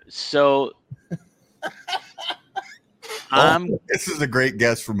 So This is a great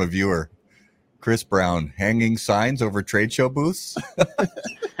guess from a viewer. Chris Brown, hanging signs over trade show booths.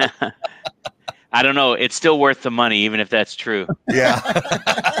 I don't know. It's still worth the money, even if that's true. Yeah.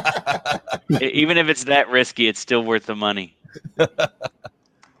 Even if it's that risky, it's still worth the money.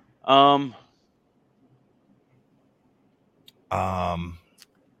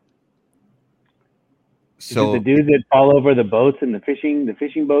 So Is it the dudes that fall over the boats and the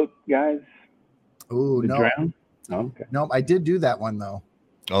fishing boat guys? Oh that no, drown? Oh, okay. no, I did do that one though.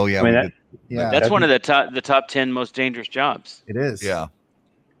 oh yeah, I mean, we that- did. Yeah, That's one of the top 10 most dangerous jobs. it is. Yeah.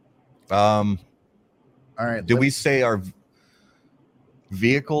 All right. Did we say our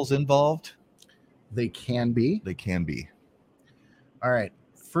vehicles involved? They can be. They can be. All right.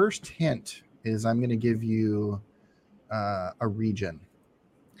 First hint is I'm going to give you a region.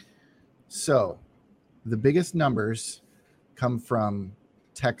 So the biggest numbers come from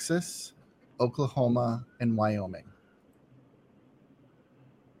Texas, Oklahoma, and Wyoming.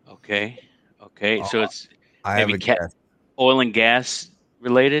 Okay. So it's I have Maybe a cat- guess. oil and gas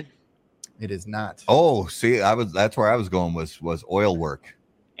related. It is not. Oh, see, that's where I was going was oil work.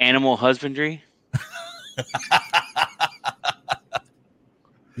 Animal husbandry.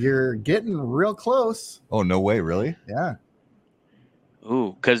 You're getting real close. Oh, no way, really? Yeah.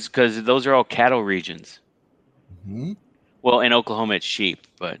 Ooh, because those are all cattle regions. Mhm. Well, in Oklahoma, it's sheep,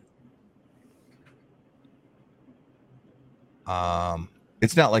 but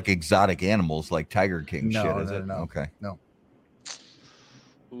It's not like exotic animals like Tiger King No, shit, is no, it? no. Okay.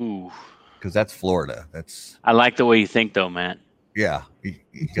 ooh, Because that's Florida. That's I like the way you think, though, Matt. yeah. You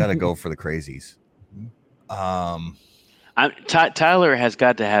got to go for the crazies. Mhm. Tyler has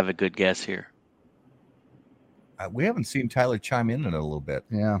got to have a good guess here. We haven't seen Tyler chime in a little bit.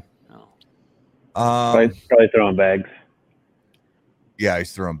 Yeah. No. Probably throwing bags. Yeah,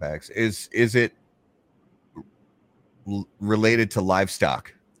 he's throwing bags. Is it related to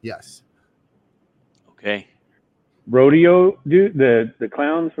livestock? Yes. Okay. Rodeo, dude, the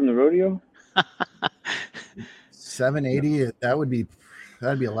clowns from the rodeo. 780. That'd be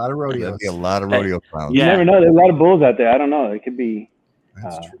a lot of rodeos. That'd be a lot of rodeo clowns. You never know. There's a lot of bulls out there. I don't know. It could be.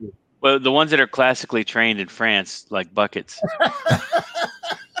 That's true. Well, the ones that are classically trained in France, like buckets.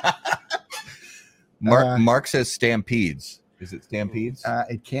 Mark says stampedes. Is it stampedes?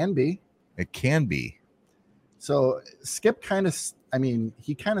 It can be. It can be. So Skip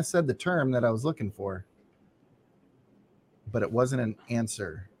he kind of said the term that I was looking for, but it wasn't an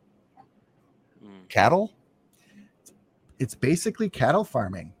answer. Cattle? It's basically cattle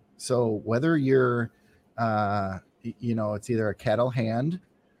farming. So whether you're, it's either a cattle hand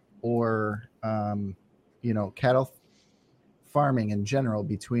or, cattle farming in general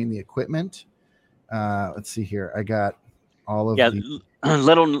between the equipment. Let's see here. I got all of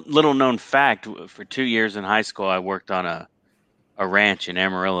little known fact. For 2 years in high school, I worked on a ranch in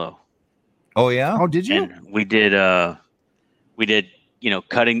Amarillo. Oh yeah. Oh, did you? And we did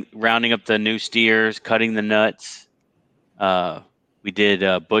rounding up the new steers, cutting the nuts. We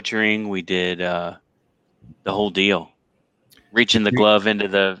did butchering. We did the whole deal. Reaching the glove into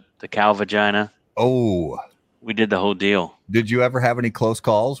the cow vagina. Oh. We did the whole deal. Did you ever have any close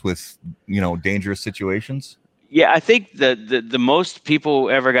calls with, dangerous situations? Yeah, I think the most people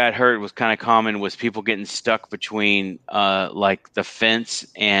ever got hurt was kind of common was people getting stuck between like the fence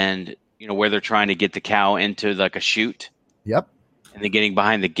and where they're trying to get the cow into like a chute. Yep. And then getting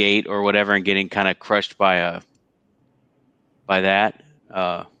behind the gate or whatever and getting kind of crushed by that.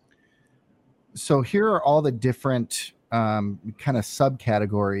 So here are all the different kind of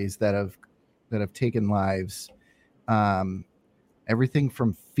subcategories that have taken lives. Everything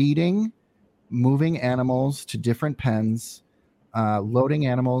from feeding, moving animals to different pens, loading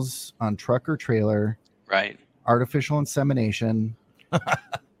animals on truck or trailer, right? Artificial insemination,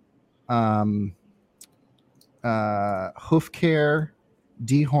 hoof care,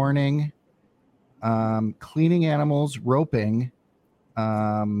 dehorning, cleaning animals, roping.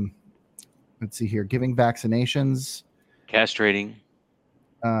 Let's see here, giving vaccinations, castrating,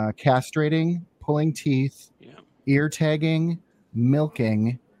 pulling teeth, ear tagging,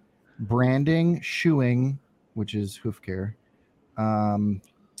 milking, branding, shoeing, which is hoof care,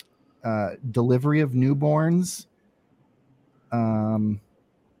 delivery of newborns,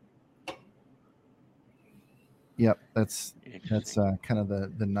 yep, that's kind of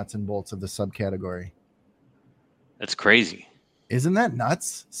the nuts and bolts of the subcategory. That's crazy. Isn't that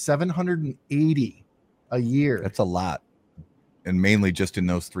nuts? 780 a year. That's a lot. And mainly just in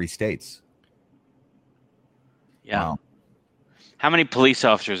those 3 states. Yeah. Wow. How many police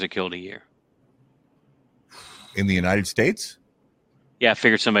officers are killed a year? In the United States? Yeah, I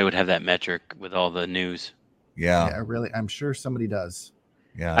figured somebody would have that metric with all the news. Yeah. Really, I'm sure somebody does.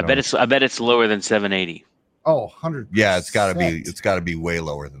 Yeah. I bet it's lower than 780. Oh, 100%. Yeah, it's got to be way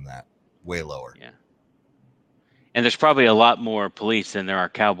lower than that. Way lower. Yeah. And there's probably a lot more police than there are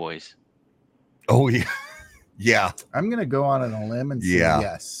cowboys. Oh yeah. Yeah. I'm going to go on a limb and say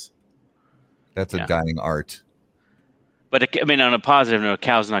yes. That's a dying art. But on a positive note, a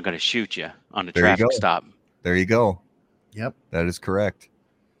cow's not going to shoot you on a traffic stop. There you go. Yep. That is correct.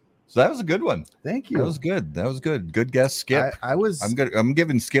 So that was a good one. Thank you. That was good. Good guess, Skip. I'm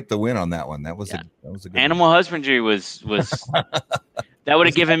giving Skip the win on that one. That was a good Animal husbandry was that would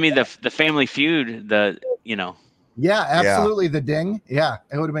have given me the Family Feud, Yeah, absolutely. The ding. Yeah,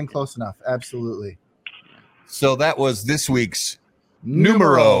 it would have been close enough. Absolutely. So that was this week's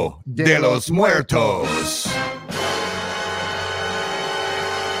Numero de los Muertos.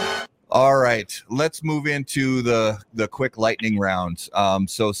 All right, let's move into the quick lightning round.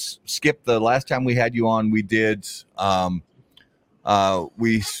 So Skip, the last time we had you on, we did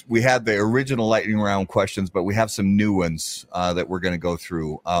we had the original lightning round questions, but we have some new ones that we're going to go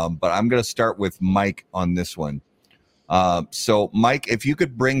through. But I'm going to start with Mike on this one. So Mike, if you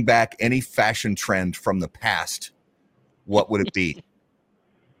could bring back any fashion trend from the past, what would it be?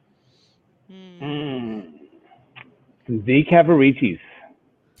 Z Cavaricis.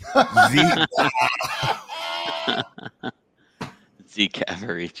 Z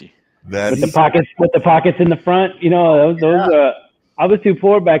Cavarici. With the pockets in the front, those I was too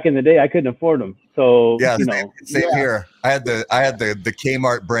poor back in the day. I couldn't afford them. So same here. I had the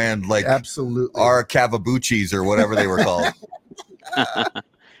Kmart brand, like absolutely our Cavabucci's or whatever they were called.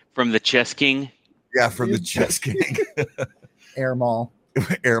 From the Chess King. Yeah, from the Just King. Air Mall.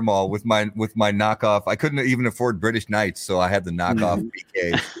 Air Mall with my knockoff. I couldn't even afford British Knights, so I had the knockoff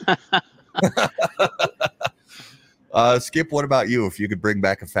BK. Skip, what about you? If you could bring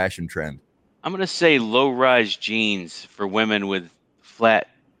back a fashion trend, I'm gonna say low-rise jeans for women with flat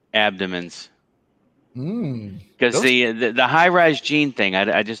abdomens. Because the high-rise jean thing,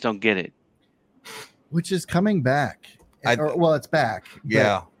 I just don't get it. Which is coming back. It's back.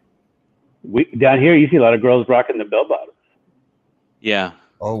 Yeah. Down here, you see a lot of girls rocking the bell bottoms. Yeah.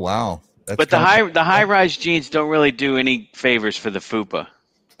 Oh wow. But the high-rise jeans don't really do any favors for the fupa.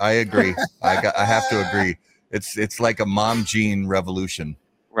 I agree. I have to agree. It's like a mom jean revolution.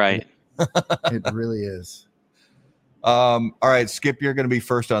 Right. It really is. All right, Skip, you're going to be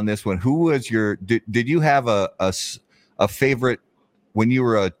first on this one. Who was your? Did you have a favorite when you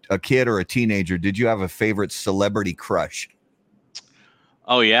were a kid or a teenager? Did you have a favorite celebrity crush?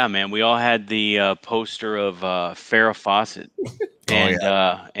 Oh yeah, man. We all had the poster of Farrah Fawcett,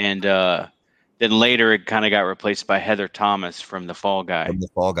 and then later it kind of got replaced by Heather Thomas from The Fall Guy. From The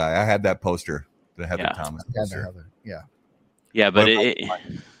Fall Guy, I had that poster, the Heather Thomas. Yeah, but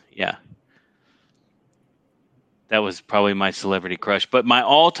yeah. That was probably my celebrity crush. But my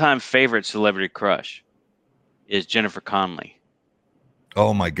all-time favorite celebrity crush is Jennifer Connelly.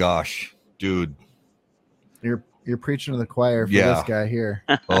 Oh my gosh, dude! You're preaching to the choir for this guy here.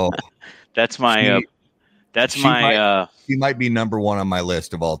 Oh, that's my. She might be number one on my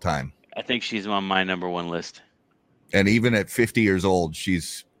list of all time. I think she's on my number one list. And even at 50 years old,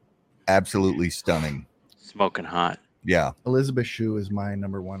 she's absolutely stunning. Smoking hot. Yeah. Elizabeth Shue is my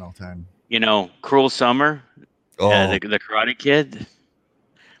number one all time. Cruel Summer. Oh, the Karate Kid.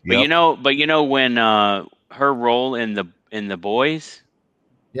 But you know when her role in the Boys,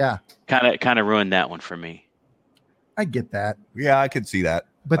 kind of ruined that one for me. I get that. Yeah, I could see that.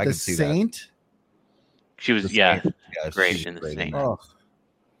 But the Saint, she was great in the Saint. Oh.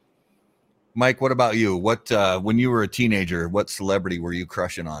 Mike, what about you? What when you were a teenager, what celebrity were you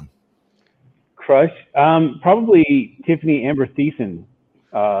crushing on? Crush, probably Tiffany Amber Thiessen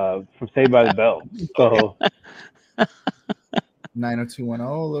from Saved by the Bell. So 90210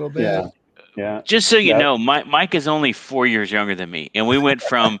 a little bit. Yeah. Just so you know, Mike is only 4 years younger than me, and we went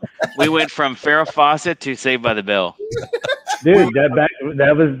from Farrah Fawcett to Saved by the Bell. Dude,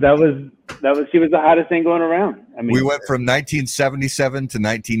 that was she was the hottest thing going around. I mean, we went from 1977 to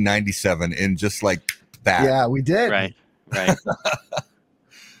 1997 in just like that. Yeah, we did. Right. that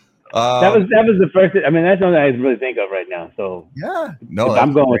was the first. I mean, that's something I really think of right now. So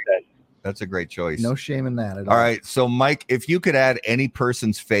I'm going with that. That's a great choice. No shame in that at all. All right. So, Mike, if you could add any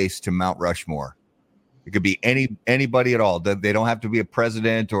person's face to Mount Rushmore, it could be anybody at all. They don't have to be a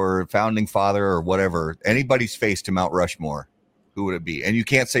president or a founding father or whatever. Anybody's face to Mount Rushmore, who would it be? And you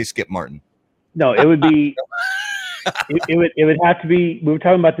can't say Skip Martin. No, it would be. it would have to be. We were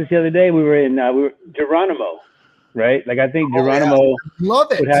talking about this the other day. We were Geronimo, right? Like I think Geronimo. Love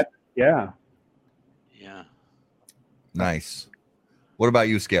it. Yeah. Nice. What about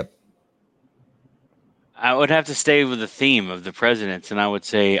you, Skip? I would have to stay with the theme of the presidents, and I would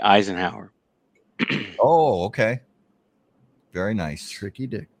say Eisenhower. Oh, okay. Very nice. Tricky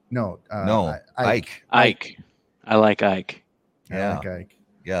Dick. No. Ike. Ike. I like Ike. Yeah. I like Ike.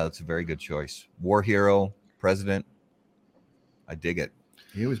 Yeah, that's a very good choice. War hero, president. I dig it.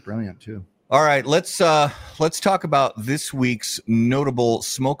 He was brilliant too. All right, let's talk about this week's Notable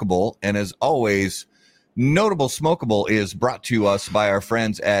Smokable. And as always, Notable Smokable is brought to us by our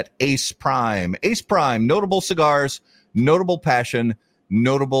friends at Ace Prime. Ace Prime, notable cigars, notable passion,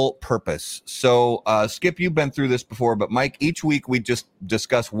 notable purpose. So, Skip, you've been through this before, but Mike, each week we just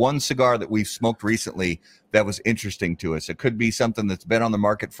discuss one cigar that we've smoked recently that was interesting to us. It could be something that's been on the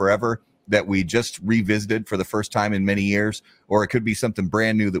market forever that we just revisited for the first time in many years, or it could be something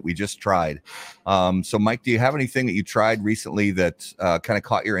brand new that we just tried. So, Mike, do you have anything that you tried recently that kind of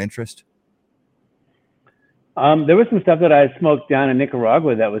caught your interest? There was some stuff that I smoked down in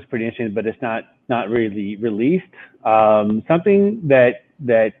Nicaragua that was pretty interesting, but it's not really released. Something that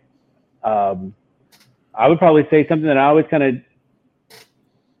I would probably say something that I always kind of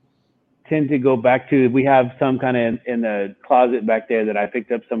tend to go back to. We have some kind of in the closet back there that I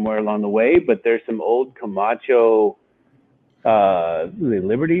picked up somewhere along the way, but there's some old Camacho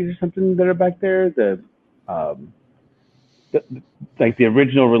Liberties or something that are back there. Like the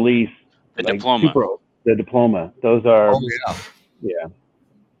original release, the like Diploma. The Diploma. Those are. Oh, yeah.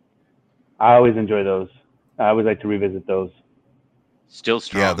 I always enjoy those. I always like to revisit those. Still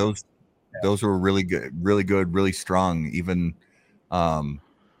strong. Yeah, those were really good, really strong. Even, I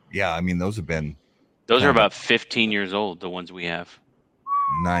mean, those have been. Those are about 15 years old. The ones we have.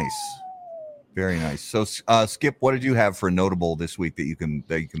 Nice. Very nice. So, Skip, what did you have for notable this week that you can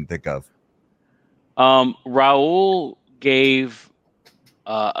think of? Raul gave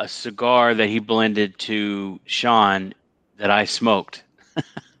a cigar that he blended to Sean that I smoked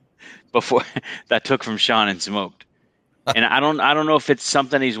before. That took from Sean and smoked. And I don't know if it's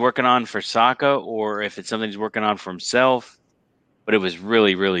something he's working on for Saka or if it's something he's working on for himself, but it was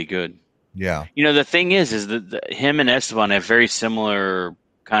really, really good. Yeah. The thing is that him and Esteban have very similar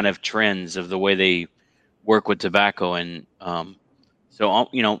kind of trends of the way they work with tobacco. And so,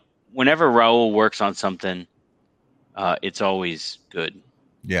 whenever Raul works on something, it's always good.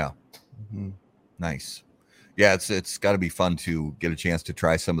 Yeah. Mm-hmm. Nice. Yeah, it's got to be fun to get a chance to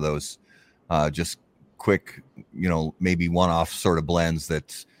try some of those just quick, maybe one-off sort of blends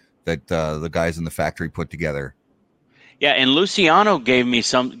that the guys in the factory put together. Yeah, and Luciano gave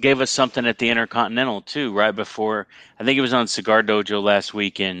us something at the Intercontinental too, right before. I think it was on Cigar Dojo last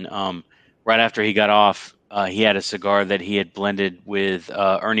week, and right after he got off, he had a cigar that he had blended with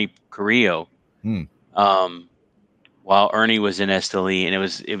Ernie Carrillo, while Ernie was in Esteli, and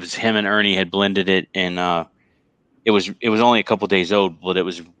it was him and Ernie had blended it, and it was only a couple days old, but it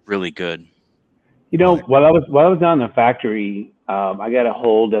was really good. While I was down in the factory, I got a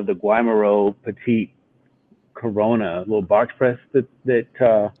hold of the Guaymaro Petite Corona, little box press that the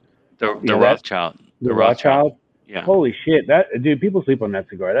Rothschild. The Rothschild. Yeah. Holy shit! People sleep on that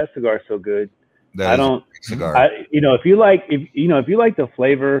cigar. That cigar is so good. That is a cigar. If you like the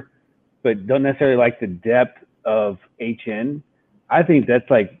flavor, but don't necessarily like the depth of HN, I think that's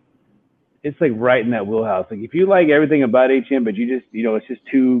it's right in that wheelhouse. Like if you like everything about HN, but you just it's just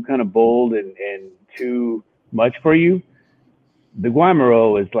too kind of bold and too much for you, the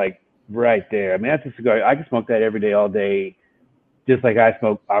Guaymaro is right there. I mean, that's a cigar. I can smoke that every day, all day, just like I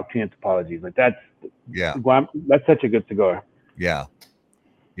smoke Octane Anthropologies. That's such a good cigar. Yeah.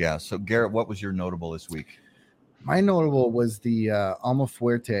 Yeah. So Garrett, what was your notable this week? My notable was the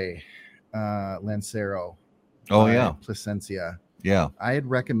Almafuerte Lancero. Oh yeah. Plasencia. Yeah. I had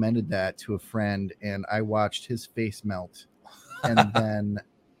recommended that to a friend and I watched his face melt. And then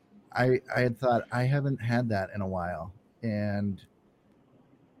I had thought, I haven't had that in a while. And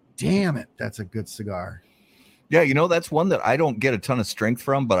damn it, that's a good cigar. Yeah, that's one that I don't get a ton of strength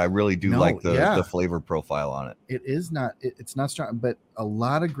from, but I really do like the flavor profile on it. It's not strong, but a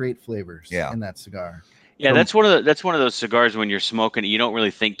lot of great flavors in that cigar. Yeah, that's one of those cigars when you're smoking it, you don't really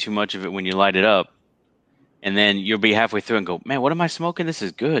think too much of it when you light it up. And then you'll be halfway through and go, man, what am I smoking? This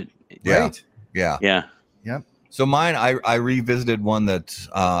is good. Yeah. Right? Yeah. Yeah. Yep. So mine, I revisited one that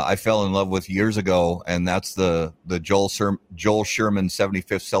I fell in love with years ago, and that's the Joel Sherman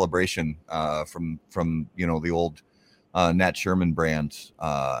 75th celebration from the old Nat Sherman brand,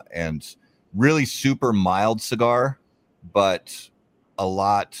 and really super mild cigar, but a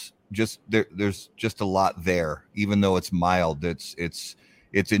lot there's just a lot there. Even though it's mild, it's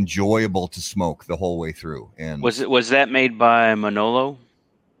enjoyable to smoke the whole way through. And was that made by Manolo?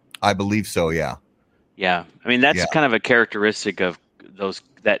 I believe so. Yeah. Yeah, I mean that's kind of a characteristic of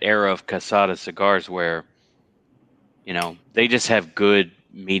that era of Casada cigars where, they just have good,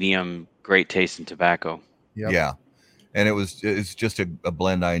 medium, great taste in tobacco. Yep. Yeah, and it's just a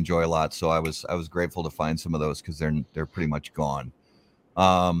blend I enjoy a lot. So I was grateful to find some of those because they're pretty much gone.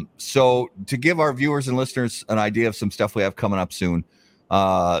 So to give our viewers and listeners an idea of some stuff we have coming up soon,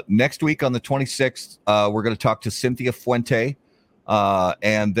 next week on the 26th, we're going to talk to Cynthia Fuente.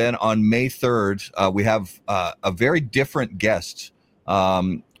 And then on May 3rd, we have a very different guest,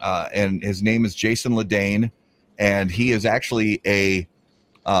 and his name is Jason Ledane, and he is actually he's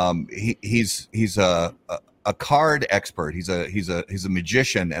a card expert. He's a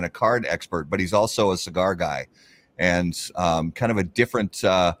magician and a card expert, but he's also a cigar guy, and kind of a different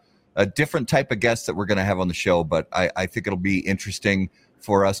type of guest that we're going to have on the show. But I think it'll be interesting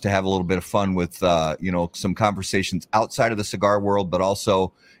for us to have a little bit of fun with, some conversations outside of the cigar world, but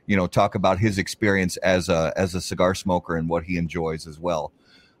also, talk about his experience as a cigar smoker and what he enjoys as well.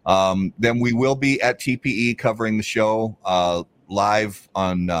 Then we will be at TPE covering the show live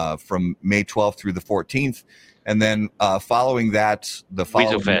on from May 12th through the 14th. And then following that, the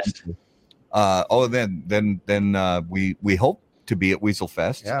following Weaselfest. Then we hope to be at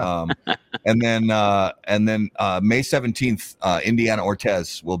Weaselfest. Yeah. And then May 17th, Indiana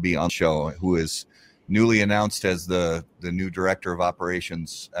Ortez will be on the show, who is newly announced as the new director of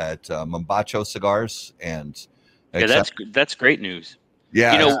operations at Mombacho Cigars. And that's great news.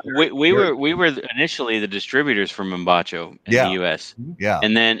 Yeah. We were initially the distributors for Mombacho in the US. Yeah.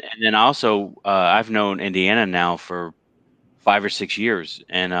 And then also I've known Indiana now for 5 or 6 years,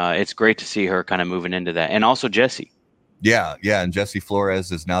 and it's great to see her kind of moving into that. And also Jesse. Yeah, and Jesse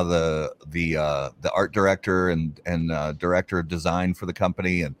Flores is now the art director and director of design for the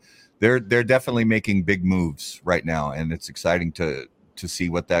company, and they're definitely making big moves right now, and it's exciting to see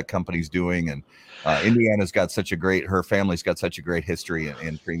what that company's doing. And Indiana's got her family's got such a great history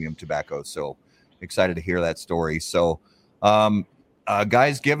in premium tobacco, so excited to hear that story. So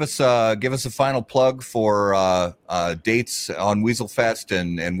guys, give us a final plug for dates on Weasel Fest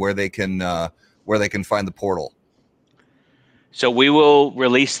and where they can find the portal. So we will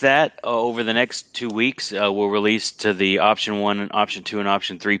release that over the next 2 weeks. We'll release to the option 1 and option 2 and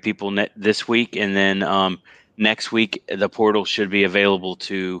option 3 people this week, and then next week the portal should be available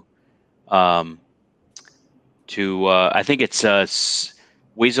to I think it's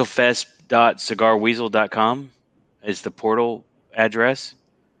weaselfest.cigarweasel.com is the portal address.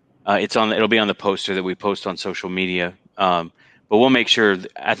 It'll be on the poster that we post on social media. But we'll make sure.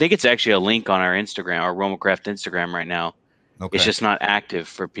 I think it's actually a link on our Instagram, our RomoCraft Instagram right now. Okay. It's just not active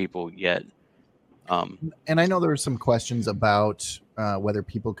for people yet. And I know there were some questions about whether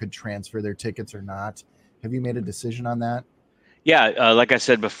people could transfer their tickets or not. Have you made a decision on that? Yeah, like I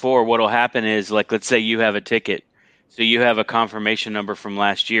said before, what'll happen is, like, let's say you have a ticket, so you have a confirmation number from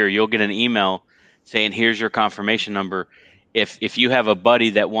last year. You'll get an email saying, "Here's your confirmation number." If you have a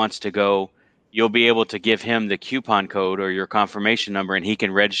buddy that wants to go, you'll be able to give him the coupon code or your confirmation number, and he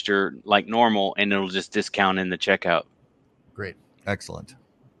can register like normal, and it'll just discount in the checkout. Great. Excellent.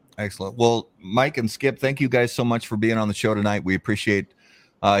 Well, Mike and Skip, thank you guys so much for being on the show tonight. We appreciate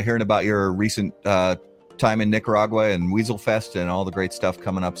hearing about your recent time in Nicaragua and Weasel Fest and all the great stuff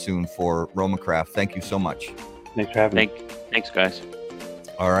coming up soon for RomoCraft. Thank you so much. Thanks for having me. Thanks, guys.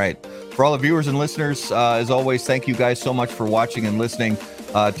 All right. For all the viewers and listeners, as always, thank you guys so much for watching and listening.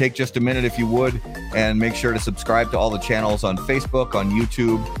 Take just a minute if you would, and make sure to subscribe to all the channels on Facebook, on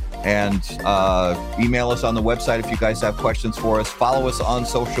YouTube, and email us on the website if you guys have questions for us. Follow us on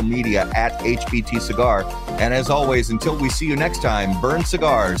social media at HBT Cigar. And as always, until we see you next time, burn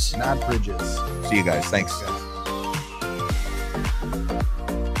cigars, not bridges. See you guys. Thanks.